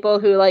from people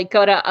who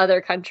go to other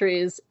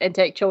countries and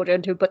take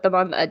children to put them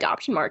on the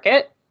adoption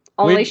market.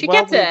 She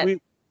gets it.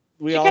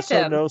 We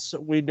also know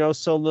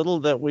so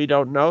little that we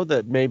don't know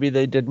that maybe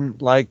they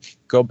didn't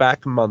go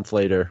back a month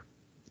later.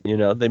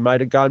 They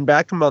might have gone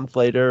back a month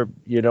later,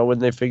 when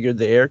they figured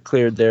the air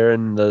cleared there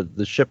and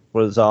the ship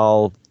was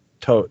all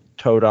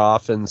towed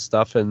off and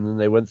stuff, and then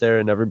they went there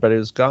and everybody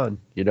was gone.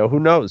 Who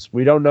knows?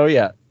 We don't know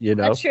yet.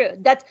 That's true.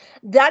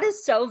 That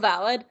is so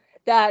valid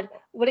that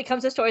when it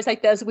comes to stories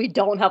like this, we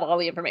don't have all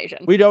the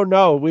information. We don't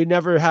know. We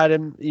never had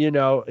him.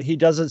 He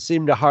doesn't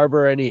seem to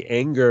harbor any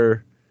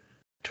anger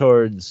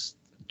towards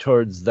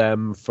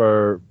them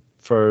for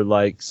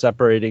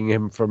separating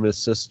him from his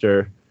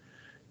sister.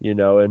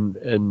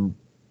 And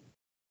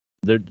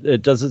there,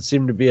 it doesn't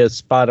seem to be a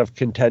spot of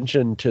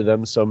contention to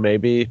them. So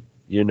maybe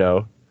they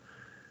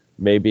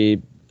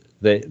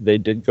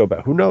did go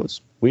back. Who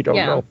knows? We don't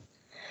know.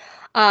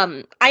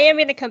 I am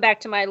going to come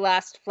back to my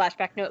last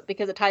flashback note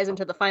because it ties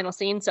into the final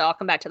scene. So I'll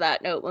come back to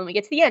that note when we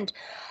get to the end.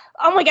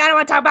 Oh my God, I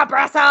want to talk about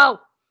Brasso.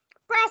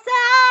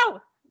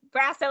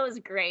 Brasso is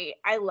great.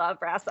 I love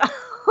Brasso.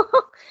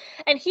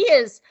 And he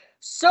is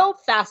so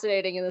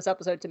fascinating in this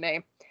episode to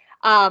me.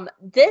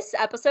 This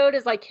episode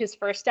is his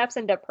first steps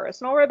into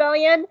personal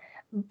rebellion,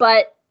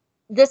 but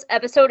this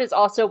episode is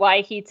also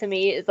why he, to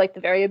me, is the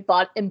very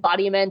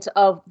embodiment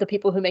of the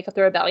people who make up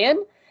the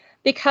rebellion,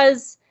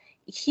 because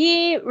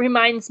he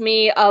reminds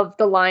me of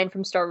the line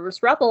from Star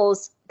Wars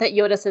Rebels that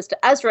Yoda says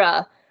to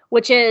Ezra,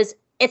 which is,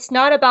 it's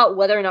not about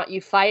whether or not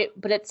you fight,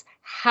 but it's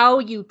how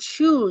you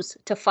choose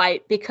to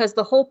fight, because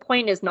the whole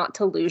point is not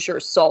to lose your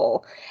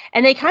soul.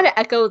 And they kind of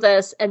echo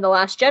this in The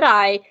Last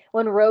Jedi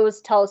when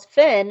Rose tells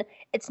Finn,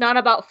 it's not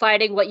about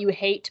fighting what you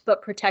hate,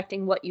 but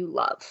protecting what you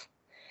love.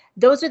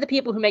 Those are the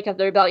people who make up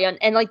the rebellion.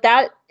 And like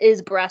that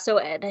is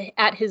Brasso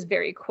at his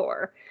very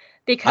core.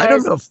 Because I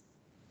don't know.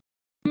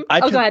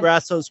 I took ahead.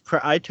 Brasso's.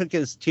 I took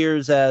his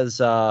tears as.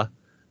 No,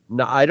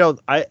 I don't.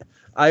 I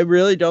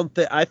really don't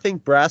think. I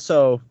think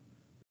Brasso,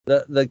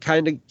 the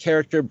kind of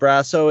character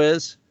Brasso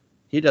is,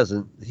 he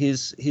doesn't.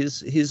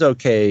 He's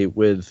okay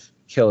with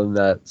killing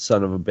that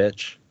son of a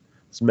bitch.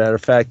 As a matter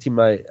of fact, he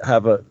might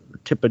have a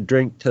tip a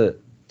drink to.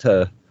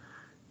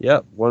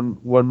 Yeah,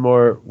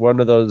 one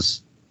of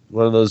those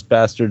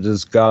bastards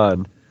is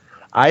gone.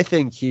 I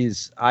think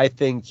he's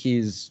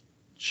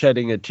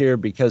shedding a tear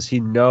because he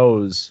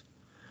knows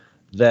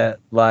that,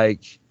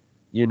 like,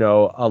 you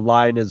know, a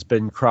line has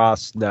been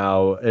crossed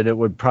now, and it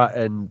would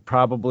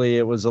probably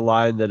it was a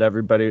line that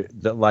everybody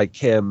that like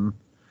him,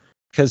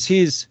 because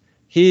he's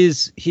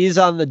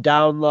on the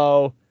down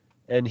low,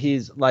 and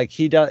he's like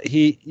it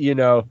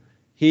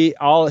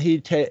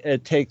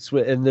takes,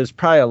 and there's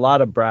probably a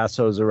lot of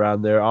Brassos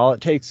around there. All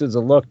it takes is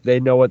a look. They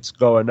know what's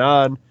going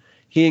on.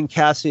 He and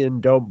Cassian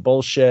don't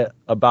bullshit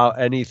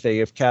about anything.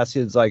 If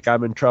Cassian's like,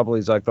 I'm in trouble,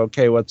 he's like,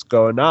 okay, what's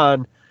going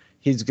on?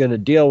 He's going to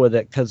deal with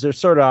it, because they're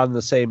sort of on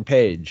the same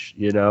page,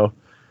 you know?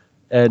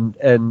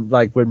 And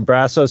like when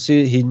Brasso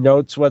he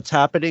notes what's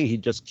happening, he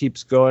just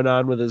keeps going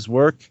on with his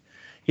work.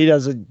 He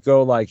doesn't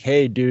go like,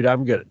 hey, dude,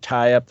 I'm going to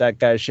tie up that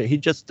guy's shit. He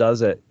just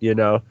does it, you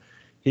know?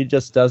 He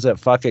just does it,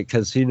 fuck it,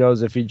 because he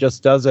knows if he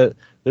just does it,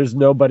 there's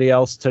nobody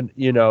else to,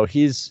 you know,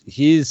 he's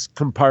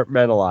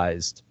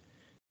compartmentalized.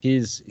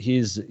 He's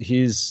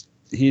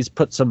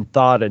put some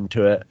thought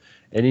into it,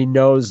 and he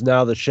knows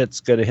now the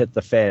shit's gonna hit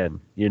the fan.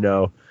 You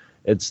know,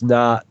 it's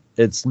not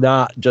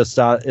just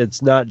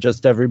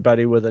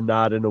everybody with a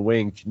nod and a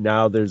wink.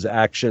 Now there's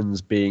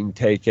actions being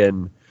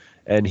taken,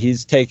 and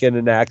he's taken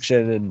an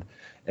action,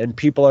 and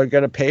people are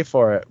gonna pay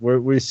for it.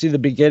 We see the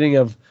beginning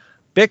of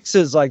Bix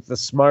is like the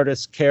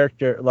smartest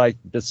character, like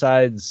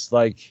besides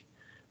like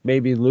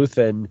maybe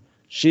Luthen.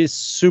 She's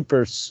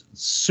super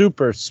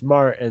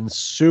smart and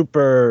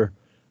super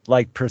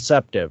like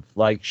perceptive.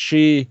 Like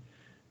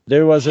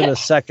there wasn't a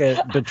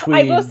second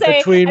between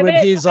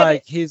when he's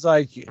like,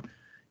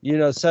 you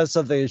know, says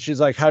something, and she's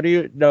like, how do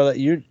you know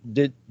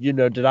that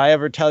did I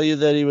ever tell you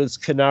that he was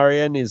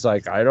Canarian? He's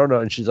like, I don't know.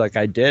 And she's like,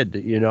 I did,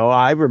 you know,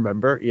 I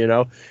remember, you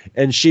know,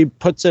 and she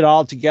puts it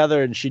all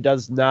together, and she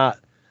does not,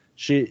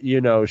 she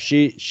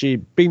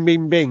bing,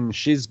 bing, bing.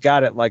 She's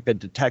got it like a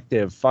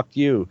detective. Fuck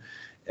you.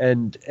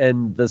 And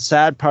the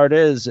sad part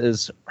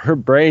is her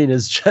brain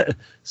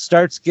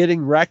starts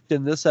getting wrecked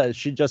in this.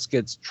 She just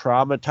gets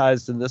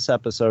traumatized in this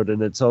episode,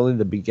 and it's only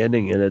the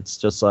beginning, and it's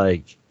just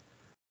like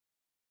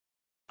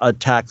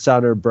attacks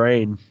on her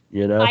brain,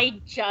 you know. I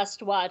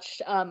just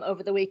watched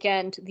over the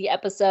weekend the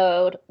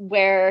episode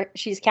where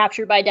she's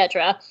captured by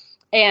Dedra,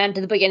 and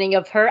the beginning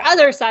of her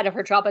other side of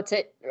her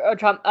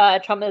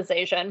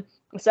traumatization.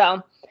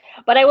 So,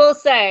 but I will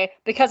say,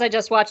 because I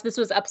just watched, this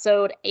was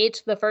episode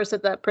 8, the first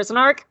of the prison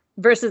arc,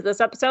 versus this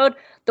episode,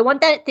 the one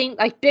that thing,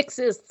 like, Bix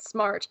is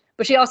smart,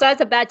 but she also has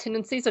a bad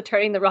tendency of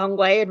turning the wrong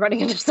way and running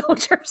into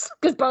soldiers,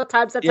 because both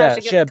times that's how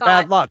she gets caught.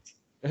 Bad luck.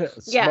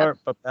 Smart,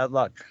 but bad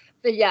luck.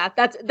 But yeah,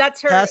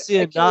 that's her.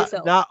 Cassian,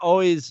 not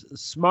always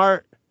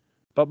smart,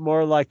 but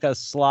more like a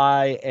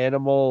sly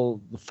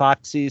animal,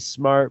 foxy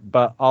smart,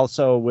 but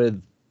also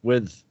with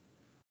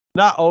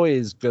not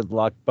always good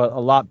luck, but a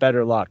lot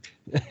better luck.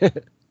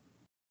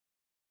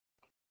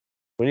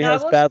 When he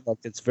has bad luck,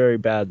 it's very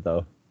bad,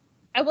 though.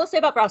 I will say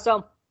about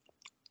Brasso,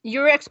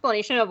 your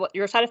explanation of what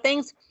your side of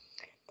things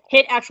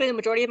hit actually the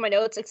majority of my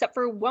notes, except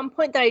for one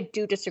point that I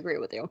do disagree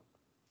with you.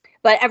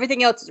 But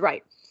everything else is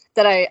right.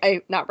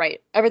 Not right.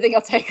 Everything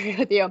else I agree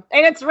with you.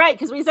 And it's right,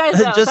 because we said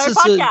so.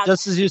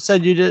 Just as you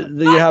said you did,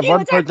 you have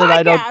one point that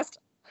I don't.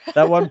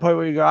 That one point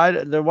where you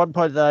go, the one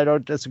point that I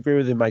don't disagree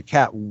with you, my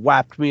cat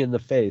whapped me in the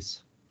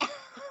face.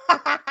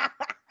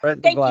 Right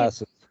in the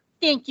glasses.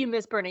 Thank you,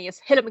 Miss Bernice.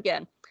 Hit him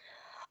again.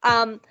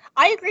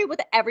 I agree with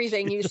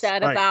everything you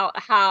said about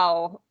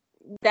how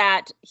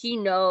that he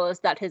knows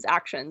that his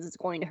actions is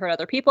going to hurt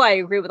other people. I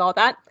agree with all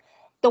that.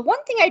 The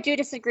one thing I do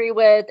disagree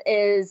with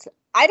is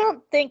I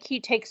don't think he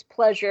takes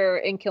pleasure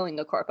in killing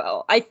the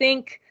Corpo. I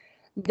think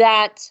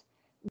that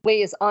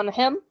weighs on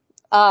him.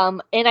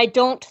 And I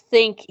don't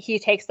think he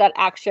takes that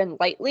action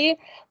lightly,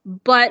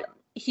 but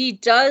he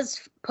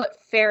does put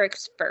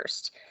Ferrix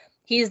first.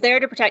 He's there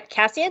to protect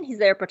Cassian, he's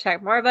there to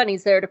protect Marva, and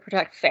he's there to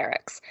protect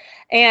Ferrix.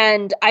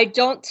 And I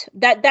don't,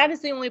 that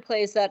is the only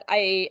place that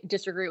I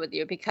disagree with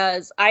you,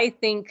 because I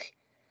think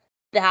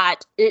that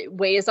it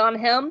weighs on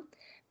him,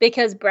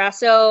 because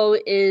Brasso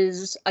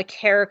is a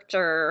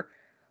character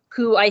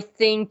who I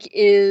think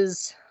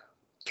is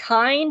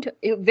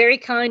very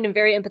kind and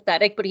very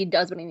empathetic, but he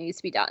does what he needs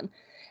to be done.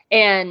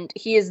 And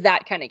he is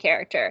that kind of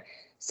character.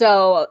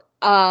 So,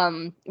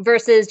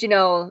 versus,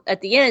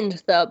 at the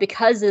end, though,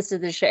 because this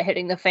is the shit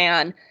hitting the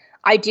fan,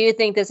 I do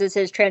think this is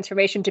his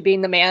transformation to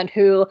being the man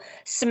who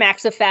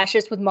smacks a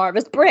fascist with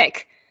Marva's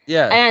brick.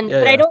 Yeah, but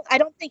yeah. I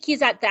don't think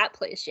he's at that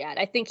place yet.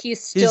 I think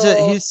he's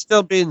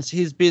still being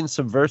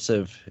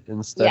subversive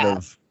instead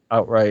of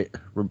outright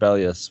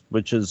rebellious,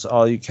 which is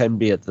all you can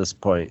be at this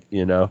point,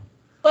 you know.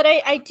 But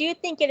I do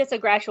think it is a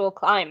gradual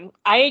climb.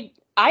 I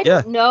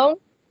don't know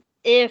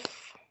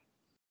if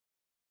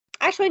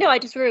actually no, I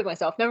just ruined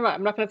myself. Never mind.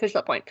 I'm not going to finish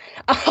that point.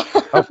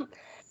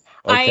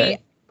 Okay.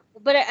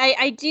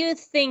 I do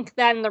think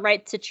that in the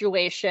right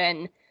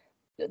situation,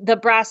 the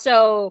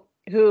Brasso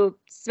who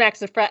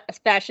smacks a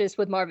fascist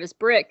with Marva's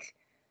brick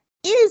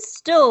is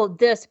still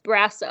this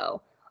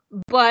Brasso,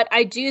 but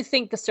I do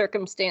think the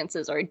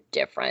circumstances are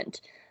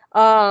different.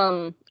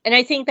 And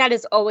I think that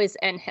is always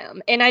in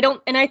him. And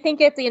I think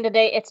at the end of the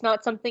day, it's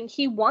not something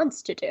he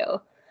wants to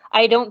do.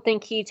 I don't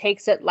think he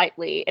takes it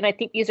lightly. And I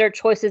think these are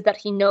choices that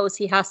he knows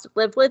he has to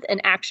live with, and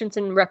actions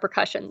and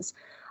repercussions.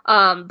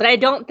 But I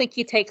don't think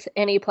he takes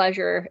any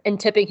pleasure in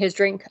tipping his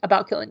drink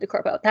about killing the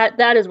Corpo.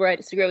 That is where I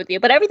disagree with you.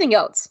 But everything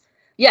else,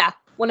 yeah,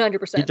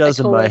 100%. He does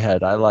in my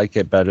head. I like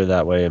it better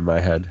that way in my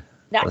head.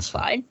 That's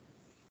fine.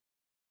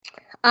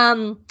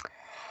 I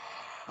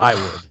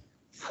would.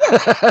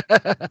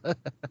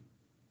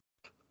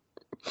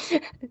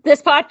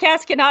 This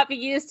podcast cannot be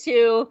used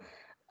to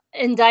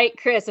indict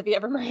Chris if he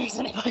ever murders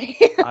anybody.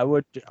 I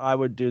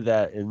would do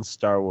that in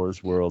Star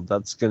Wars world.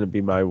 That's going to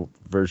be my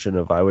version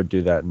of I would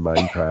do that in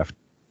Minecraft.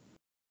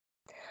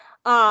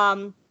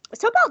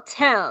 So about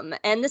Tim,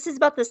 and this is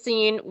about the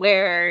scene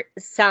where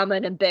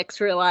Salmon and Bix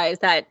realize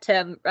that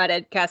Tim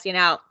ratted Cassian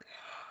out.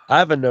 I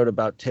have a note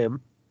about Tim.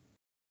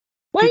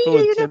 Why do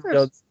you do that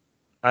first?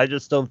 I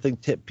just don't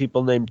think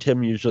people named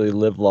Tim usually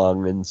live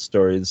long in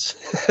stories.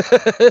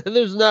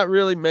 There's not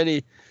really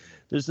many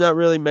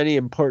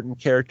important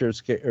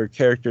characters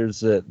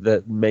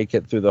that make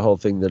it through the whole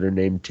thing that are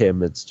named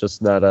Tim. It's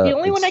just not a. The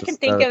only one I can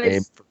think of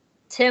is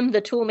Tim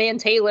the Toolman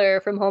Taylor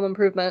from Home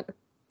Improvement.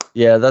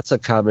 Yeah, that's a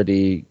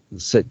comedy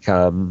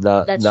sitcom,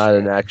 not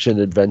an action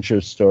adventure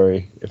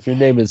story. If your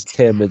name is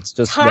Tim, it's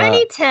just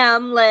Tiny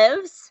Tim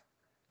lives.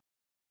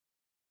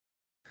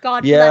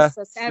 God bless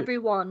us,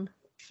 everyone.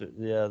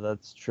 Yeah,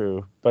 that's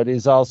true. But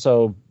he's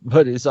also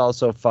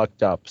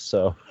fucked up,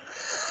 so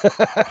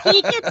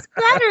he gets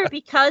better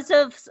because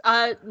of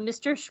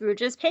Mr.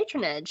 Scrooge's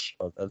patronage.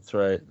 Oh, that's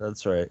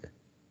right.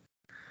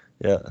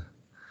 Yeah.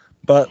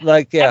 But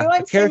a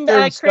character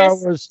in Star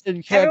Wars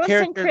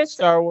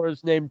Star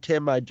Wars named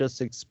Tim, I just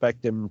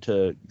expect him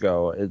to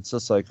go. It's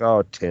just like,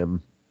 oh,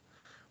 Tim.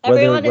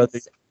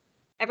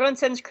 Everyone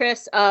sends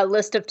Chris a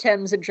list of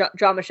Tims and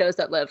drama shows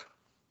that live.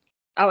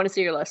 I want to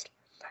see your list.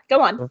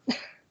 Go on.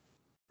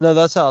 No,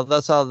 that's all.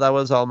 That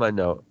was all my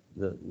note.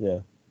 Yeah.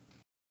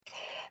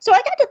 So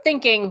I got to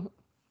thinking,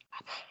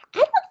 I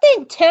don't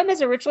think Tim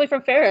is originally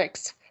from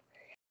Ferrix,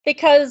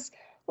 because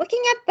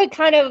looking at the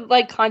kind of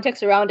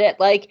context around it,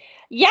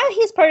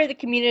 he's part of the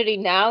community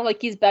now.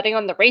 He's betting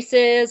on the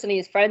races and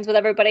he's friends with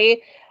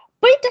everybody,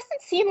 but it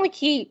doesn't seem like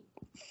he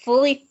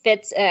fully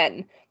fits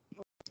in.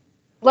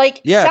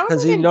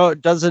 Because he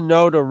doesn't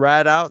know to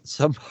rat out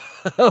some.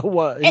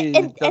 He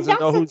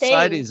doesn't know whose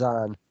side he's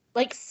on.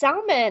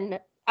 Salmon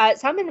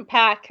and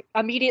Pack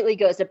immediately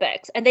goes to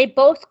Bix, and they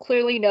both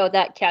clearly know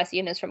that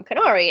Cassian is from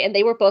Kenari, and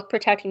they were both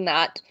protecting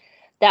that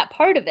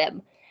part of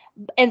him.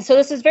 And so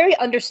this is very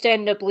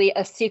understandably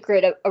a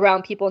secret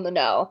around people in the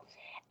know.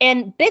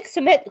 And Bix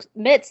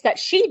admits that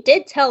she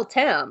did tell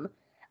Tim,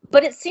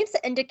 but it seems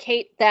to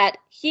indicate that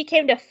he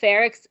came to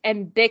Ferrix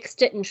and Bix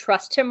didn't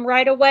trust him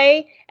right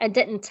away and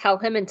didn't tell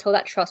him until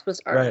that trust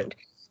was earned. Right.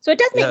 So it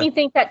does make me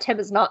think that Tim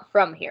is not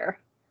from here.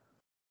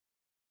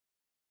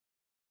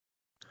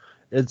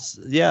 It's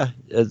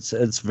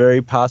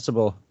very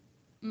possible.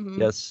 Mm-hmm.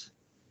 Yes.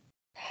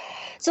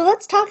 So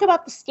let's talk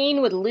about the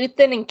scene with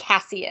Luthen and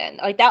Cassian,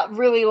 that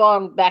really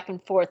long back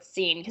and forth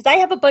scene, because I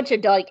have a bunch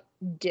of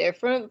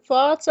different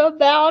thoughts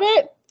about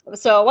it.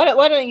 So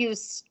why don't you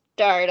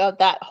start on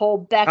that whole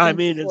back and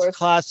forth?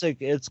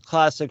 It's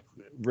classic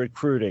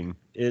recruiting.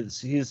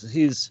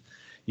 He's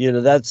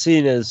that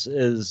scene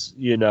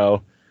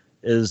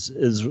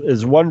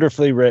is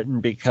wonderfully written,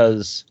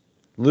 because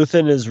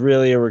Luthen is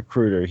really a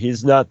recruiter.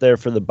 He's not there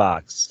for the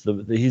box.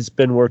 He's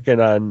been working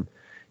on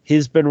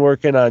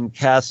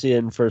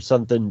Cassian for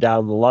something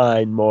down the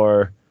line,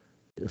 more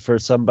for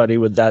somebody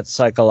with that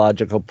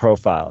psychological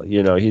profile.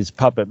 He's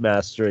puppet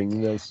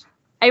mastering this.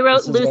 I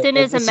wrote Luthen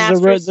is a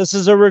master. This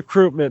is a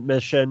recruitment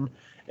mission,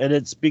 and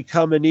it's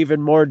become an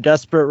even more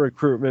desperate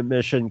recruitment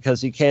mission,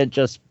 because he can't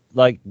just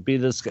be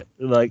this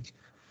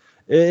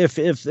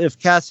if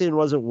Cassian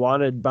wasn't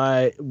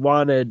a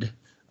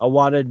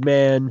wanted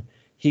man,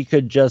 he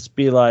could just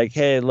be like,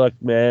 hey, look,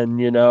 man,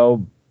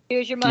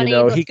 here's your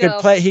money.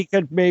 He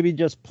could maybe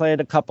just plant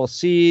a couple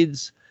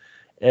seeds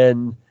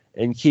and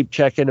keep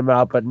checking him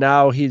out. But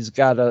now he's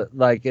got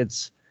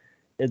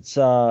it's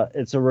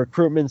a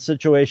recruitment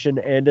situation,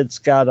 and it's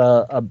got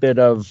a bit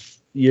of,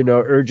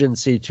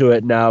 urgency to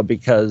it now,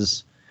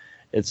 because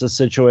it's a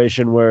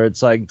situation where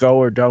it's go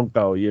or don't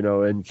go,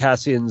 and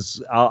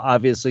Cassian's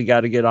obviously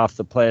got to get off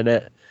the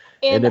planet,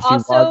 And if he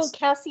also, wants,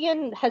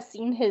 Cassian has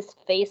seen his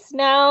face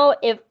now.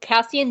 If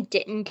Cassian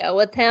didn't go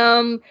with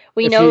him,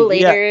 we if know he,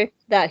 yeah, later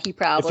that he if he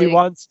probably.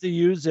 wants to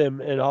use him,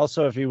 and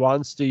also if he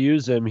wants to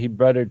use him, he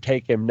better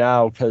take him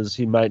now because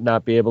he might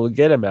not be able to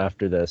get him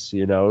after this,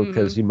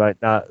 because he might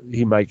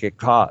get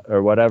caught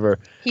or whatever.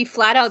 He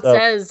flat out So,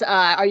 says,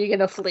 "Are you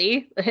gonna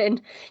flee?"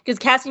 And because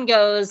Cassian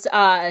goes,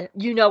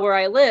 "You know where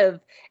I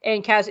live,"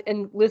 and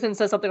Luthen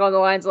says something along the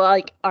lines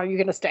like, "Are you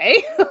gonna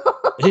stay?"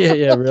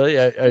 yeah, really?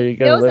 Are you He going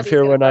to knows that live he's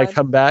here gonna when I run.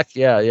 come back?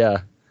 Yeah.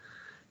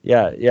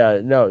 No,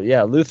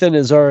 yeah. Luthen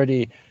is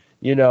already,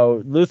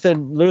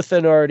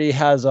 Luthen already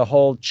has a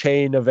whole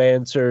chain of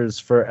answers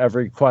for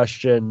every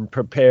question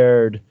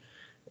prepared,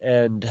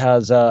 and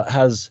has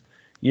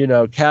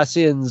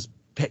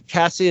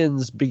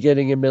Cassian's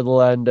beginning and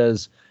middle end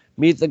as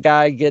meet the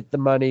guy, get the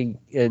money,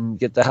 and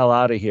get the hell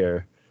out of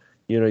here.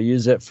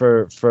 Use it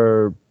for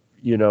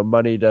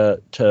money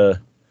to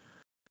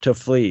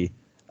flee.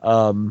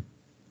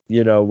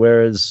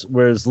 Whereas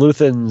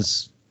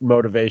Luthen's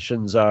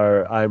motivations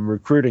are I'm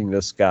recruiting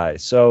this guy.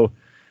 So,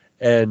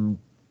 and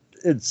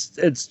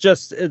it's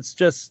just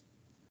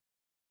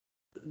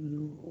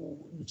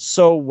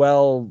so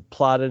well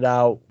plotted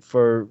out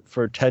for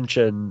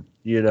tension,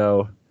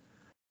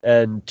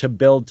 and to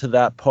build to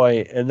that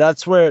point. And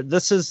that's where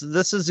this is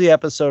the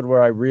episode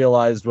where I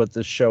realized what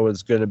this show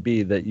is going to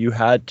be, that you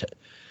had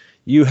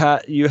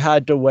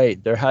to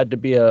wait. There had to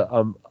be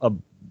a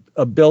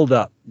build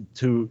up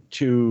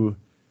to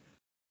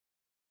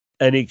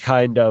any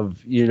kind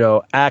of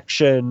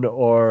action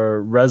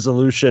or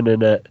resolution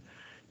in it.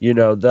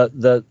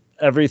 The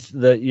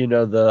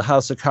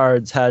House of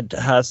Cards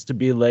has to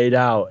be laid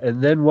out,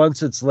 and then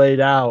once it's laid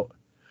out,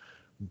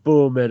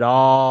 boom,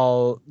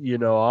 all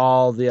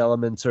the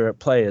elements are at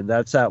play, and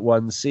that's that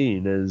one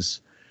scene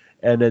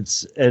and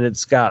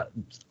it's got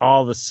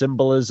all the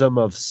symbolism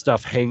of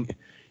stuff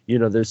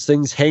there's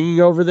things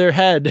hanging over their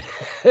head,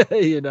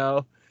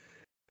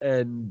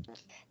 and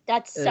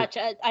That's such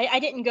a. I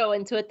didn't go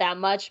into it that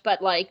much, but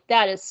like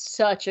that is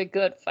such a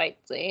good fight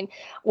scene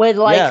with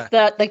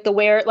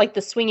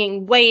the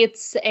swinging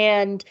weights,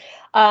 and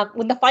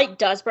when the fight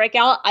does break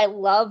out, I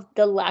love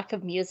the lack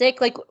of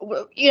music. Like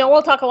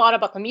we'll talk a lot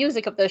about the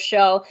music of this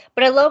show,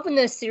 but I love when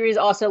this series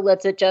also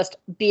lets it just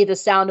be the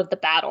sound of the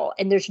battle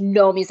and there's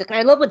no music. And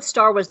I love when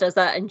Star Wars does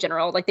that in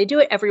general. Like they do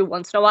it every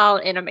once in a while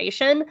in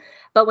animation,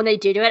 but when they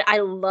do it, I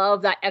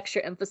love that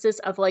extra emphasis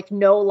of like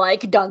no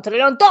like dun dun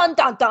dun dun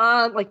dun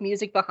dun like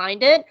music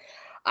behind it.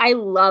 I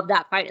love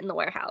that fight in the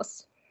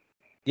warehouse.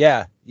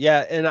 Yeah,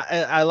 and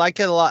I like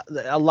it a lot.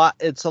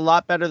 It's a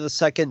lot better the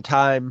second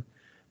time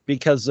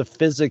because the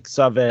physics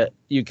of it,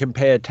 you can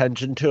pay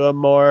attention to them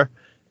more,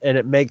 and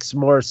it makes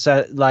more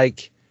sense.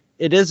 Like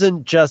it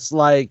isn't just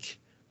like,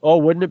 oh,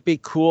 wouldn't it be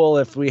cool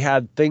if we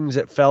had things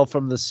that fell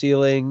from the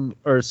ceiling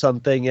or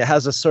something? It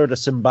has a sort of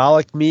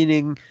symbolic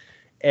meaning.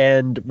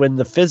 And when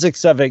the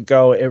physics of it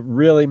go, it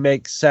really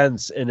makes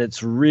sense, and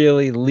it's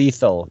really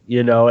lethal,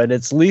 and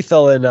it's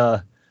lethal in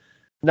a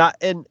not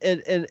in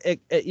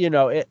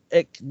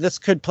this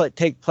could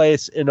take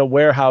place in a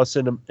warehouse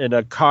in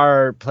a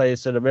car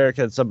place in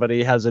America, and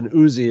somebody has an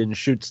Uzi and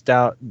shoots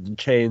down the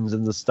chains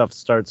and the stuff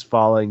starts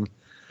falling.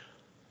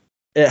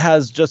 It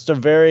has just a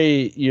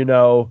very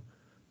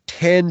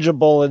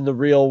tangible in the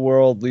real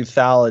world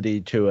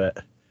lethality to it,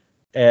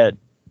 and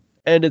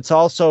it's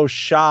also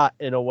shot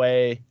in a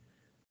way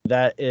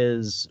that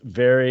is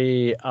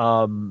very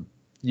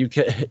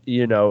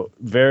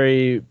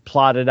very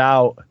plotted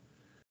out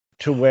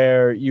to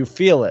where you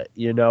feel it.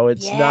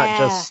 It's not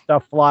just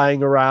stuff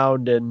flying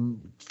around and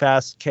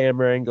fast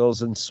camera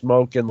angles and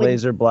smoke and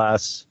laser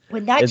blasts.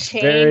 When that it's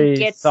chain very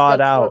gets thought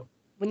out.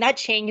 When that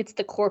chain gets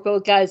the corpo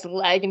guy's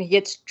leg and he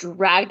gets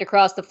dragged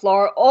across the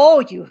floor, oh,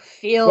 you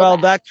feel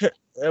that.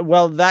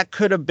 That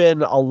could have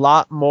been a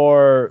lot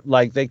more,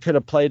 like they could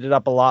have played it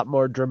up a lot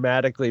more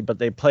dramatically, but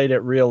they played it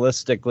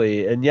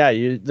realistically. And yeah,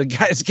 the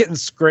guy's getting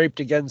scraped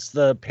against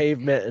the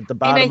pavement at the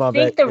bottom of it.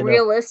 And I think the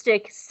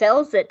realistic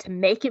sells it to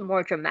make it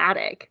more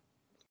dramatic.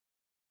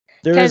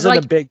 There isn't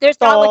a big there's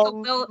not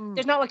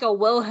like a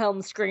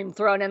Wilhelm scream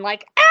thrown in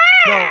like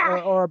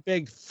no, or a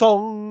big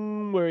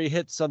thong where he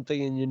hits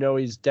something and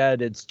he's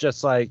dead. It's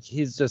just like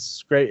he's just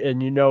scraped,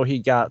 and he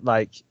got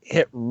like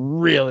hit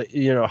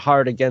really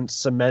hard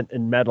against cement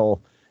and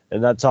metal,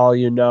 and that's all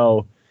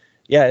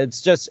Yeah,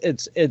 it's just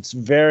it's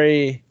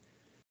very,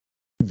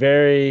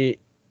 very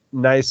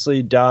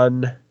nicely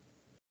done,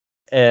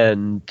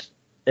 and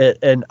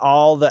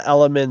all the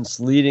elements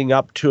leading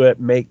up to it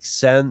make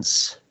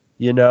sense,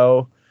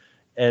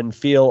 and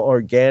feel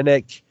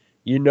organic.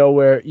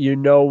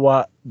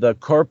 What the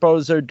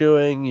corpos are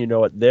doing,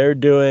 what they're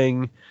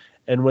doing,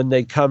 and when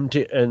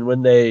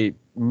they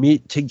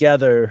meet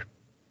together,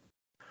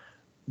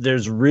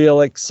 there's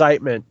real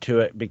excitement to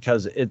it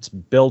because it's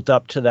built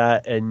up to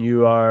that, and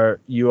you are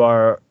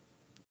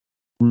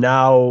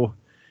now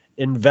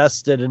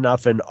invested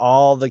enough in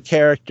all the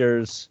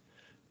characters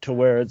to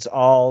where it's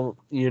all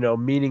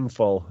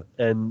meaningful,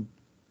 and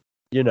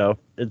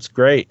it's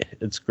great.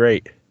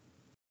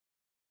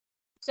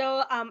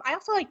 So I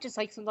also like just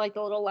like some like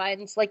the little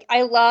lines. Like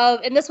I love,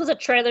 and this was a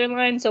trailer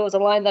line, so it was a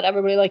line that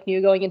everybody like knew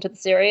going into the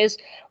series,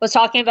 was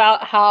talking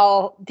about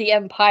how the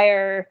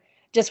Empire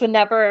just would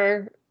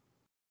never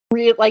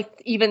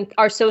like even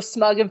are so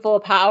smug and full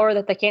of power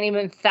that they can't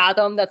even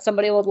fathom that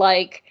somebody would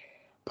like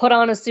put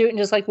on a suit and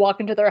just like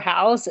walk into their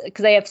house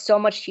because they have so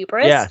much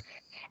hubris. Yeah.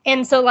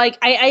 And so like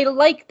I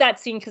like that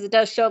scene because it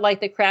does show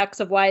like the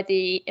cracks of why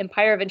the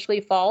Empire eventually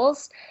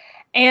falls.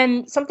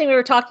 And something we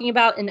were talking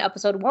about in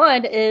episode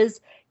 1 is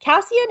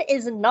Cassian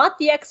is not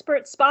the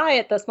expert spy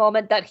at this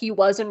moment that he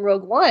was in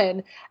Rogue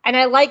One. And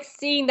I like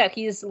seeing that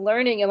he's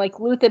learning, and like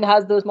Luthen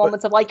has those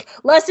moments of like,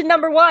 lesson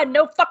number 1,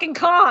 no fucking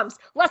comms.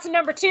 Lesson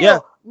number 2,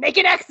 make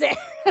an exit.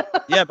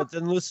 Yeah, but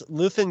then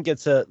Luthen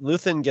gets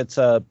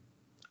a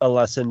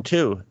lesson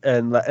too.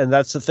 And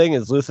that's the thing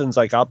is Luthen's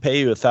like, I'll pay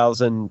you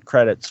 1,000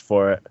 credits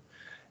for it.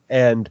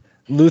 And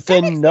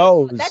Luthen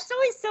knows. That's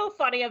always so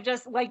funny of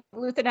just like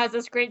Luthen has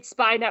this great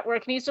spy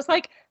network and he's just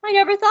like, I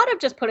never thought of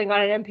just putting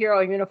on an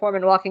Imperial uniform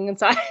and walking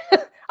inside.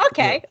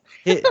 Okay.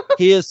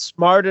 He is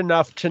smart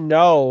enough to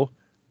know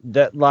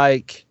that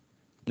like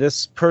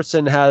this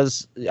person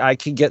I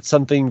could get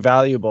something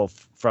valuable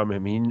from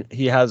him.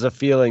 He has a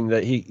feeling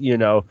that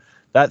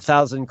that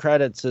 1,000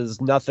 credits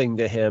is nothing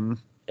to him.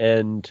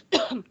 And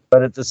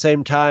but at the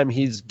same time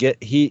he's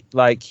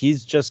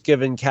just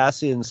given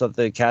Cassian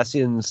something.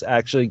 Cassian's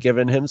actually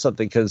given him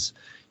something because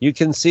you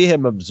can see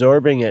him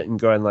absorbing it and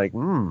going like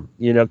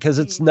because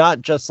it's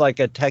not just like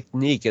a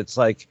technique, it's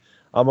like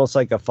almost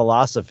like a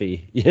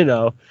philosophy.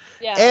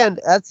 And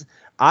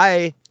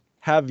I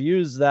have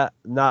used that,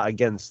 not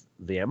against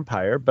the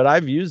Empire, but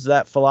I've used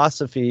that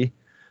philosophy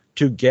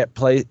to get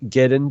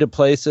into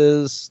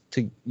places,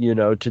 to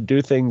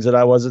do things that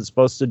I wasn't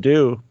supposed to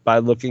do by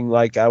looking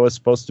like I was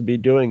supposed to be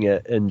doing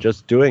it and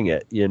just doing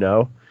it,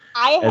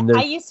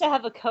 I used to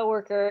have a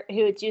coworker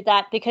who would do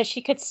that because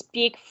she could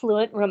speak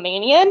fluent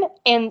Romanian,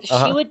 and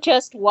she would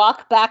just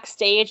walk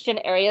backstage in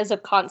areas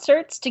of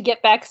concerts to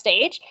get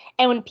backstage.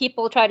 And when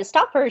people tried to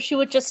stop her, she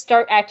would just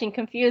start acting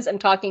confused and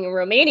talking in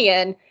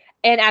Romanian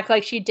and act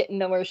like she didn't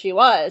know where she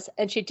was,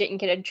 and she didn't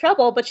get in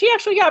trouble, but she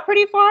actually got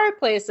pretty far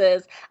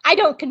places. I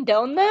don't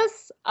condone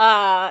this.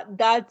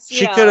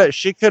 She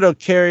could have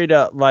carried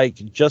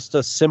just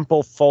a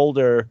simple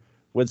folder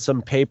with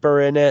some paper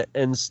in it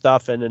and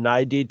stuff and an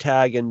ID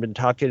tag and been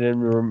talking in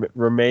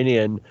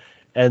Romanian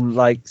and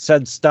like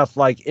said stuff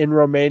like in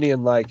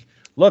Romanian, like,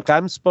 look,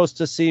 I'm supposed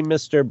to see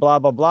Mr. blah,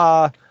 blah,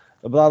 blah,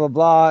 blah, blah,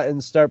 blah,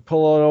 and start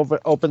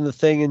open the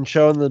thing and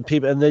showing the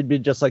people, and they'd be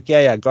just like,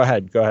 yeah, go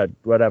ahead,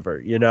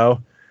 whatever,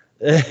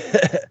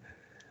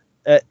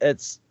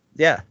 It's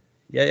yeah.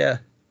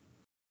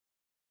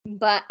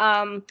 But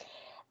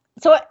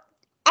so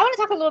I want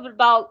to talk a little bit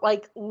about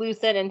like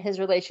Luthen and his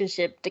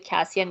relationship to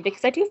Cassian,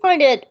 because I do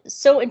find it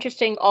so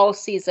interesting all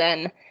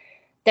season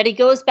that he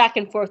goes back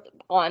and forth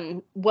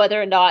on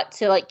whether or not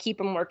to like keep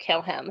him or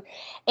kill him.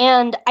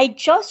 And I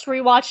just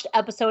rewatched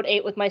episode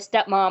 8 with my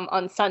stepmom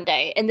on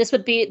Sunday, and this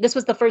was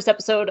the first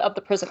episode of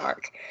the prison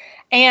arc.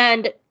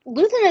 And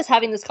Luthen is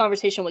having this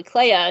conversation with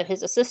Clea,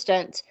 his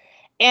assistant,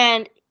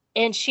 and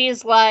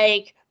she's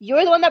like,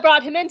 you're the one that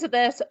brought him into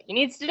this, he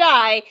needs to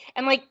die.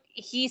 And like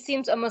he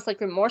seems almost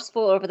like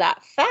remorseful over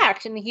that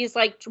fact, and he's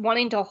like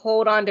wanting to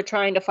hold on to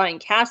trying to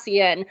find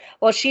Cassian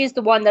while she's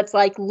the one that's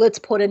like, let's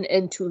put an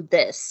end to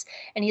this.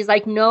 And he's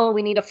like, no,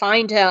 we need to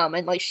find him.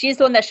 And like she's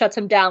the one that shuts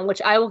him down,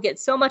 which I will get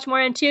so much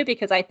more into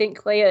because I think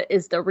Clea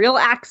is the real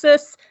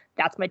Axis.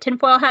 That's my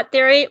tinfoil hat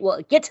theory.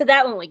 We'll get to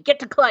that when we get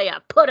to Clea.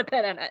 Put a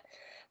pin in it.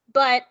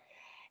 But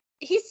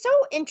he's so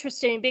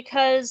interesting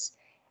because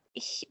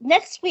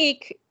next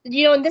week,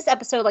 in this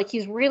episode, like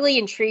he's really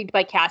intrigued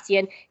by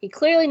Cassian. He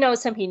clearly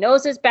knows him. He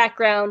knows his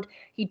background.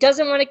 He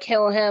doesn't want to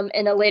kill him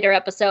in a later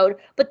episode.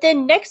 But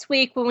then next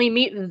week, when we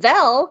meet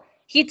Vel,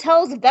 he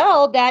tells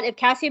Vel that if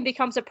Cassian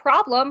becomes a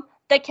problem,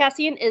 that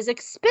Cassian is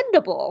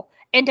expendable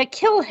and to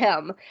kill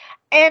him.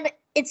 And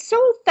it's so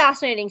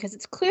fascinating because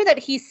it's clear that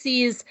he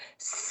sees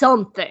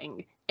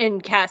something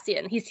in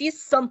Cassian. He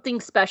sees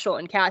something special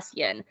in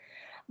Cassian.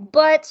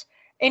 But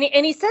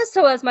And he says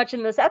so as much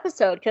in this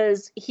episode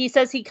because he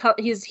says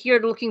he's here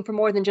looking for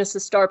more than just a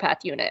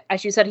Starpath unit.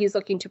 As you said, he's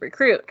looking to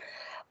recruit.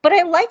 But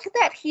I like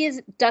that he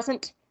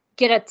doesn't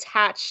get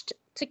attached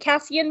to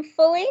Cassian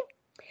fully.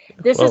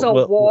 This is a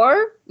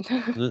war,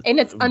 and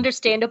it's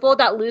understandable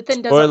that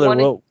Luthen doesn't want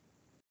to...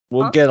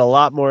 We'll get a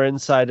lot more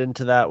insight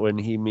into that when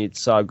he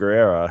meets Saw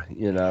Gerrera,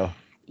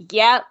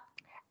 Yeah.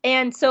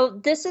 And so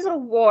this is a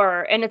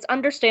war, and it's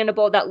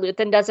understandable that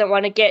Luthen doesn't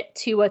want to get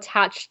too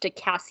attached to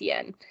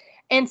Cassian.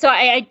 And so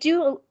I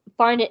do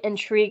find it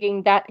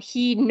intriguing that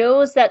he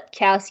knows that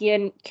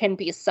Cassian can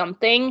be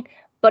something,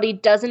 but he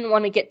doesn't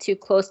want to get too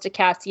close to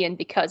Cassian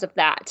because of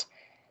that.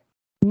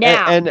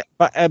 Now,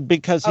 and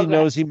because he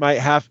knows he might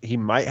have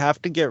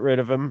to get rid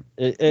of him.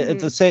 At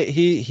the same,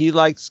 he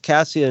likes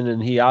Cassian,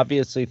 and he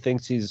obviously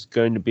thinks he's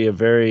going to be a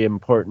very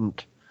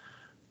important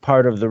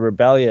part of the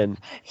rebellion.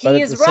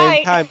 But at the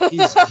same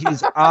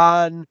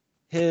time,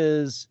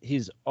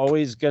 he's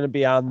always going to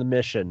be on the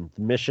mission.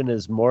 The mission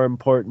is more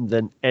important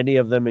than any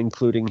of them,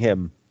 including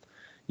him.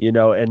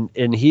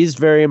 And he's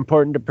very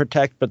important to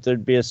protect, but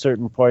there'd be a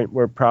certain point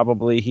where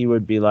probably he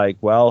would be like,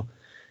 well,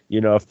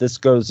 if this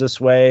goes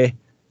this way,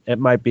 it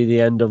might be the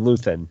end of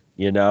Luthen,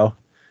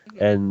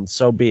 and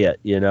so be it,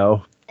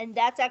 And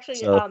that's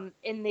actually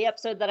in the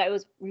episode that I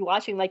was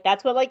rewatching, like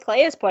that's what like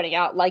Clay is pointing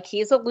out, like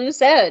he's a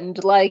loose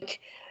end,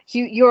 like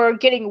you're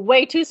getting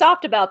way too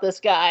soft about this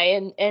guy,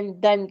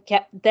 and then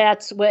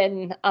that's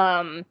when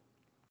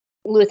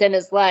Luthen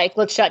is like,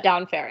 let's shut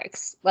down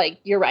Ferrix. Like,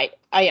 you're right,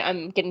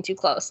 I'm getting too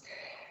close.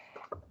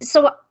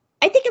 So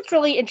I think it's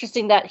really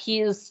interesting that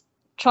he's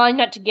trying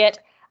not to get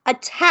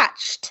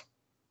attached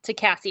to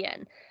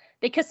Cassian,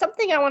 because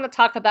something I want to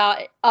talk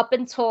about up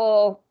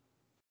until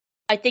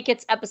I think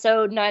it's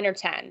episode 9 or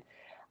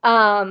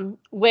 10,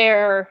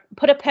 where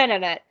put a pin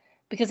in it,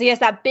 because he has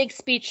that big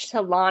speech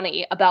to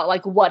Lonnie about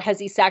like what has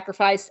he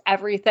sacrificed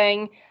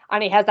everything,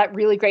 and he has that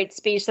really great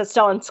speech that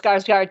Stellan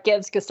Skarsgård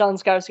gives, because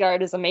Stellan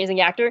Skarsgård is an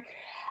amazing actor.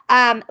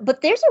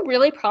 But there's a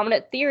really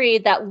prominent theory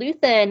that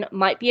Luthen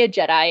might be a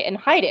Jedi in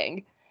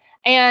hiding,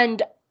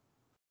 and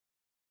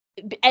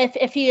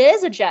if he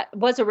is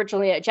was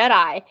originally a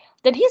Jedi,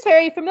 then he's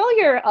very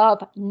familiar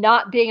of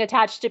not being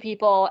attached to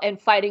people and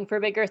fighting for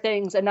bigger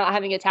things and not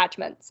having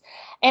attachments.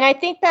 And I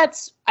think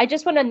I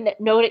just want to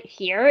note it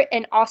here.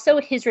 And also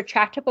his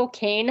retractable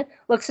cane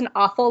looks an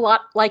awful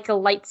lot like a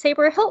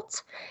lightsaber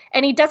hilt.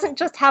 And he doesn't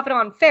just have it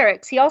on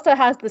Ferrix. He also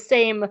has the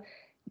same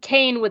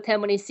cane with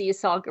him when he sees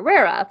Saw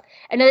Gerrera.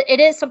 And it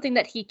is something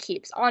that he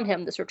keeps on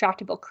him, this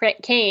retractable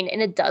cane,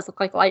 and it does look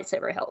like a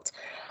lightsaber hilt.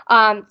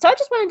 So I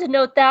just wanted to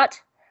note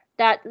that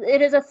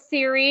it is a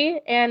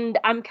theory, and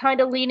I'm kind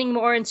of leaning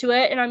more into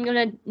it, and I'm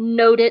going to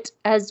note it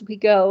as we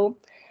go.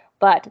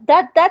 But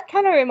that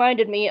kind of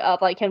reminded me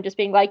of like him just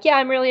being like, yeah,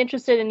 I'm really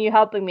interested in you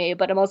helping me,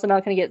 but I'm also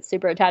not going to get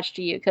super attached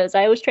to you, because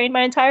I was trained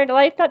my entire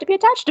life not to be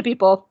attached to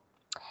people.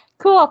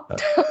 Cool.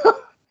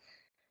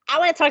 I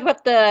want to talk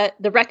about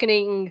the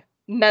Reckoning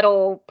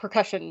metal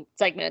percussion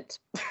segment.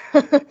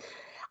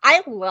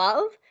 I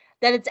love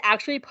that it's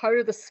actually part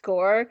of the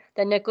score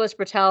that Nicholas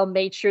Britell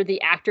made sure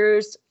the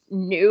actors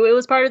knew it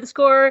was part of the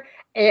score,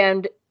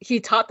 and he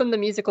taught them the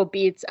musical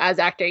beats as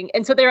acting,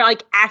 and so they're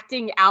like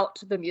acting out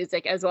the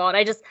music as well.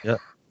 And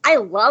I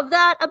love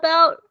that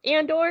about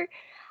Andor.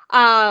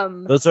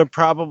 Those are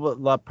probably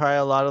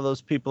a lot of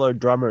those people are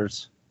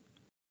drummers.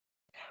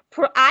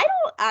 I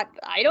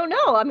don't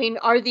know. I mean,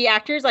 are the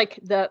actors like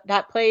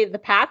that play the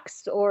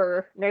Pax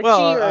or Nerchi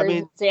or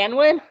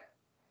Zanwin?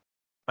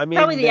 I mean,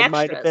 probably the extras.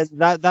 Might have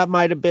been, that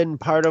might have been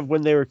part of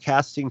when they were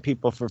casting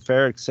people for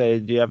Ferrix. Say,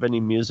 do you have any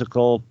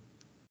musical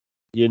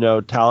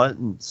talent,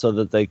 and so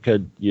that they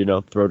could,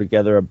 throw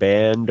together a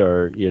band,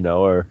 or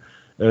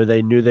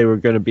they knew they were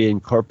going to be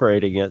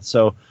incorporating it.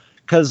 So,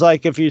 because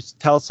like if you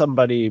tell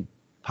somebody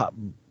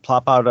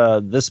plop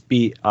out this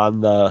beat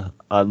on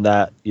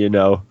that,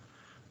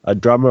 a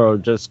drummer will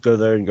just go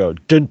there and go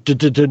dun dun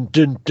dun dun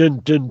dun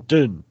dun dun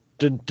dun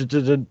dun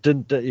dun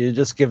dun dun. You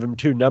just give them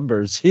two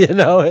numbers,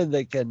 and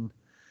they can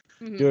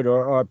do it,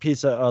 or a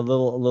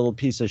little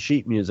piece of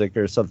sheet music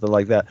or something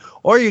like that.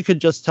 Or you could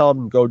just tell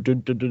them go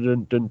dun dun dun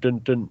dun dun dun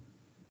dun,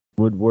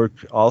 would work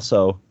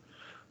also.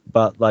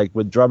 But like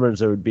with drummers,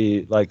 there would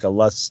be like a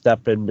less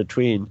step in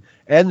between,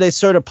 and they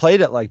sort of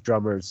played it like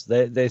drummers.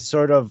 They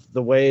sort of,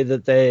 the way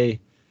that they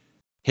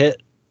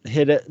hit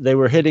it, they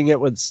were hitting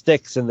it with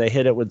sticks, and they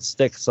hit it with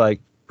sticks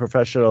like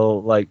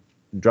professional like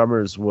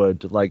drummers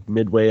would, like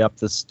midway up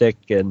the stick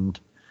and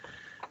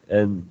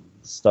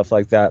stuff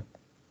like that.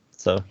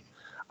 So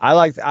I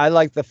like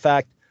the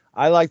fact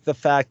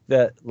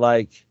that,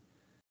 like,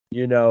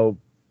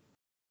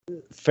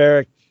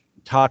 Ferric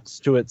talks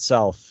to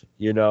itself,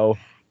 Yeah.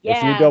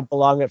 If you don't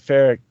belong at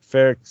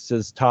Ferrix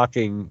is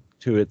talking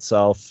to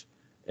itself,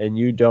 and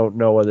you don't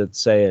know what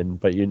it's saying,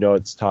 but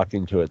it's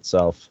talking to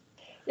itself.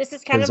 This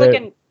is kind of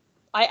like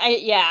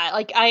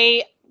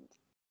I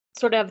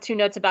sort of have two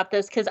notes about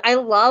this, because I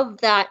love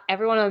that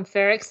everyone on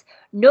Ferrix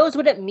knows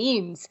what it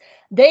means.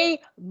 They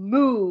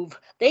move,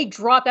 they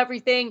drop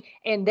everything,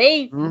 and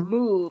they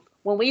move.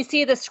 When we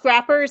see the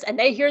scrappers and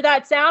they hear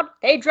that sound,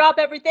 they drop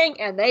everything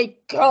and they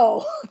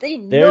go. They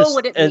know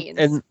what it means.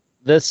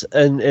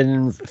 And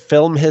in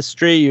film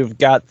history, you've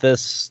got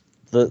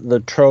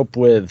the trope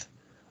with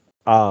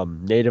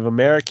Native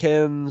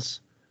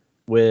Americans,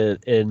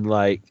 in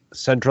like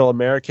Central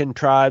American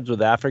tribes,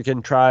 with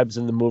African tribes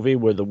in the movie,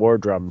 where the war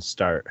drums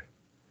start.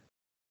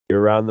 You're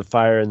around the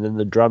fire, and then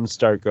the drums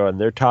start going.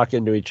 They're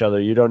talking to each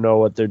other. You don't know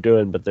what they're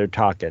doing, but they're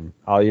talking.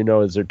 All you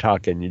know is they're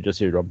talking. You just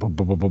hear boom,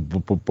 boom, boom, boom,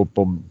 boom, boom, boom,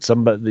 boom.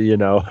 Somebody,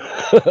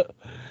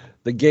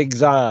 the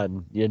gig's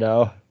on,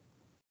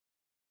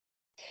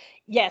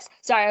 Yes,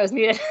 sorry, I was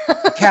muted.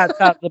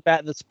 Cat's out of the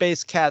bag. The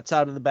space cat's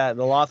out of the bag.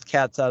 The lost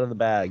cat's out of the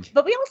bag.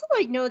 But we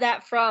also know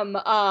that from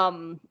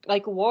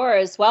war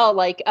as well.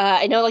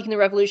 I know in the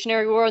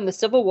Revolutionary War and the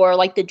Civil War,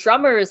 the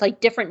drummers,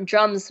 different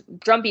drum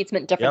beats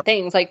meant different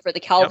things, for the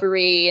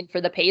cavalry and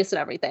for the pace and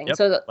everything. Yep.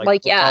 So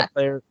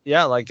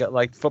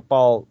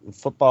football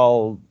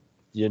football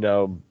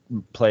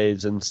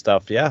plays and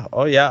stuff. Yeah.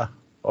 Oh yeah.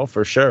 Oh,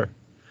 for sure.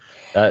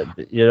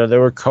 There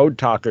were code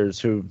talkers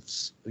who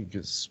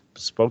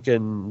spoke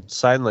in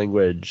sign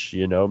language,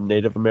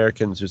 Native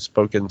Americans who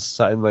spoke in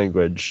sign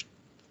language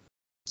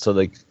so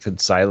they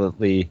could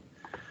silently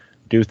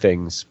do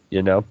things,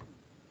 Oh,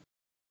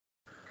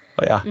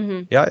 yeah.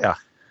 Mhm. Yeah.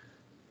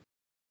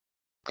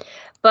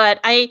 But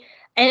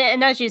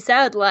and as you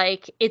said,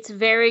 like, it's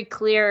very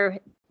clear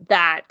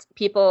that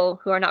people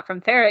who are not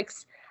from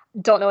Ferrix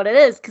don't know what it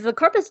is, because the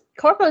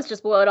corpos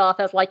just blow it off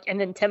as like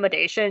an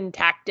intimidation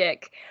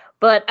tactic.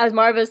 But as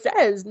Marva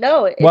says,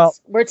 no,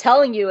 we're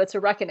telling you it's a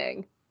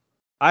reckoning.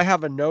 I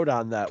have a note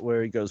on that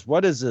where he goes,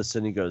 "What is this?"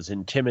 And he goes,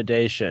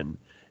 "Intimidation."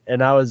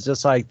 And I was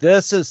just like,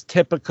 this is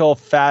typical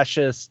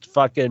fascist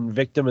fucking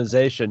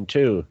victimization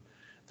too.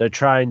 They're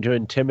trying to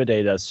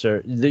intimidate us,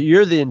 sir.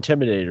 You're the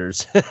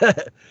intimidators.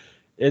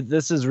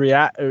 This is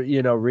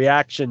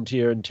reaction to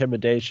your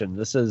intimidation.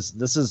 This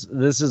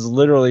is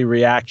literally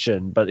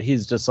reaction. But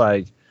he's just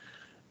like,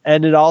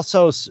 and it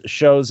also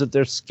shows that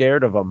they're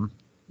scared of him.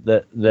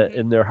 That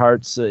in their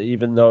hearts,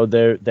 even though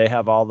they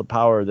have all the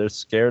power, they're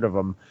scared of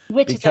him.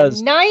 Which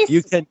is a nice.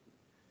 You can.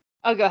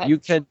 Oh, go ahead.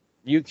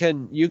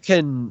 You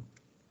can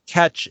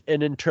catch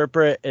and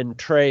interpret and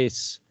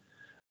trace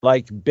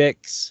like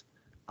Bix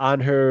on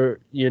her,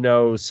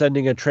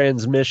 sending a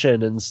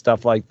transmission and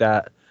stuff like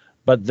that.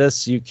 But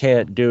this you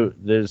can't do.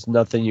 There's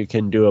nothing you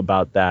can do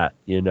about that.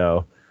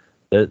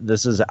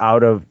 This is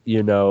out of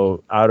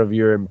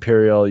your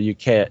Imperial. You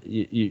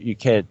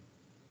can't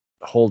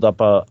hold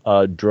up a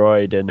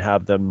droid and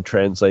have them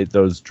translate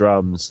those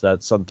drums.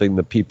 That's something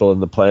the people in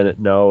the planet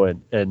know.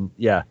 And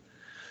yeah,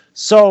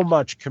 so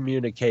much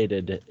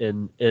communicated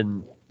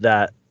in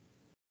that.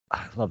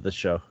 I love this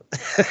show.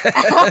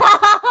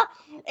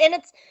 And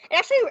it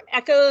actually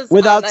echoes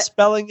without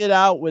spelling it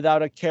out,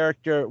 without a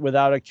character, in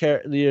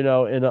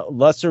a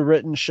lesser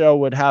written show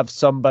would have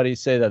somebody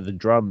say that the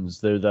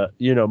drums, they're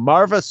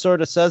Marva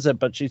sort of says it,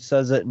 but she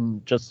says it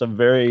in just a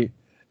very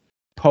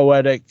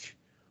poetic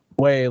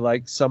way,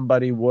 like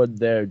somebody would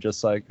there,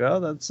 just like, oh,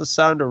 that's the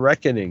sound of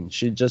reckoning.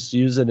 She's just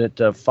using it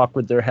to fuck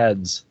with their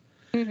heads.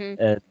 Mm-hmm.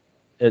 And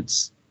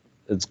it's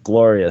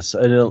glorious.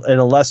 And in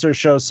a lesser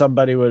show,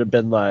 somebody would have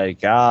been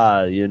like,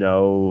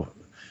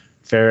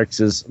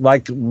 Ferrix is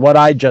like what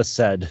I just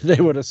said.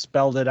 They would have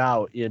spelled it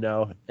out,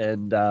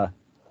 and I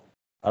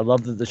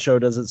love that the show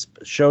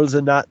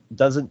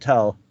doesn't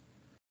tell.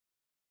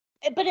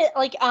 But it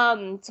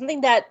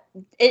something that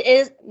it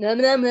is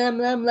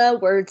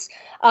words.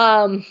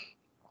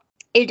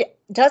 It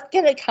does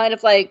get a kind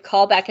of like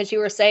call back, as you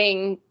were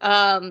saying,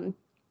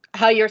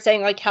 how you're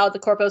saying like how the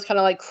corpos kind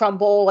of like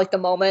crumble like the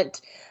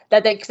moment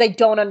that because they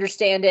don't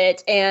understand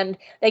it, and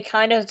they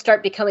kind of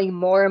start becoming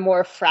more and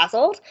more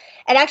frazzled.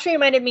 It actually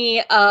reminded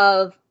me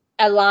of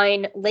a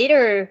line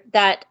later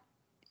that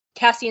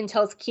Cassian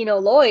tells Kino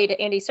Lloyd,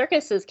 Andy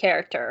Serkis's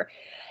character,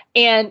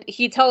 and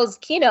he tells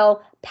Kino,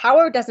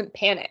 power doesn't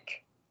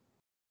panic.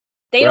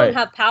 They don't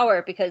have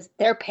power because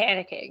they're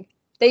panicking.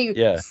 They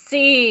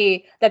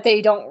see that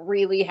they don't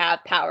really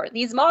have power.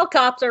 These mall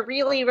cops are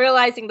really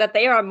realizing that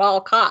they are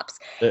mall cops.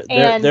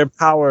 Their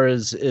power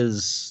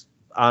is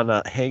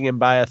on hanging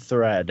by a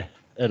thread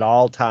at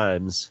all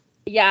times.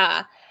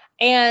 Yeah,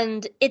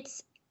 and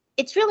it's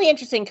really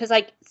interesting because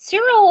like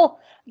Cyril,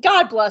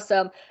 God bless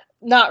him.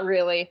 Not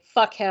really.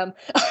 Fuck him.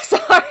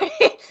 Sorry.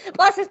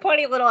 Bless his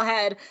pointy little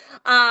head.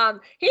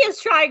 He is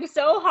trying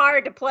so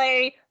hard to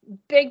play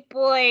big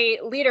boy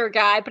leader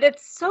guy, but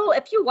it's so,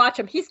 if you watch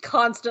him, he's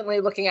constantly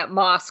looking at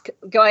Mosk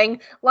going,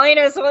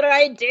 Linus, what do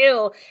I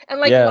do? And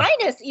like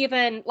Linus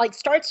even like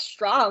starts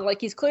strong. Like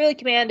he's clearly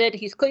commanded.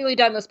 He's clearly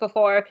done this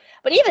before.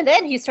 But even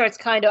then he starts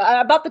kind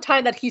of, about the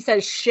time that he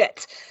says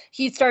shit,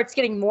 he starts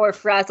getting more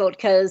frazzled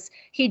because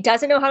he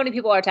doesn't know how many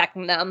people are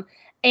attacking them.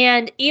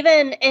 And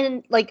even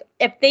in like,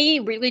 if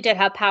they really did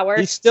have power,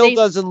 he still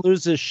doesn't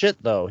lose his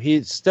shit though.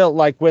 He's still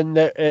like when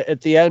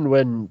at the end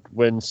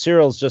when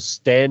Cyril's just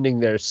standing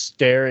there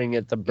staring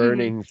at the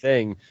burning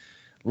thing,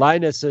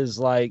 Linus is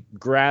like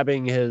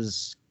grabbing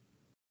his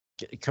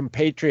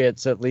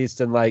compatriots at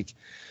least and like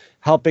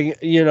helping,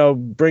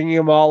 bringing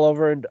them all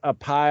over in a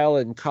pile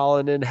and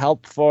calling in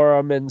help for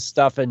them and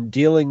stuff and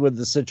dealing with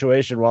the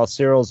situation while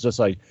Cyril's just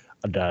like.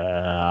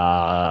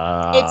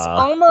 It's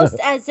almost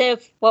as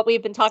if what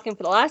we've been talking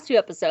for the last 2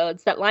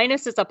 episodes, that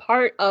Linus is a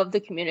part of the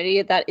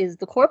community that is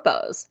the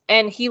Corpos,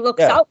 and he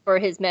looks out for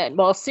his men,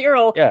 while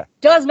Cyril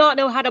does not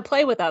know how to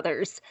play with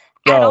others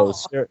at all.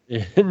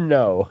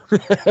 No.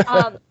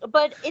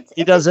 But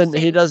he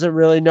doesn't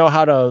really know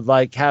how to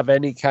like have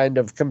any kind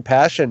of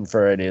compassion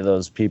for any of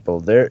those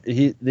people.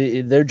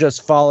 They're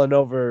just falling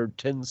over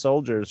tin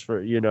soldiers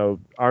for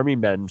army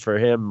men for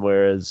him,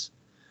 whereas.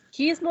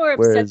 He's more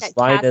upset that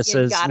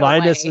Cassian got away.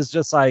 Linus is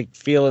just like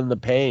feeling the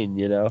pain,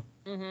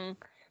 Mm-hmm.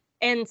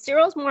 And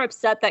Cyril's more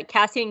upset that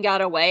Cassian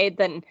got away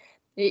than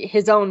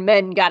his own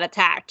men got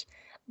attacked.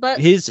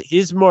 But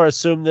he's more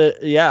assumed that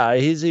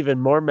he's even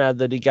more mad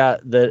that he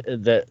got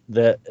that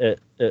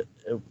it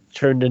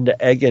turned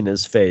into egg in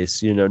his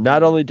face.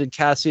 Not only did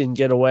Cassian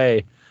get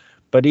away,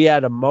 but he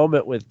had a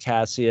moment with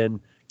Cassian.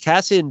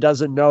 Cassian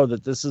doesn't know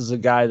that this is a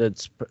guy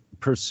that's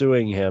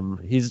pursuing him.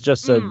 He's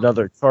just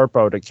another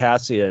corpo to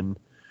Cassian.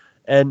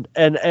 And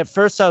at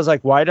first I was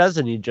like, why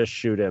doesn't he just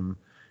shoot him?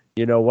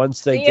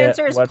 Once they the get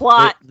answer is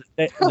plot.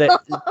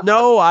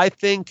 No, I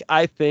think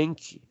I do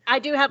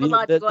have a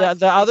logical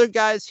the other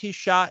guys he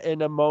shot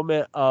in a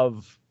moment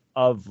of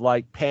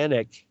like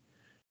panic,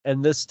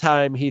 and this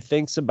time he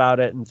thinks about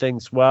it and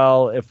thinks,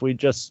 well, if we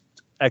just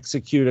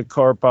execute a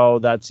corpo,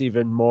 that's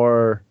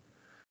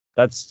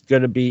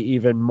going to be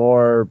even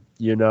more,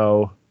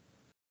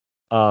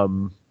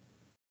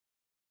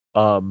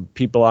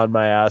 people on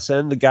my ass.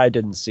 And the guy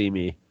didn't see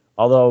me,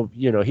 although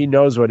he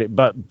knows what it.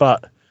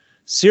 But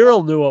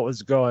Cyril knew what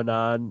was going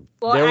on.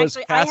 Well, there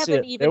actually,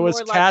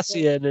 was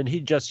Cassian, and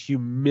he just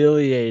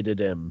humiliated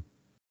him.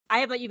 I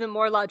have an even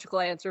more logical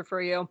answer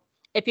for you.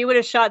 If he would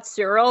have shot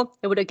Cyril,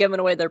 it would have given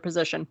away their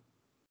position.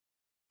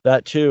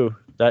 That too.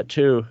 They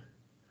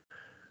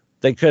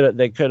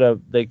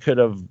could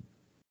have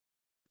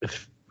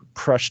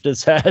crushed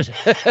his head.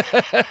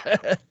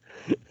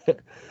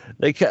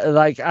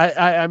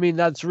 I mean,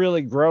 that's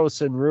really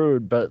gross and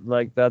rude, but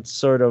like that's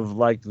sort of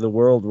like the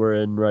world we're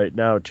in right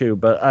now too.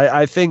 But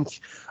I think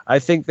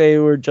they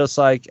were just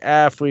like,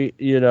 if we,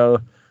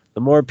 the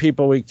more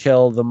people we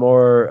kill, the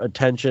more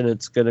attention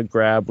it's gonna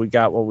grab. We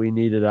got what we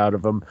needed out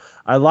of them.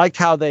 I like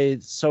how they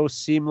so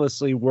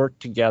seamlessly work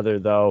together,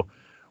 though,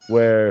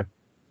 where,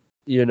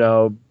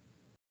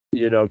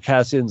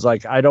 Cassian's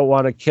like, I don't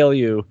want to kill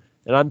you,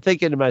 and I'm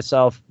thinking to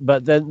myself,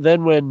 but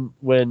then when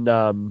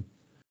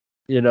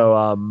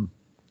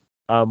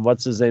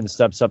what's his name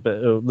steps up,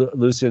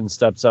 Lucian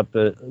steps up,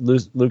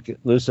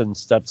 Lucian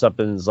steps up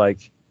and is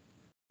like,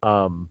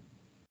 I'll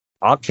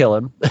kill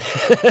him.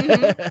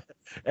 Mm-hmm.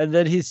 And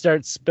then he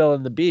starts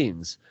spilling the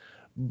beans.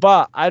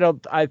 But I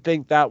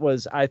think that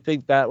was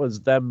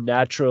them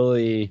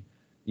naturally,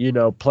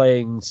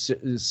 playing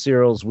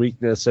Cyril's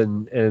weakness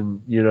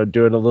and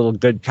doing a little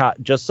good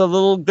cop, just a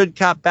little good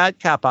cop, bad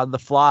cop on the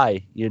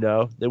fly.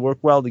 They work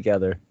well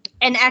together.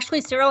 And actually,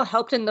 Cyril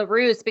helped in the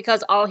ruse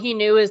because all he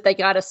knew is they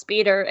got a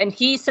speeder, and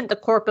he sent the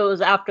corpos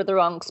after the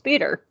wrong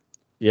speeder.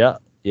 Yeah.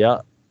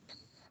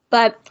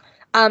 But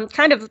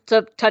kind of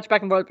to touch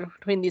back and forth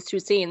between these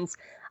two scenes,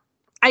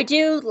 I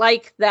do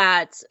like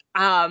that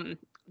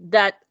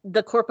that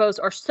the corpos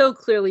are so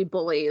clearly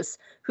bullies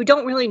who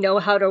don't really know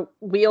how to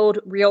wield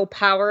real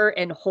power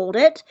and hold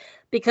it,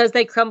 because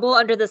they crumble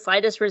under the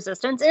slightest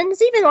resistance. And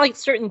it's even like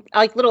certain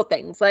like little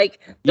things like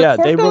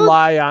they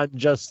rely on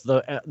just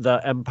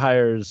the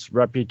Empire's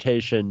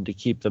reputation to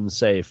keep them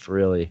safe,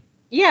 really.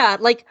 Yeah,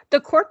 like the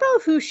corpo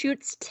who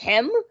shoots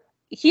Tim,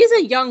 he's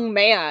a young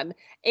man,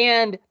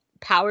 and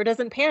Power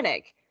doesn't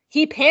panic.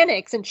 He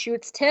panics and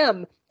shoots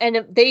Tim,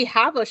 and they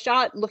have a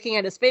shot looking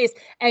at his face,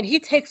 and he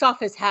takes off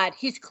his hat.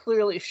 He's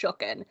clearly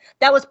shooken.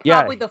 That was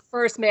probably the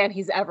first man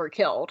he's ever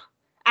killed.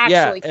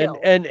 Killed.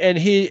 And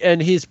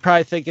he's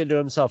probably thinking to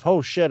himself,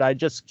 oh shit, I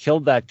just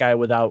killed that guy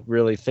without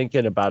really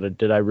thinking about it.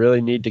 Did I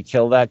really need to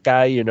kill that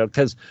guy?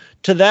 Because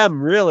to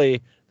them,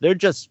 really, they're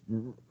just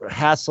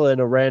hassling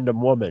a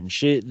random woman.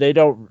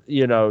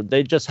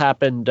 They just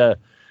happened to,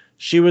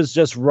 she was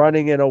just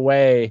running in a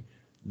way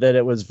that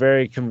it was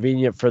very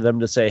convenient for them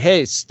to say,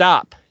 hey,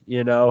 stop,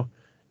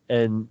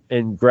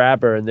 and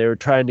grab her. And they were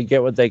trying to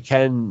get what they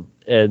can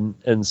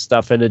and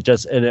stuff. And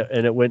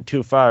it went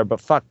too far,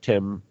 but fucked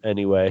him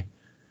anyway.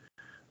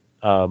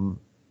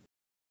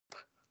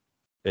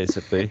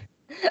 Basically,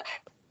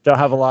 I don't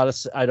have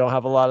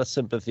a lot of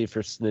sympathy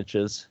for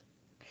snitches.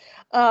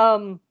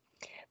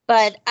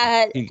 But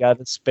he got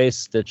his space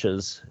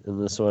stitches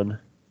in this one.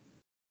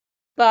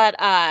 But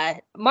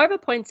Marva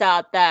points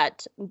out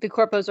that the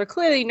corpos are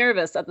clearly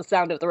nervous at the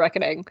sound of the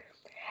reckoning.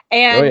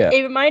 And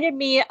it reminded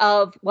me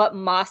of what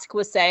Mosk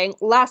was saying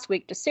last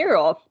week to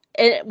Cyril.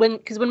 When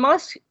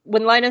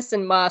Linus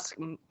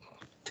and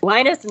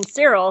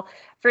Cyril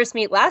first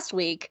meet last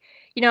week,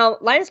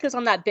 Linus goes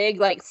on that big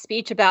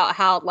speech about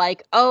how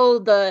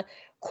the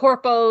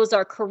corpos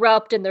are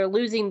corrupt and they're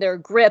losing their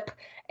grip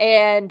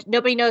and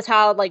nobody knows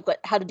how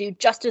to do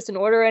justice and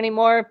order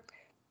anymore.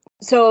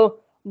 So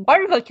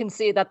Marva can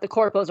see that the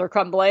corpos are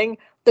crumbling.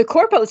 The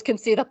corpos can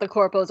see that the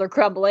corpos are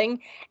crumbling.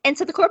 And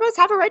so the corpos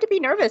have a right to be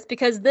nervous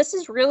because this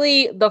is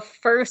really the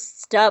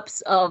first steps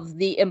of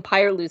the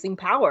Empire losing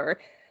power.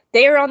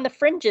 They are on the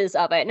fringes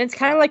of it. And it's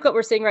kind of like what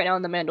we're seeing right now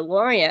in The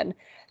Mandalorian.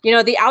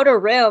 The Outer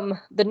Rim,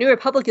 the New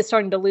Republic is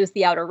starting to lose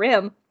the Outer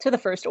Rim to the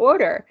First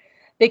Order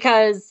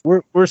because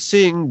we're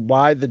seeing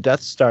why the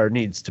Death Star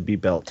needs to be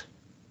built.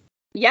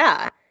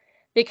 Yeah,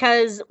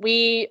 because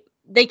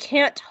they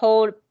can't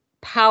hold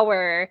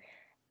power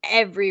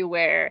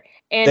everywhere,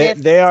 and if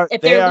they're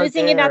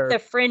losing it at the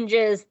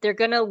fringes, they're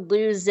gonna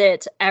lose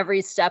it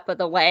every step of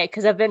the way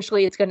because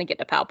eventually it's gonna get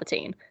to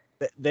Palpatine.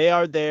 They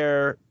are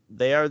there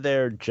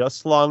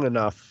just long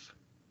enough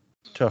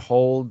to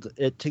hold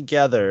it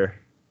together,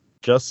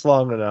 just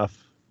long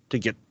enough to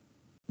get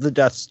the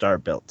Death Star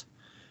built,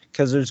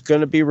 because there's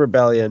gonna be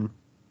rebellion,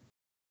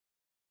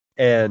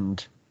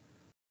 and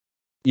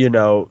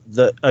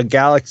a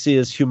galaxy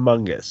is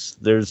humongous.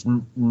 There's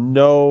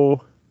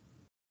no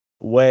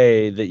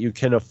way that you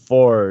can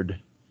afford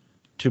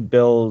to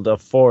build a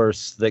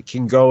force that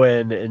can go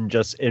in and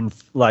just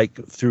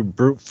through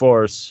brute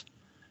force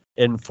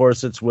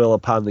enforce its will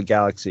upon the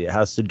galaxy. It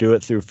has to do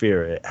it through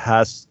fear. It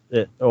has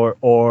it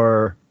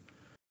or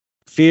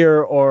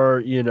fear,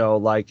 or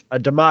like a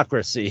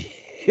democracy.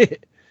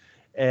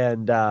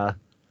 and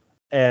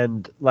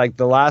like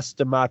the last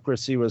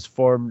democracy was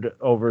formed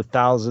over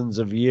thousands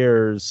of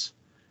years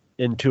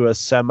into a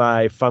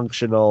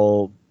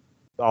semi-functional,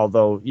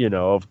 although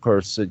of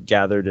course it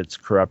gathered its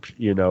corruption,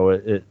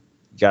 it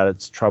got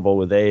its trouble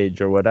with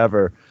age or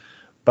whatever.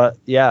 But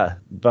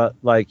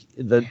like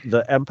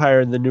the Empire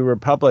and the New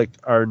Republic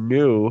are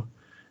new,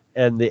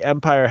 and the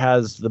Empire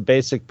has the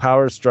basic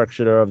power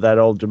structure of that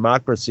old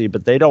democracy,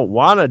 but they don't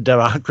want a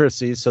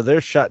democracy, so they're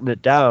shutting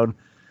it down.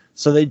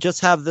 So they just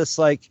have this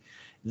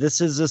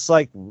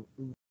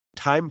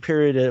time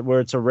period where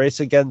it's a race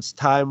against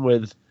time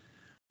with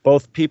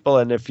both people,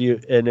 and if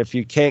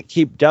you can't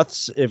keep Death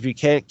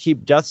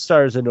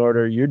Stars in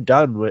order, you're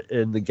done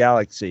in the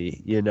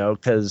galaxy,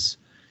 because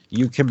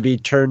you can be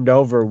turned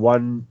over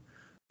one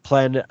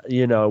planet at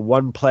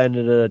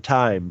a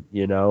time,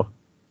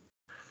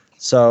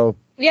 So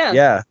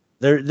yeah,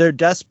 they're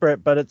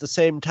desperate, but at the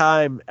same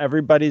time,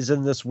 everybody's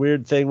in this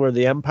weird thing where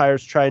the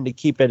Empire's trying to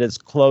keep it as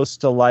close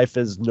to life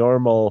as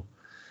normal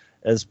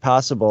as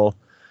possible,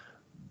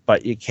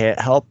 but you can't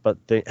help but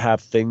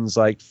have things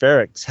like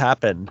Ferrix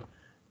happen.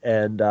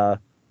 And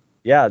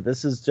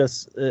this is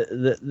just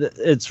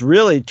it's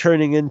really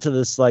turning into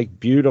this like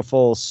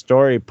beautiful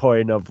story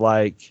point of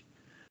like,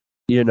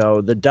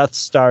 the Death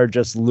Star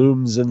just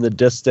looms in the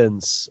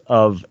distance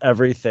of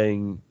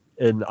everything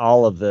in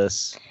all of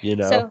this,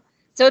 So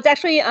it's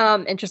actually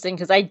interesting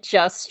because I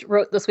just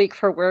wrote this week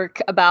for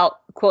work about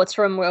quotes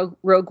from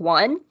Rogue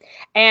One,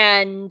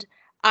 and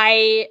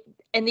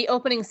in the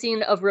opening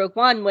scene of Rogue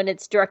One, when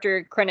it's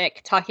Director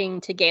Krennic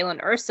talking to Galen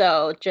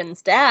Erso,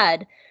 Jin's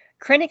dad,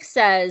 Krennic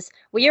says,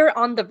 "We are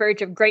on the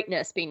verge of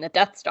greatness, being the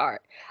Death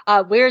Star.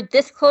 We're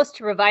this close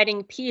to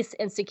providing peace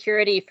and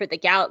security for the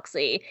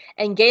galaxy."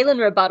 And Galen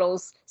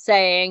rebuttals,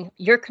 saying,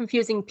 "You're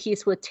confusing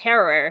peace with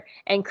terror."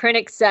 And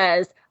Krennic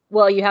says,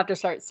 "Well, you have to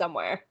start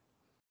somewhere."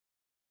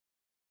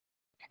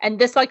 And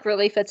this like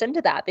really fits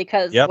into that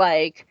because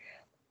like,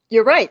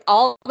 you're right.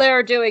 All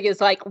they're doing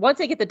is like, once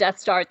they get the Death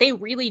Star, they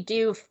really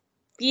do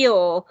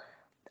feel,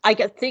 I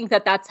think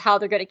that's how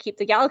they're going to keep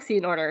the galaxy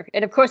in order.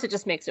 And of course it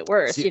just makes it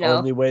worse, It's the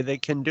only way they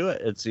can do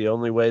it. It's the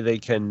only way they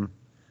can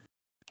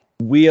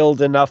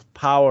wield enough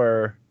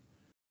power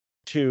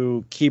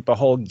to keep a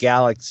whole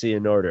galaxy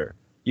in order.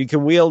 You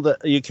can wield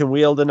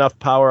enough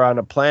power on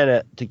a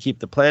planet to keep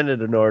the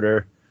planet in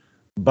order,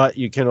 but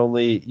you can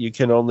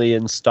only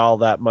install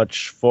that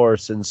much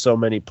force in so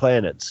many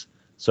planets.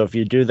 So if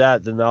you do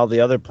that, then all the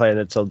other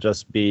planets will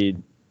just be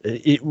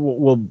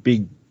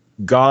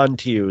gone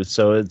to you.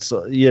 So it's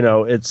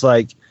it's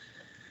like,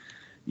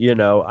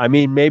 I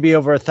mean, maybe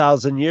over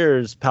 1,000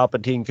 years,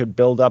 Palpatine could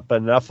build up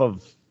enough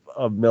of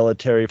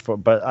military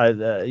but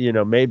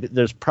maybe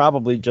there's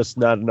probably just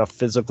not enough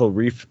physical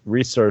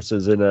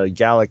resources in a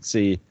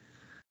galaxy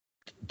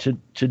to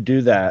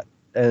do that.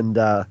 And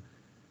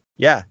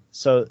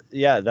so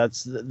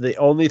that's the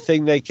only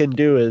thing they can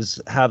do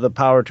is have the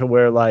power to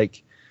where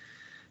like,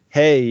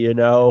 hey,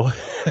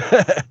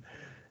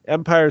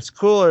 Empire's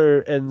cooler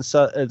and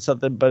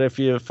something, but if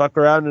you fuck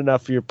around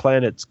enough, your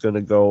planet's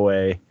gonna go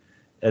away,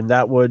 and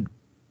that would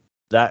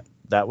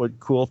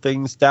cool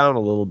things down a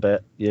little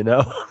bit,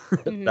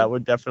 Mm-hmm. That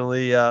would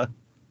definitely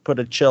put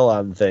a chill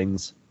on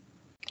things.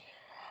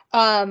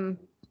 And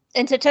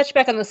to touch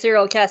back on the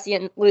Cyril,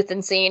 Cassian,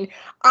 Luthen scene,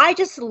 I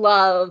just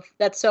love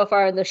that so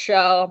far in the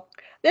show,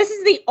 this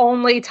is the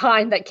only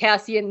time that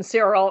Cassian and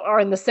Cyril are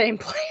in the same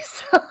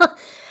place.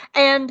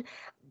 And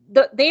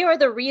they are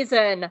the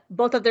reason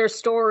both of their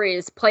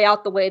stories play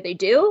out the way they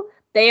do.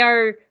 They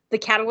are the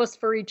catalyst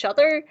for each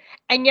other,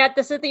 and yet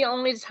this is the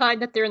only time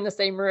that they're in the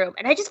same room.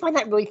 And I just find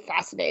that really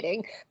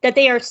fascinating, that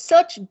they are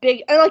such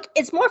big, and like,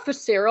 it's more for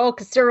Cyril,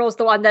 because Cyril's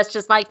the one that's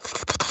just like,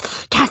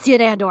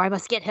 Cassian Andor, I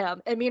must get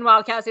him. And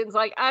meanwhile, Cassian's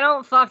like, I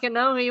don't fucking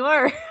know who you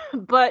are,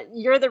 but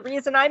you're the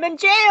reason I'm in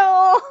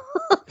jail.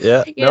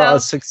 Yeah, a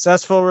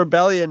successful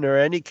rebellion or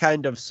any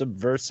kind of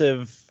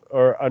subversive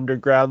or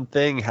underground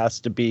thing has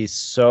to be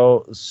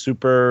so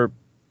super,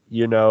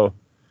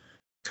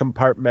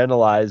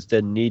 compartmentalized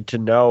and need to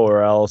know,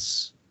 or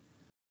else,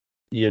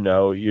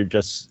 you're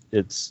just,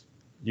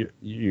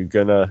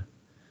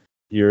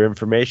 your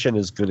information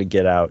is going to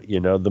get out.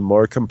 The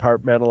more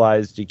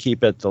compartmentalized you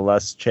keep it, the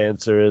less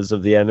chance there is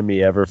of the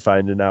enemy ever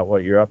finding out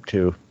what you're up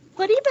to.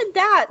 But even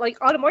that, like,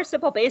 on a more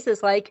simple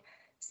basis, like,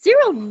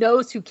 Cyril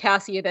knows who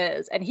Cassian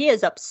is, and he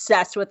is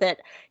obsessed with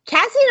it.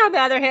 Cassian, on the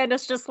other hand,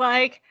 is just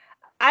like,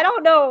 I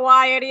don't know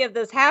why any of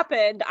this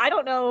happened. I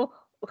don't know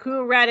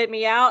who ratted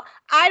me out.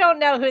 I don't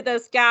know who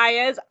this guy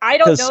is. I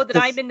don't know that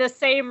I'm in the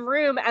same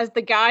room as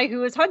the guy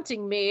who is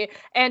hunting me,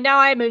 and now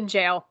I'm in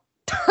jail.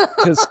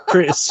 Because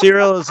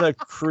Cyril is a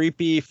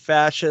creepy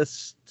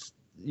fascist,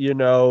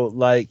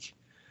 like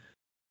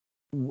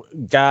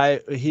guy.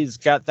 He's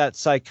got that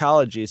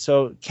psychology.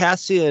 So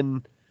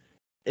Cassian,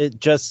 it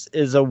just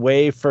is a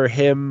way for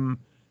him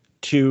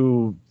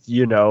to,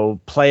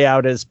 play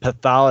out his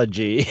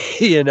pathology.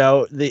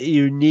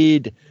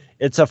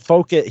 It's a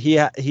focus.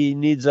 He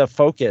needs a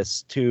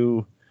focus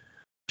to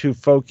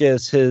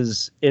focus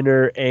his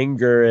inner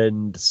anger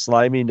and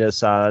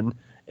sliminess on,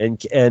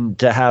 and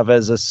to have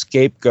as a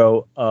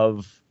scapegoat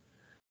of,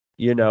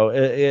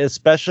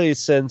 especially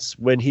since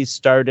when he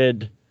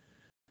started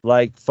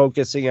like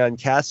focusing on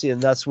Cassian,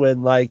 that's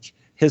when like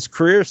his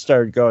career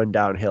started going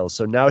downhill.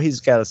 So now he's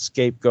got a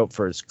scapegoat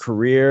for his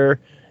career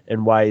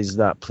and why he's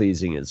not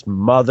pleasing his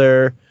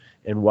mother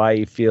and why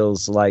he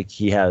feels like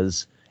he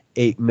has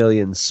 8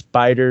 million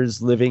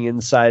spiders living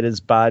inside his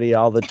body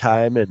all the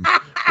time, and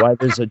why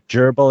there's a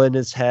gerbil in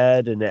his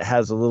head, and it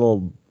has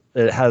one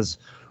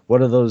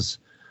of those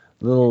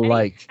little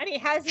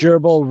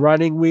gerbil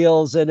running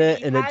wheels in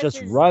it, and it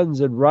just runs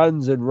and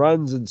runs and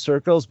runs in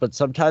circles, but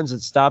sometimes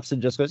it stops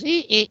and just goes.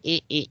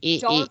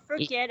 Don't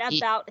forget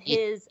about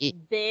his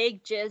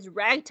big jizz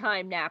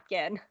ragtime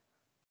napkin.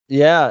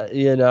 Yeah,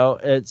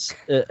 it's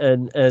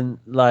and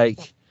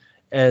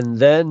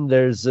then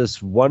there's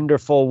this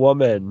wonderful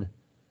woman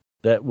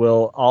that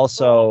will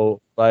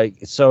also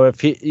so if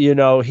they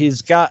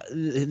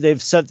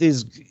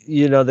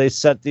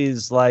set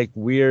these like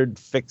weird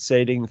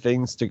fixating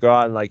things to go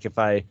on, like if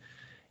I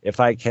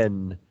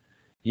can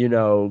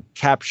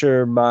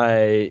capture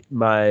my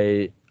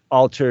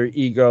alter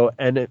ego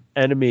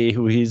enemy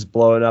who he's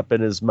blowing up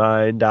in his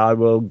mind, I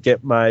will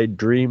get my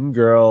dream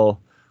girl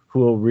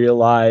who will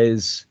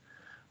realize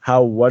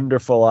how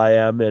wonderful I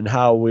am and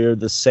how we're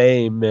the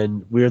same.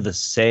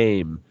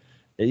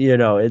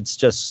 It's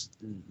just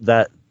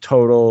that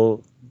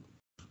total.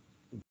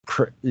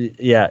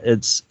 Yeah,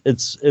 it's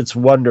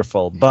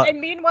wonderful. But and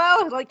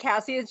meanwhile, like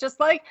Cassie is just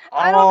like,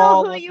 I don't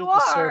know who you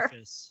are.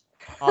 Surface.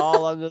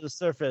 All under the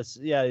surface.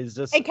 Yeah, he's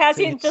just. And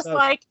Cassian's just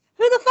like,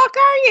 who the fuck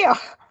are you?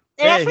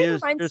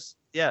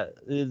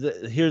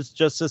 Here's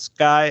just this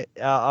guy.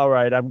 All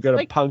right, I'm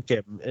gonna punk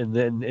him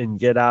and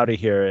get out of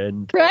here.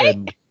 And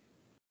right.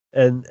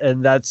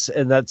 And that's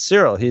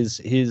Cyril.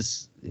 He's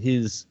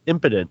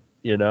impotent.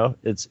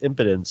 It's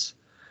impotence,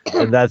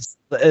 and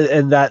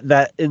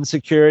that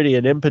insecurity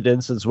and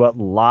impotence is what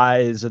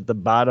lies at the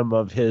bottom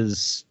of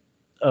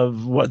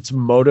what's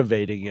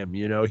motivating him.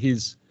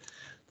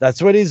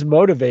 That's what he's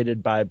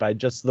motivated by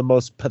just the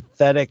most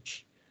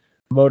pathetic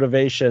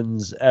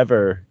motivations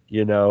ever.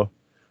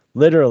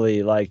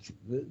 Literally, like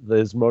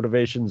his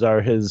motivations are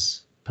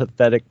his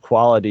pathetic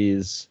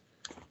qualities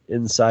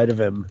inside of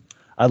him.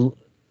 I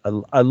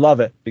love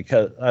it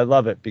because I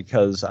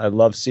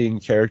love seeing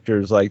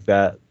characters like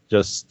that.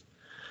 Just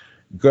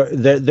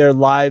their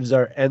lives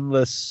are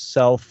endless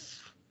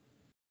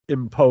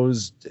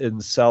self-imposed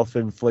and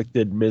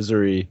self-inflicted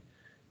misery,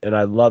 and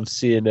I love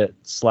seeing it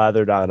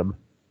slathered on them.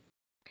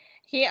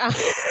 Yeah.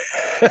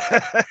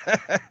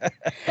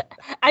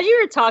 As you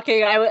were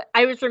talking,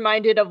 I was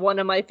reminded of one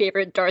of my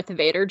favorite Darth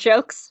Vader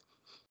jokes.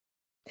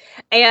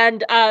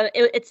 And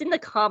it's in the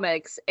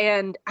comics,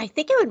 and I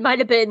think it might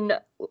have been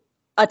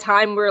a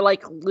time where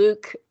like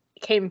Luke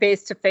came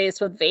face to face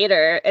with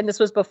Vader, and this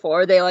was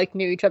before they like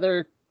knew each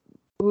other,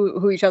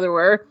 who each other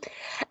were.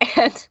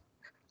 And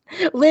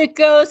Luke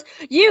goes,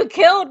 "You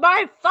killed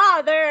my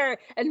father,"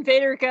 and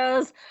Vader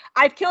goes,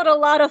 "I've killed a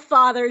lot of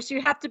fathers. You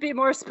have to be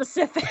more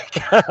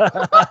specific."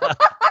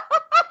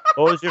 What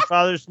was your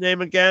father's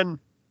name again?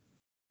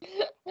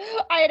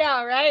 I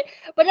know, right?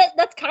 But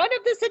that's kind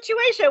of the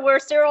situation where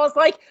Cyril's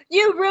like,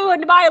 "You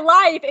ruined my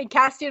life," and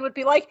Cassian would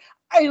be like,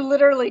 "I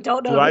literally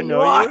don't know who you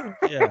are."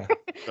 Yeah.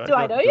 Do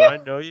I know you? Do I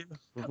know you?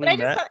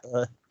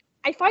 But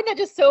I find that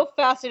just so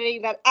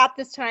fascinating that at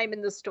this time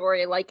in the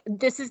story, like,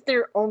 this is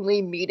their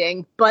only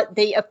meeting, but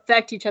they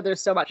affect each other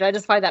so much. I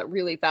just find that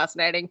really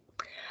fascinating.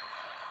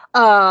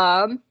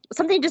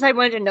 Something just I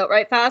wanted to note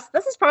right fast.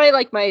 This is probably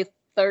like my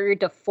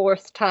third to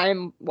fourth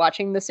time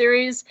watching the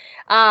series.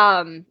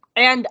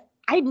 And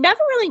I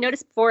never really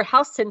noticed before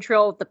how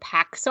central the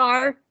packs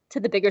are to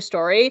the bigger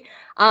story.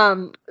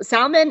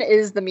 Salmon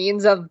is the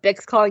means of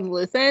Bix calling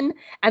Luthen,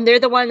 and they're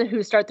the one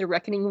who start the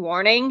Reckoning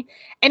warning.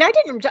 And I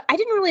didn't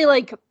really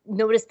like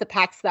notice the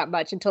packs that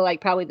much until like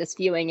probably this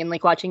viewing and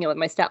like watching it with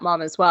my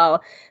stepmom as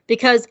well,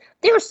 because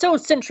they were so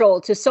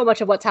central to so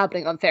much of what's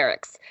happening on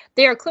Ferrix.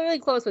 They are clearly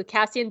close with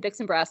Cassian, Bix,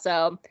 and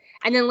Brasso.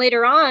 And then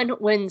later on,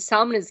 when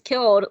Salmon is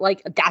killed,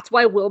 like that's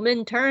why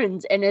Willman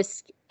turns and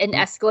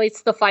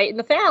escalates the fight in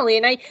the finale.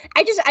 And I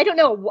don't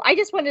know. I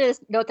just wanted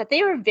to note that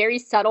they are very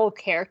subtle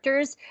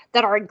characters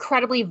that are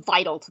incredibly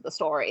vital to the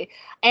story.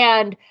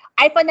 And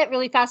I find that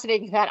really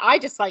fascinating that I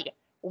just like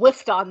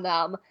whiffed on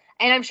them.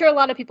 And I'm sure a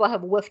lot of people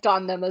have whiffed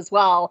on them as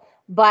well.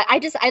 But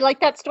I like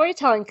that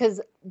storytelling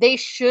because the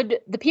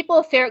people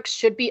of Ferrix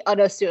should be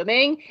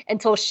unassuming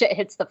until shit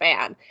hits the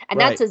fan. And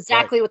that's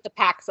exactly what the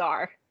packs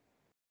are.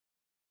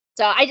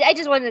 So I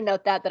just wanted to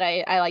note that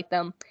I like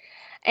them.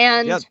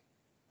 And yep.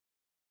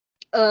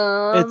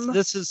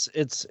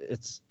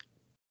 It's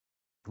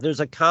there's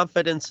a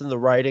confidence in the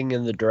writing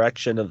and the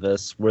direction of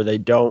this where they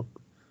don't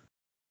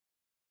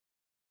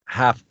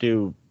have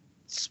to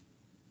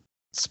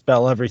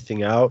spell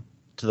everything out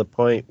to the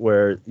point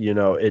where,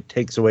 it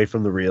takes away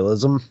from the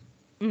realism.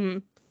 Mm-hmm.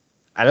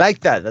 I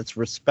like that. That's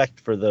respect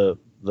for the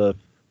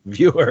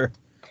viewer.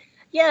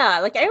 Yeah,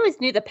 like I always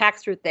knew the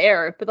packs were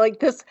there, but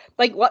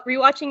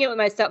rewatching it with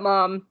my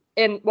stepmom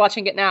and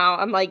watching it now,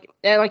 I'm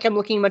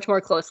looking much more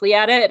closely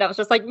at it, and I was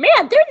just like,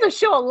 man, there's a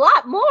show a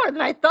lot more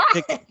than I thought.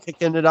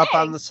 Picking it up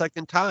on the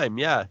second time.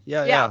 Yeah.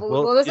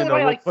 Well, this is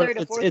my third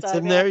or fourth it's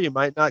time. in there. You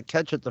might not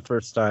catch it the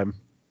first time.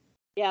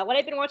 Yeah, what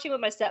I've been watching with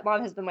my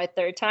stepmom has been my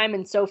third time,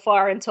 and so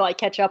far, until I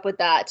catch up with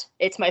that,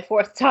 it's my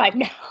fourth time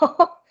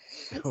now.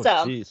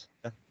 Jeez.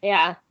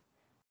 Yeah.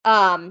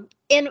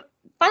 And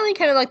finally,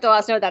 kind of like the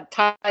last note that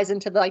ties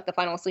into the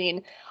final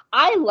scene.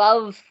 I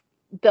love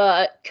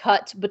the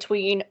cut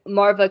between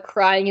Marva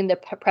crying in the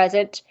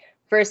present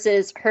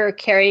versus her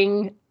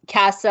carrying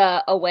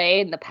Casa away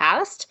in the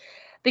past.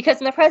 Because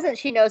in the present,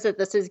 she knows that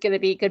this is going to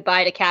be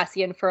goodbye to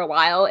Cassian for a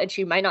while, and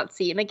she might not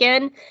see him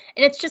again.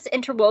 And it's just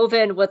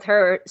interwoven with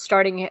her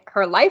starting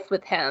her life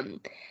with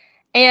him.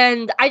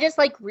 And I just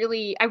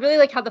really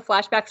like how the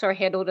flashbacks are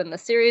handled in the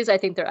series. I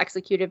think they're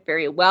executed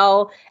very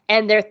well,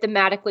 and they're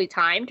thematically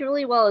timed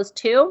really well as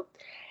too.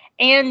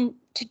 And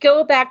to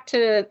go back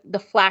to the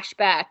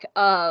flashback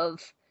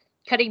of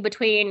cutting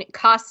between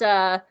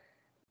Casa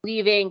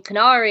leaving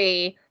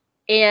Canary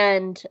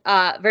and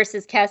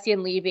versus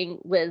Cassian leaving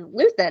with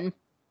Luthen,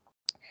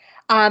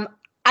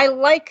 I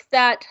like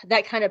that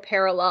kind of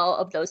parallel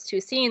of those two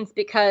scenes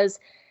because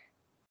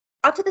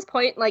up to this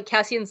point,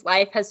 Cassian's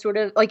life has sort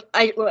of let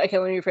me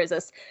rephrase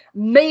this.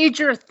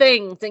 Major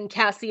things in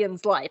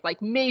Cassian's life,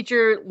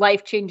 major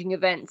life-changing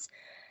events,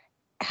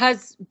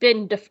 has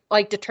been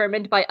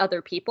determined by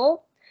other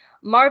people.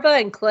 Marva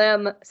and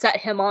Clem set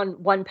him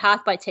on one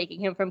path by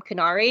taking him from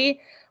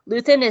Canary.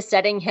 Luthen is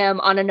setting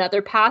him on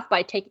another path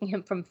by taking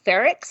him from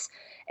Ferrix.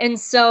 And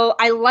so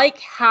I like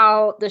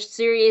how the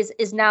series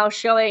is now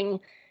showing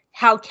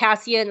how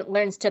Cassian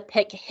learns to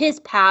pick his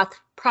path,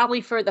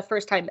 probably for the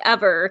first time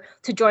ever,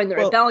 to join the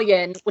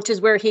rebellion, which is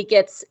where he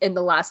gets in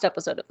the last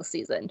episode of the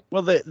season.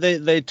 Well,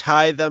 they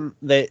tie them.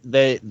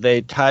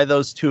 They tie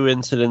those two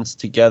incidents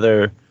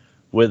together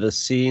with a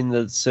scene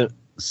that's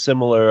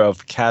similar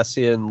of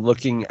Cassian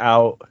looking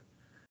out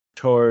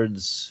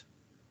towards,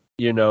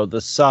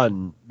 the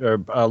sun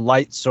or a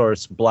light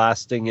source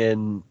blasting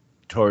in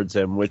towards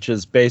him, which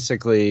is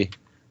basically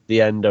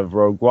the end of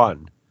Rogue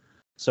One.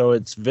 So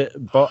it's I never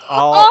noticed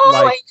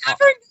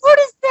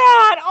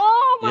that.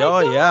 Oh my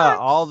god. Yeah,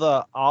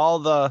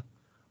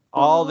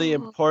 all the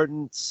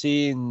important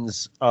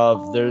scenes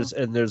of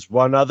there's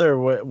one other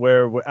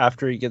where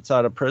after he gets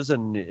out of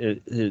prison,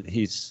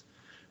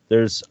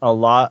 there's a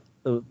lot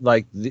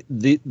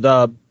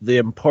the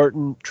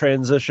important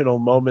transitional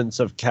moments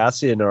of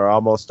Cassian are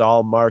almost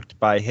all marked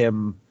by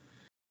him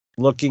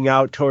looking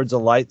out towards a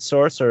light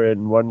source, or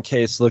in one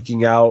case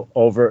looking out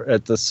over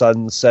at the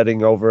sun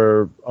setting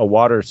over a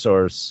water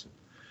source.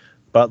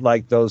 But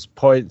those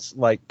points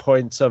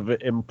of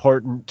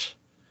important,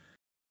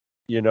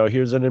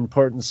 here's an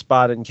important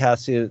spot in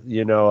Cassian,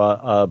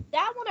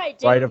 that one I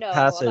did rite of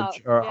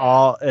passage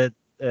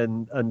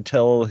and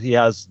until he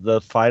has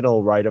the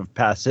final rite of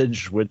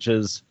passage, which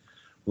is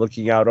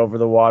looking out over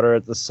the water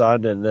at the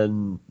sun and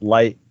then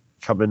light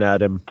coming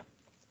at him.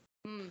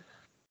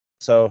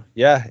 So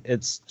yeah,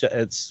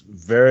 it's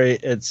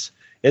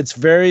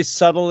very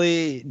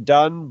subtly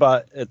done,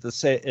 but at the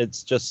same,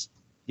 it's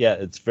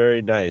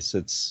very nice.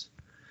 It's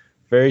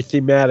very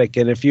thematic,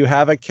 and if you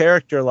have a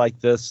character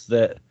like this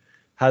that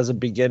has a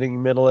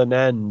beginning, middle, and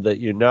end, that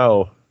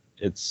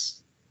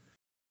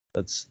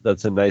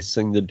that's a nice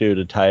thing to do,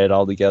 to tie it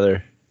all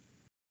together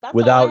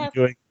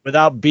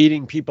without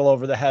beating people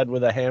over the head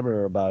with a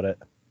hammer about it.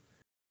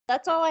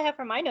 That's all I have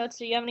for my notes.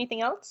 Do you have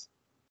anything else?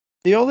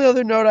 The only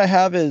other note I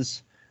have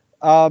is,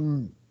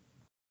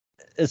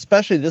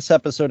 especially this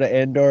episode of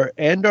Andor.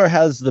 Andor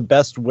has the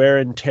best wear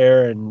and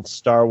tear in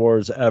Star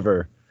Wars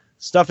ever.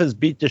 Stuff is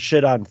beat to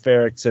shit on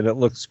Ferrix, and it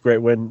looks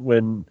great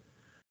when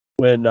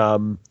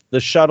the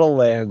shuttle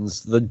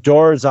lands. The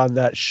doors on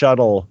that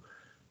shuttle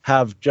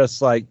have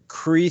just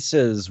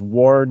creases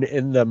worn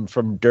in them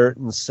from dirt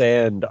and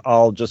sand,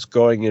 all just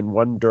going in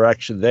one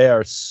direction.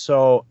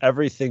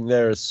 Everything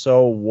there is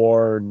so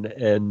worn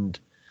and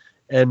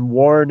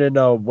worn in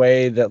a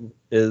way that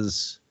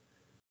is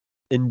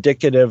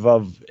indicative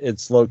of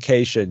its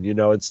location.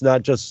 It's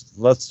not just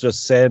let's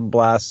just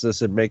sandblast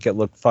this and make it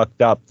look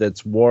fucked up.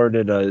 That's worn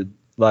in a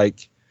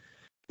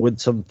with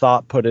some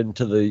thought put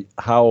into the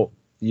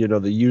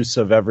use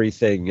of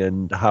everything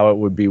and how it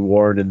would be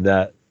worn in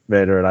that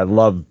manner. And I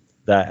love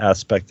that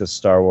aspect of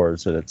Star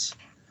Wars, and it's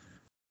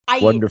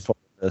wonderful.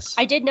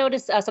 I did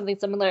notice something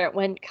similar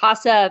when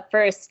Casa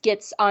first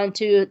gets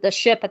onto the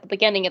ship at the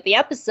beginning of the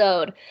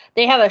episode.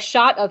 They have a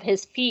shot of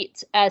his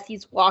feet as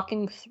he's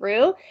walking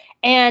through,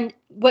 and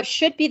what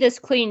should be this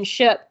clean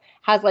ship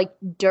has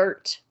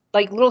dirt,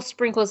 little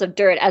sprinkles of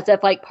dirt, as if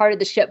part of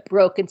the ship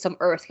broke and some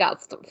earth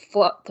got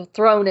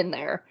thrown in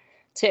there.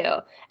 too.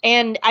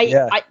 And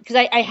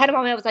I had a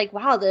moment, I was like,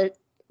 wow, the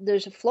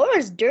floor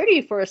is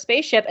dirty for a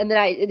spaceship. And then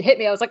it hit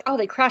me. I was like, oh,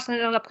 they crashed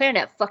landed on a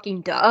planet.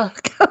 Fucking duh.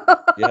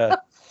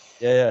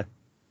 Yeah.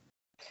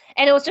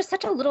 And it was just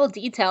such a little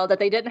detail that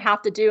they didn't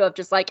have to do of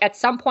just like, at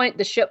some point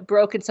the ship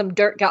broke and some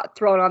dirt got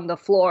thrown on the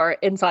floor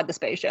inside the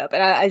spaceship.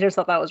 And I just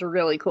thought that was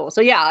really cool.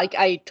 So yeah,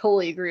 I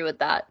totally agree with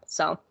that.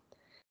 So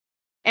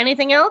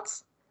anything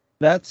else?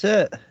 That's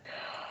it.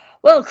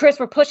 Well, Chris,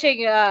 we're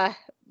pushing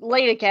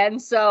late again.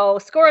 So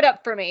score it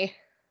up for me.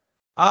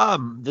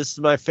 This is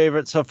my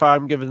favorite so far.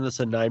 I'm giving this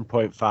a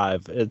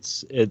 9.5.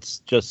 It's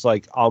just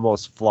like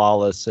almost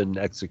flawless in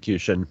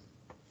execution.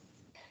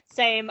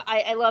 Same.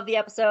 I love the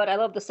episode. I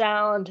love the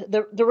sound,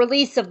 the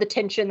release of the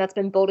tension that's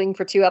been building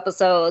for 2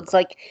 episodes.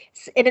 Like,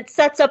 and it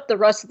sets up the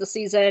rest of the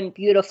season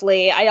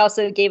beautifully. I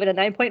also gave it a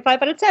 9.5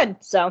 out of 10.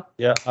 So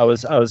yeah, I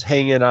was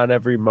hanging on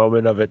every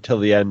moment of it till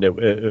the end.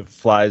 It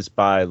flies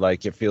by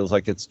like it feels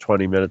like it's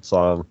 20 minutes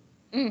long.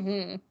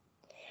 Mm-hmm.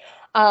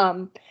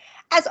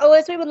 As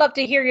always, we would love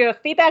to hear your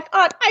feedback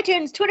on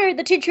iTunes, Twitter,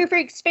 the Two True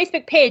Freaks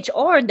Facebook page,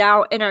 or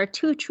now in our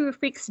Two True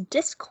Freaks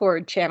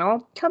Discord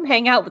channel. Come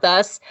hang out with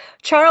us.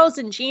 Charles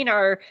and Jean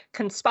are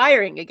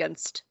conspiring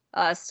against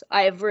us,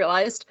 I have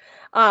realized.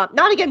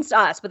 Not against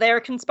us, but they are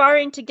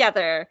conspiring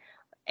together.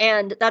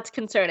 And that's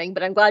concerning,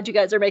 but I'm glad you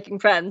guys are making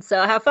friends,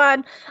 so have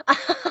fun.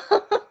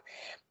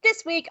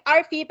 This week,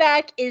 our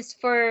feedback is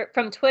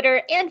from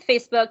Twitter and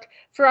Facebook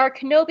for our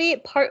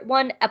Kenobi Part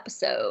 1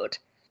 episode.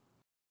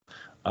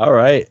 All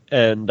right,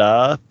 and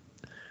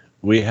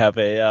we have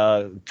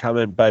a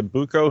comment by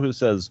Buko who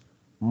says,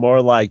 more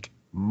like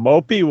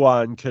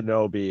Mopey-wan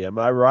Kenobi, am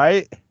I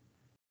right?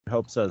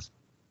 Hope says,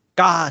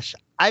 gosh,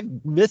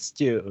 I've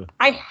missed you.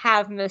 I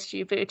have missed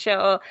you,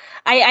 Bucho.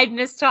 I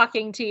miss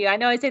talking to you. I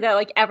know I say that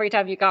like every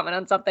time you comment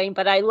on something,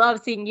 but I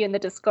love seeing you in the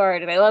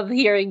Discord, and I love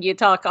hearing you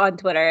talk on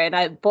Twitter, and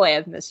I've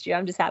missed you.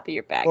 I'm just happy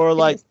you're back. Or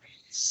like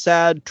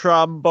sad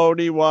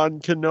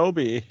trombone-wan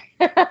Kenobi.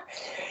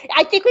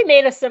 I think we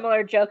made a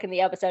similar joke in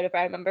the episode, if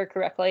I remember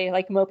correctly,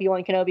 like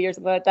Mopey-wan Kenobi or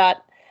something like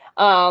that.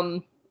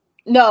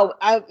 No,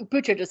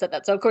 Butcher just said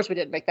that, so of course we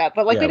didn't make that.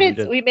 But like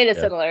we made a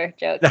similar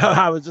joke. No,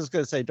 I was just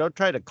gonna say, don't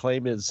try to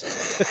claim his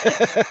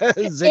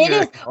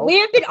zinger. We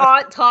have been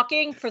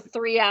talking for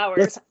 3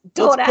 hours.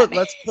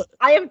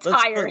 I am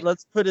tired.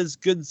 Let's put his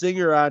good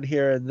zinger on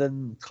here and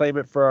then claim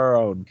it for our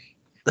own.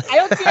 I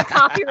don't see a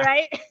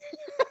copyright.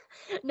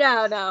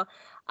 No.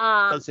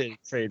 I don't see a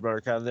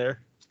trademark on there.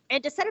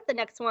 And to set up the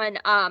next one,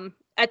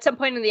 at some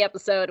point in the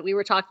episode, we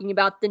were talking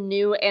about the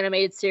new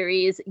animated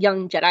series,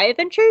 Young Jedi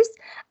Adventures,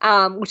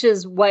 which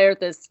is where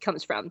this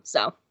comes from.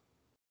 So,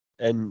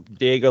 and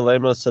Diego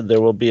Lemos said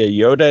there will be a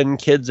Yoda and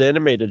Kids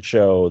animated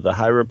show, the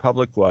High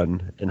Republic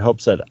one. And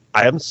Hope said,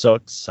 I am so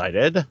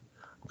excited. I'm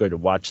going to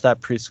watch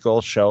that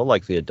preschool show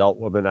like the adult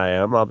woman I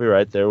am. I'll be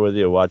right there with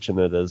you watching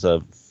it as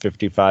a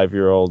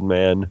 55-year-old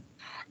man.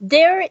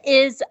 There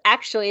is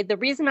actually, the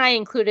reason I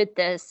included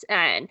this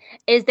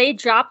is they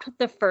dropped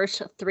the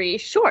first 3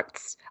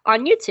 shorts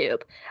on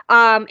YouTube.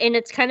 And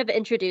it's kind of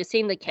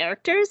introducing the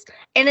characters.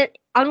 And it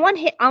on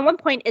one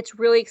point, it's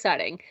really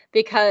exciting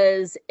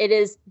because it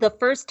is the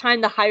first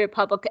time the High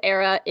Republic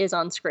era is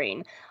on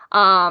screen.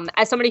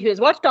 As somebody who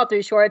has watched all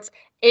 3 shorts,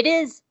 it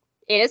is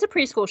a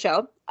preschool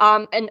show,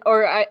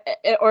 or a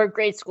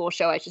grade school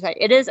show, I should say.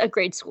 It is a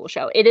grade school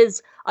show. It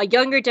is a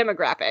younger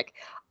demographic.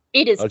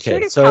 It is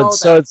cute as hell.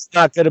 So it's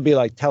not going to be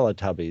like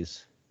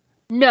Teletubbies.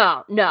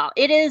 No.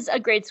 It is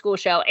a grade school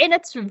show, and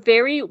it's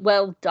very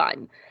well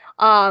done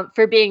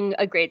for being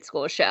a grade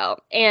school show.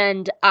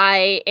 And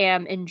I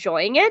am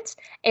enjoying it,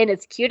 and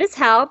it's cute as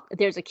hell.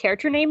 There's a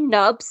character named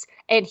Nubs,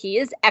 and he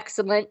is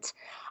excellent.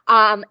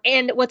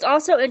 And what's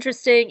also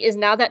interesting is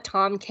now that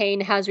Tom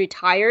Kane has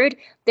retired,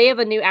 they have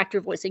a new actor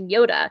voicing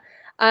Yoda.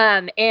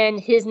 And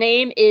his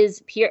name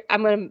is Pierre.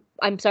 I'm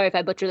sorry if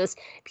I butcher this.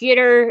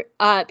 Peter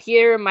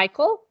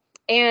Michael.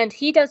 And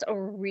he does a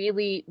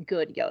really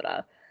good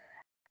Yoda.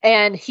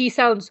 And he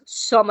sounds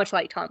so much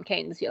like Tom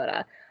Kane's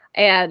Yoda.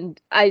 And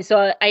I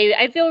feel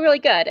really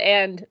good.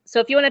 And so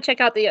if you want to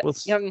check out the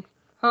young...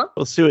 Huh?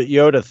 We'll see what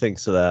Yoda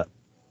thinks of that.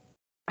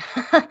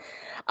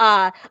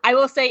 I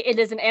will say it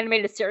is an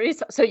animated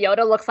series, so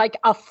Yoda looks like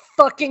a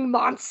fucking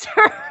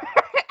monster.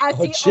 As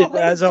he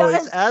always.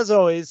 As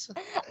always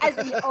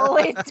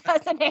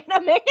does an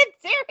animated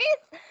series.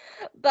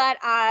 But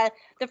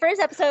the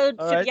first episode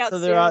should be out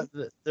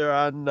soon. They're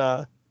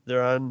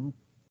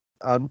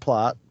on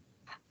plot.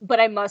 But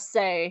I must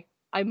say,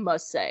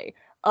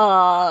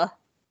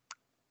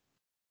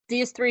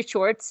 these 3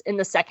 shorts in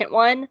the second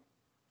one,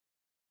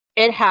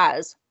 it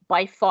has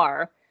by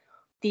far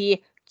the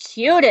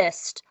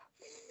cutest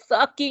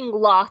fucking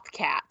loth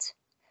cat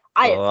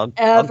I'll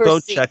go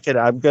seen. Check it.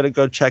 I'm gonna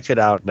go check it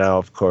out now,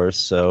 of course.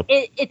 So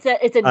it's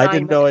a. I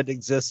didn't know it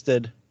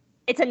existed.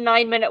 It's a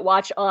 9-minute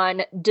watch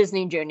on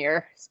Disney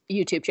Junior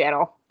YouTube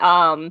channel.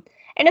 And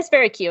it's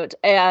very cute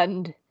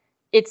and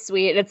it's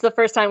sweet. It's the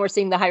first time we're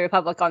seeing the High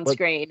Republic on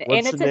screen.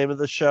 What's and the name of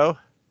the show?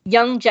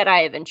 Young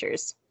Jedi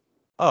Adventures.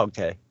 Oh,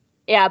 okay.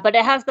 Yeah, but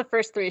it has the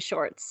first 3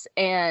 shorts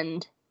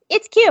and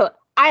it's cute.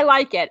 I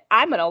like it.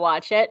 I'm going to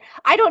watch it.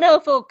 I don't know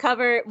if we'll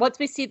cover, once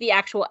we see the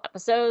actual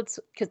episodes,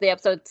 because the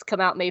episodes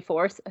come out May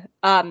 4th.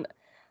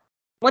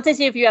 Once I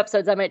see a few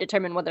episodes, I might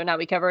determine whether or not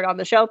we cover it on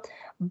the show.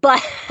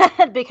 But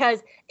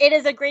because it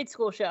is a grade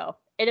school show.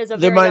 It is a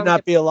There very might young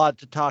not be a lot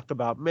to talk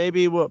about.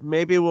 Maybe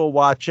we'll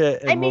watch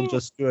it and we'll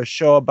just do a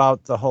show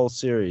about the whole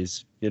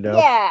series, you know?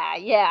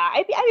 Yeah.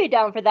 I'd be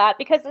down for that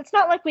because it's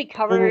not like we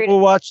covered.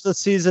 We'll watch the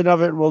season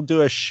of it and we'll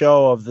do a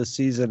show of the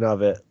season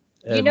of it.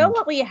 And you know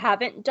what we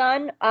haven't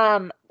done?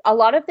 A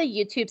lot of the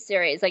YouTube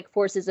series, like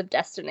Forces of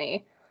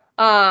Destiny,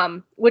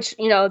 which,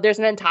 you know, there's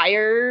an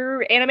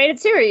entire animated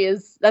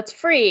series that's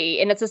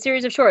free, and it's a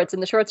series of shorts,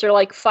 and the shorts are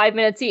like 5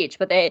 minutes each,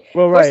 but they...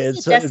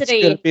 It's going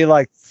to be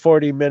like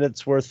 40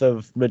 minutes worth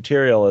of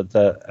material at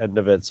the end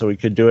of it, so we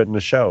could do it in a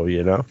show,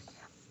 you know?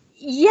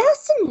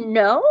 Yes and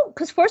no,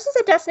 because Forces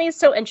of Destiny is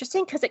so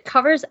interesting because it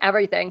covers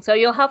everything. So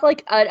you'll have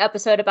like an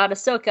episode about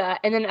Ahsoka,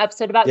 and then an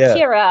episode about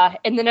Kira,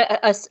 and then an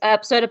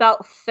episode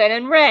about Finn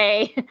and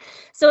Rey.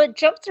 So it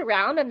jumps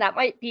around, and that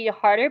might be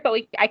harder.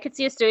 But I could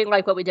see us doing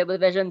like what we did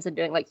with Visions and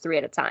doing like 3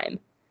 at a time.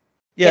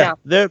 Yeah,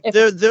 you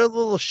know, they're a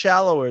little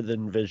shallower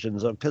than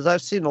Visions, because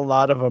I've seen a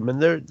lot of them,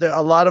 and they're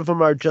a lot of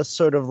them are just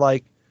sort of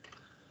like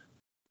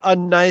a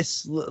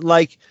nice,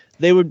 like,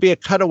 they would be a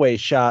cutaway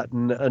shot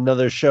in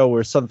another show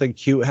where something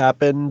cute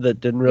happened that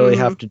didn't really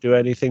have to do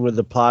anything with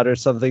the plot or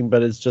something,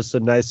 but it's just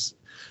a nice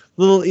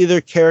little either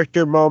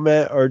character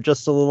moment or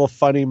just a little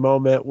funny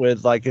moment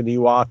with like an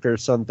Ewok or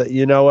something.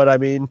 You know what I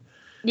mean?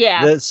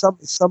 Yeah. Some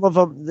of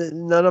them,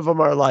 none of them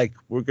are like,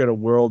 we're going to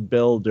world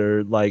build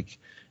or like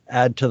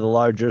add to the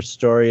larger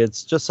story.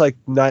 It's just like,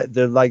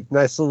 they're like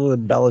nice little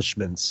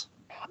embellishments.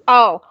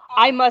 Oh,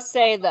 I must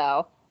say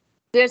though,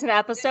 there's an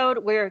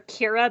episode where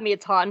Kira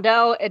meets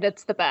Hondo, and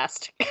it's the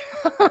best.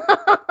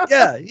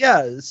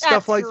 yeah, stuff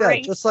That's like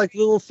great. that. Just like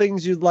little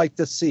things you'd like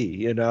to see,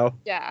 you know?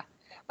 Yeah.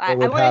 I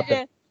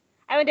wanted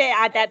to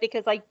add that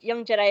because, like,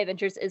 Young Jedi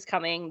Adventures is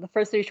coming. The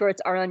first 3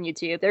 shorts are on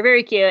YouTube. They're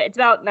very cute. It's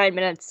about 9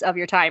 minutes of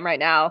your time right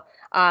now.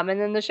 And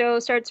then the show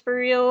starts for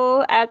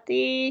real at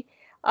the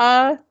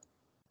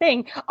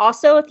thing.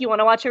 Also, if you want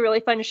to watch a really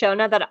fun show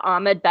now that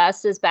Ahmed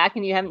Best is back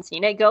and you haven't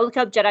seen it, go look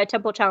up Jedi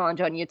Temple Challenge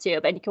on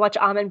YouTube, and you can watch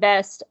Ahmed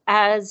Best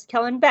as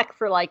Kellen Beck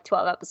for like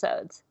 12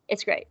 episodes.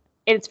 It's great.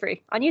 And it's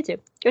free on YouTube.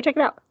 Go check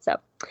it out. So,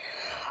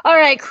 all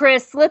right,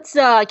 Chris, let's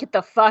get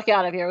the fuck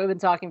out of here. We've been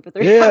talking for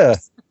 3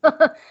 hours.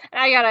 And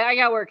I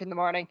got work in the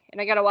morning, and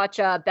I gotta watch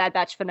Bad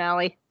Batch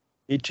finale.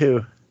 Me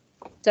too.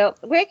 So,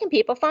 where can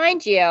people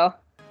find you?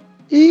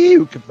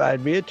 You can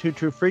find me at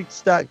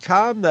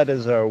twotruefreaks.com. That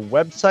is our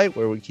website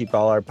where we keep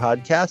all our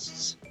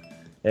podcasts.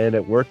 And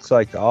it works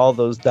like all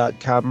those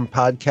 .com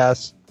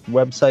podcast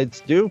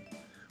websites do.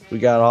 We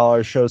got all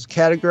our shows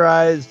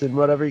categorized and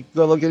whatever. You can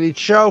go look at each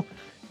show.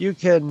 You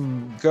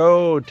can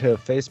go to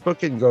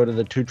Facebook and go to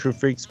the Two True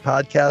Freaks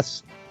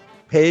podcast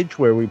page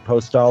where we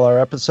post all our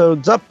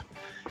episodes up.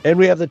 And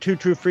we have the Two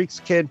True Freaks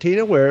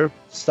Cantina where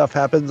stuff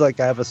happens. Like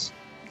I have a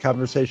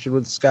conversation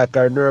with Scott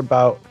Gardner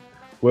about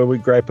where we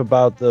gripe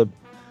about the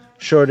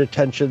short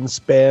attention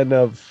span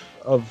of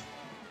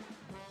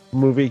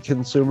movie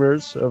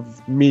consumers,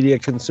 of media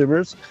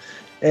consumers.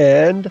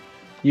 And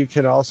you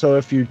can also,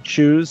 if you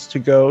choose to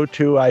go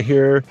to, I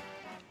hear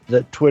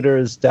that Twitter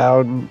is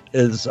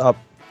up,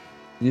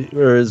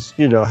 or is,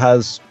 you know,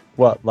 has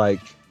what, like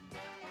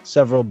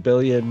several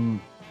billion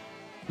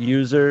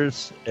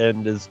users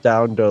and is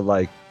down to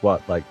like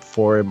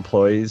 4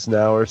 employees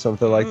now or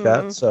something like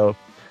that. So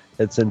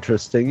it's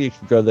interesting. You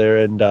can go there,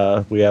 and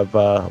we have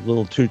a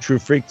little Two True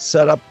Freaks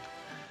set up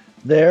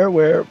there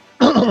where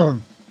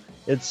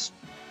it's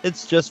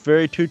just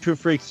very Two True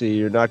Freaksy.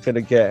 You're not going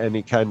to get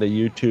any kind of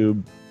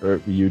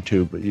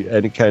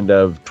any kind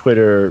of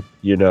Twitter,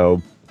 you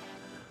know,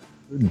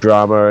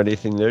 drama or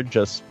anything there.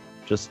 Just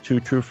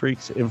Two True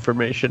Freaks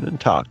information and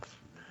talk.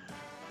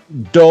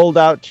 Doled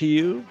out to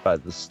you by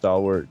the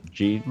stalwart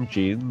Gene,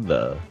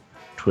 the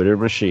Twitter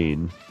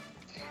machine.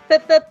 Oh,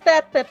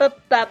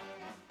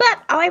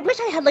 I wish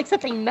I had like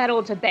something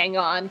metal to bang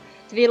on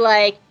to be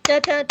like da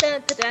da da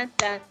da da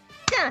da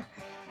da.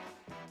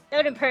 That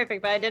would have been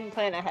perfect, but I didn't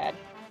plan ahead.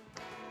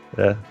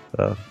 Yeah.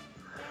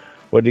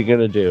 What are you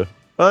gonna do?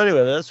 Well,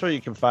 anyway, that's where you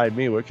can find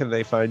me. Where can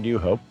they find you,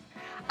 Hope?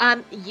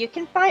 You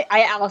can find.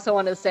 I also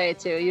want to say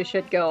too, you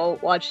should go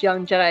watch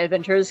Young Jedi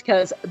Adventures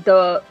because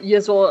the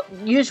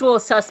usual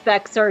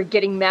suspects are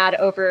getting mad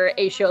over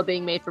a show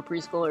being made for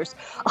preschoolers.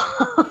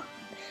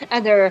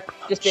 And they're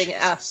just being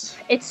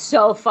it's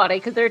so funny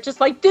because they're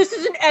just like, this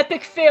is an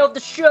epic fail of the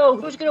show.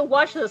 Who's gonna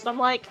watch this? And I'm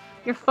like,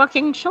 you're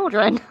fucking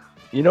children.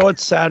 You know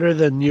what's sadder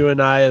than you and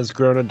I as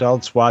grown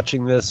adults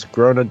watching this?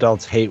 Grown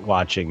adults hate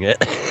watching it.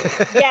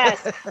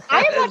 Yes,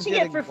 I am watching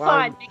it for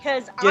fun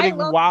because getting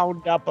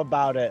wound up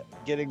about it.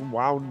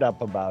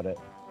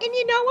 And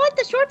you know what?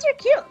 The shorts are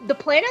cute. The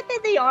planet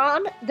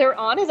that they're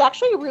on is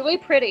actually really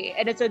pretty,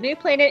 and it's a new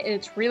planet, and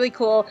it's really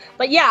cool.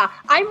 But yeah,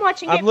 I'm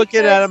watching it. I'm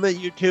looking at them at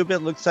YouTube. It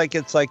looks like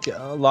it's like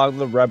along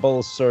the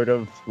Rebels sort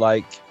of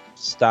like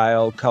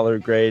style, color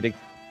grading,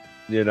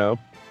 you know.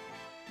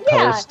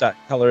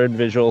 color and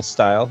visual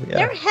style. Yeah.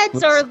 Their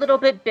heads are a little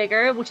bit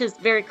bigger, which is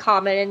very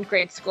common in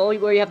grade school,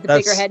 where you have the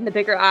bigger head and the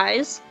bigger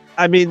eyes.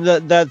 I mean,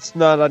 that's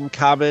not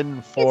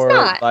uncommon for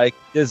like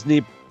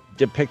Disney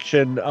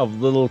depiction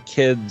of little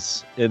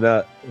kids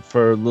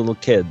for little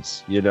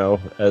kids,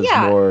 as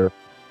more.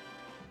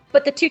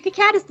 But the Tuca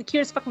Cat is the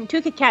cutest fucking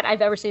Tuca Cat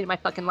I've ever seen in my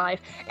fucking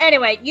life.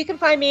 Anyway, you can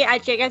find me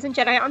at Jaig and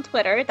Jedi on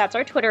Twitter. That's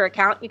our Twitter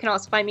account. You can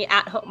also find me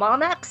at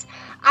HopeMolnax.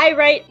 I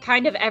write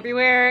kind of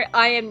everywhere.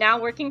 I am now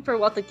working for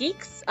Wealth of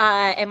Geeks,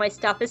 and my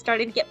stuff is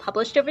starting to get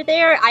published over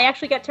there. I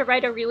actually get to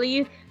write a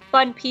really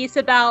fun piece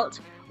about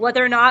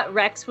whether or not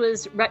Rex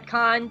was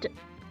retconned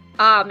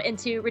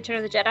into Return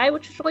of the Jedi,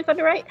 which was really fun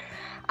to write.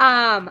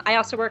 I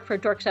also work for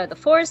Dork Side of the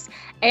Force,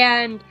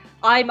 and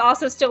I'm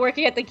also still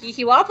working at the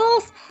Geeky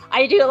Waffles.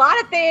 I do a lot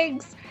of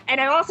things,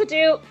 and I also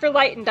do for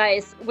Light and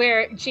Dice,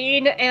 where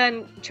Gene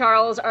and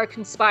Charles are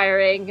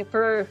conspiring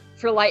for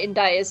Light and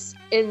Dice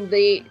in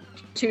the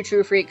Two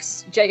True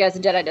Freaks, Jaig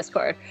and Jedi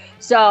Discord.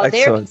 So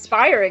They're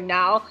conspiring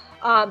now,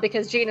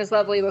 because Gene is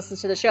lovely and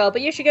listens to the show.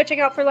 But you should go check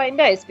out For Light and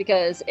Dice,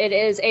 because it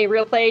is a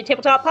real play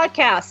tabletop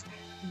podcast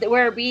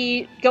where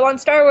we go on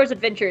Star Wars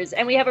adventures,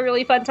 and we have a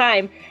really fun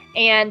time.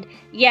 And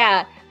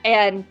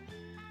and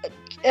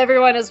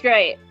everyone is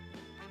great.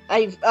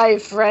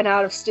 I've run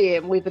out of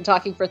steam. We've been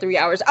talking for 3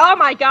 hours. Oh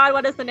my god,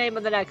 what is the name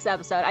of the next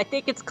episode? I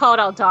think it's called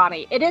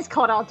Aldani. It is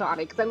called Aldani,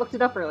 because I looked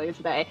it up earlier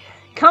today.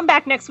 Come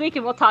back next week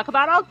and we'll talk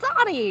about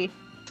Aldani.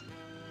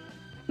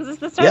 This is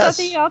the start of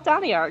the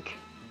Aldani arc.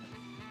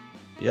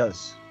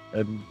 Yes,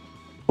 and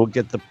we'll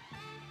get to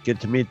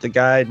meet the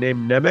guy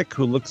named Nemec,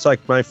 who looks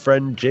like my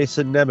friend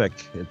Jason Nemec.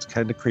 It's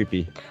kind of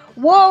creepy.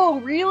 Whoa,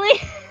 really?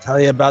 Tell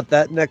you about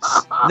that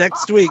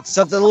next week.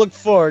 Something to look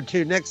forward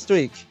to next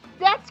week.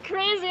 That's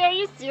crazy. Are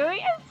you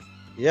serious?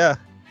 Yeah.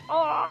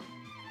 Oh,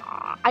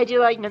 I do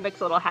like Nemec's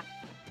little hat.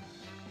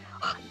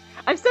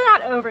 I'm still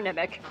not over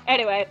Nemec.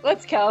 Anyway,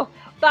 let's go.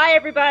 Bye,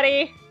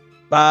 everybody.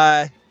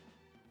 Bye.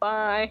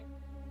 Bye.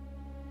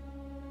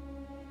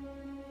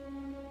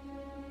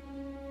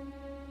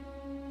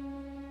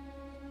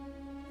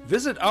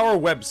 Visit our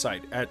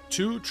website at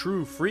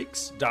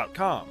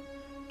twotruefreaks.com.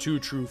 Two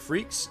True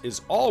Freaks is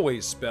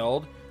always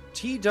spelled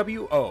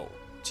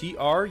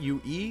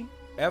TWOTRUEFREAKS.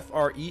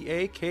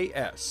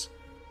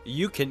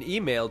 You can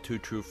email Two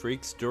True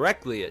Freaks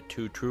directly at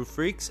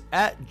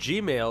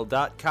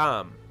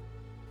twotruefreaks@gmail.com.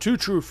 Two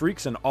True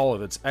Freaks and all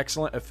of its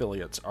excellent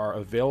affiliates are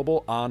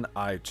available on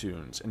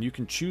iTunes, and you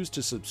can choose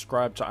to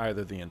subscribe to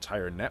either the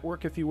entire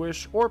network if you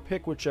wish, or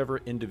pick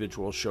whichever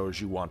individual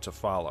shows you want to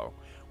follow.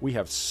 We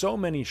have so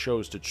many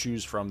shows to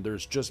choose from,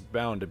 there's just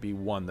bound to be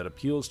one that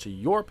appeals to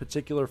your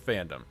particular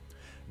fandom.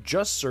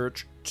 Just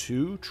search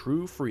Two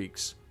True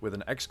Freaks with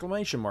an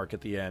exclamation mark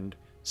at the end,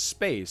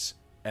 space,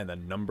 and the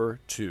number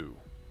 2.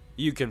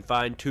 You can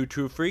find Two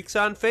True Freaks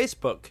on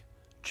Facebook.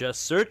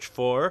 Just search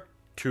for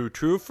Two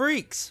True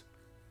Freaks.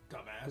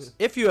 Dumbass.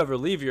 If you ever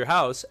leave your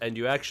house and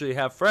you actually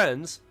have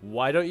friends,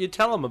 why don't you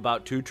tell them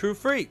about Two True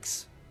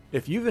Freaks?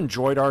 If you've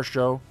enjoyed our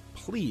show,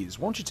 please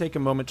won't you take a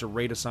moment to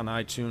rate us on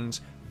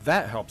iTunes?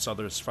 That helps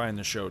others find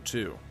the show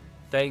too.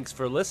 Thanks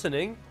for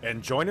listening.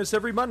 And join us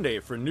every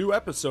Monday for new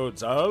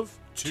episodes of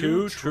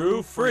Two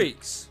True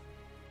Freaks.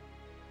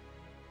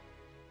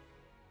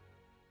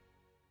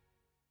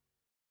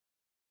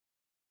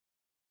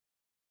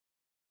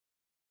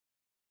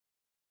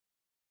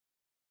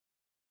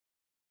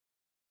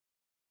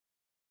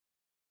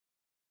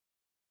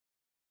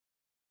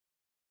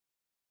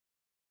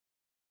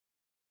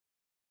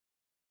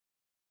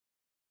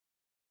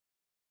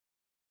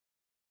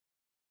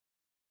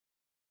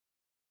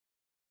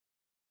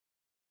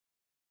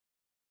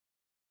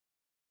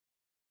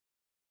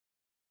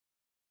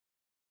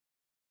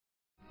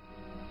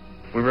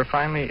 We were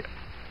finally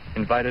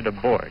invited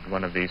aboard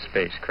one of these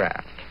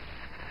spacecraft,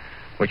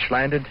 which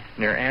landed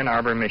near Ann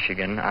Arbor,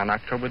 Michigan on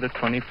October the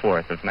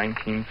 24th of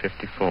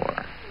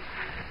 1954.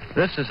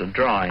 This is a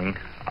drawing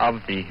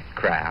of the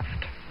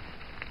craft.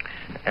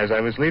 As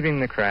I was leaving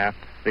the craft,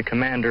 the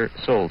commander,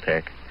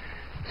 Soltec,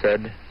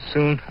 said,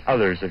 "Soon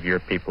others of your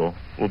people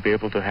will be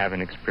able to have an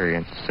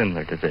experience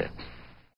similar to this."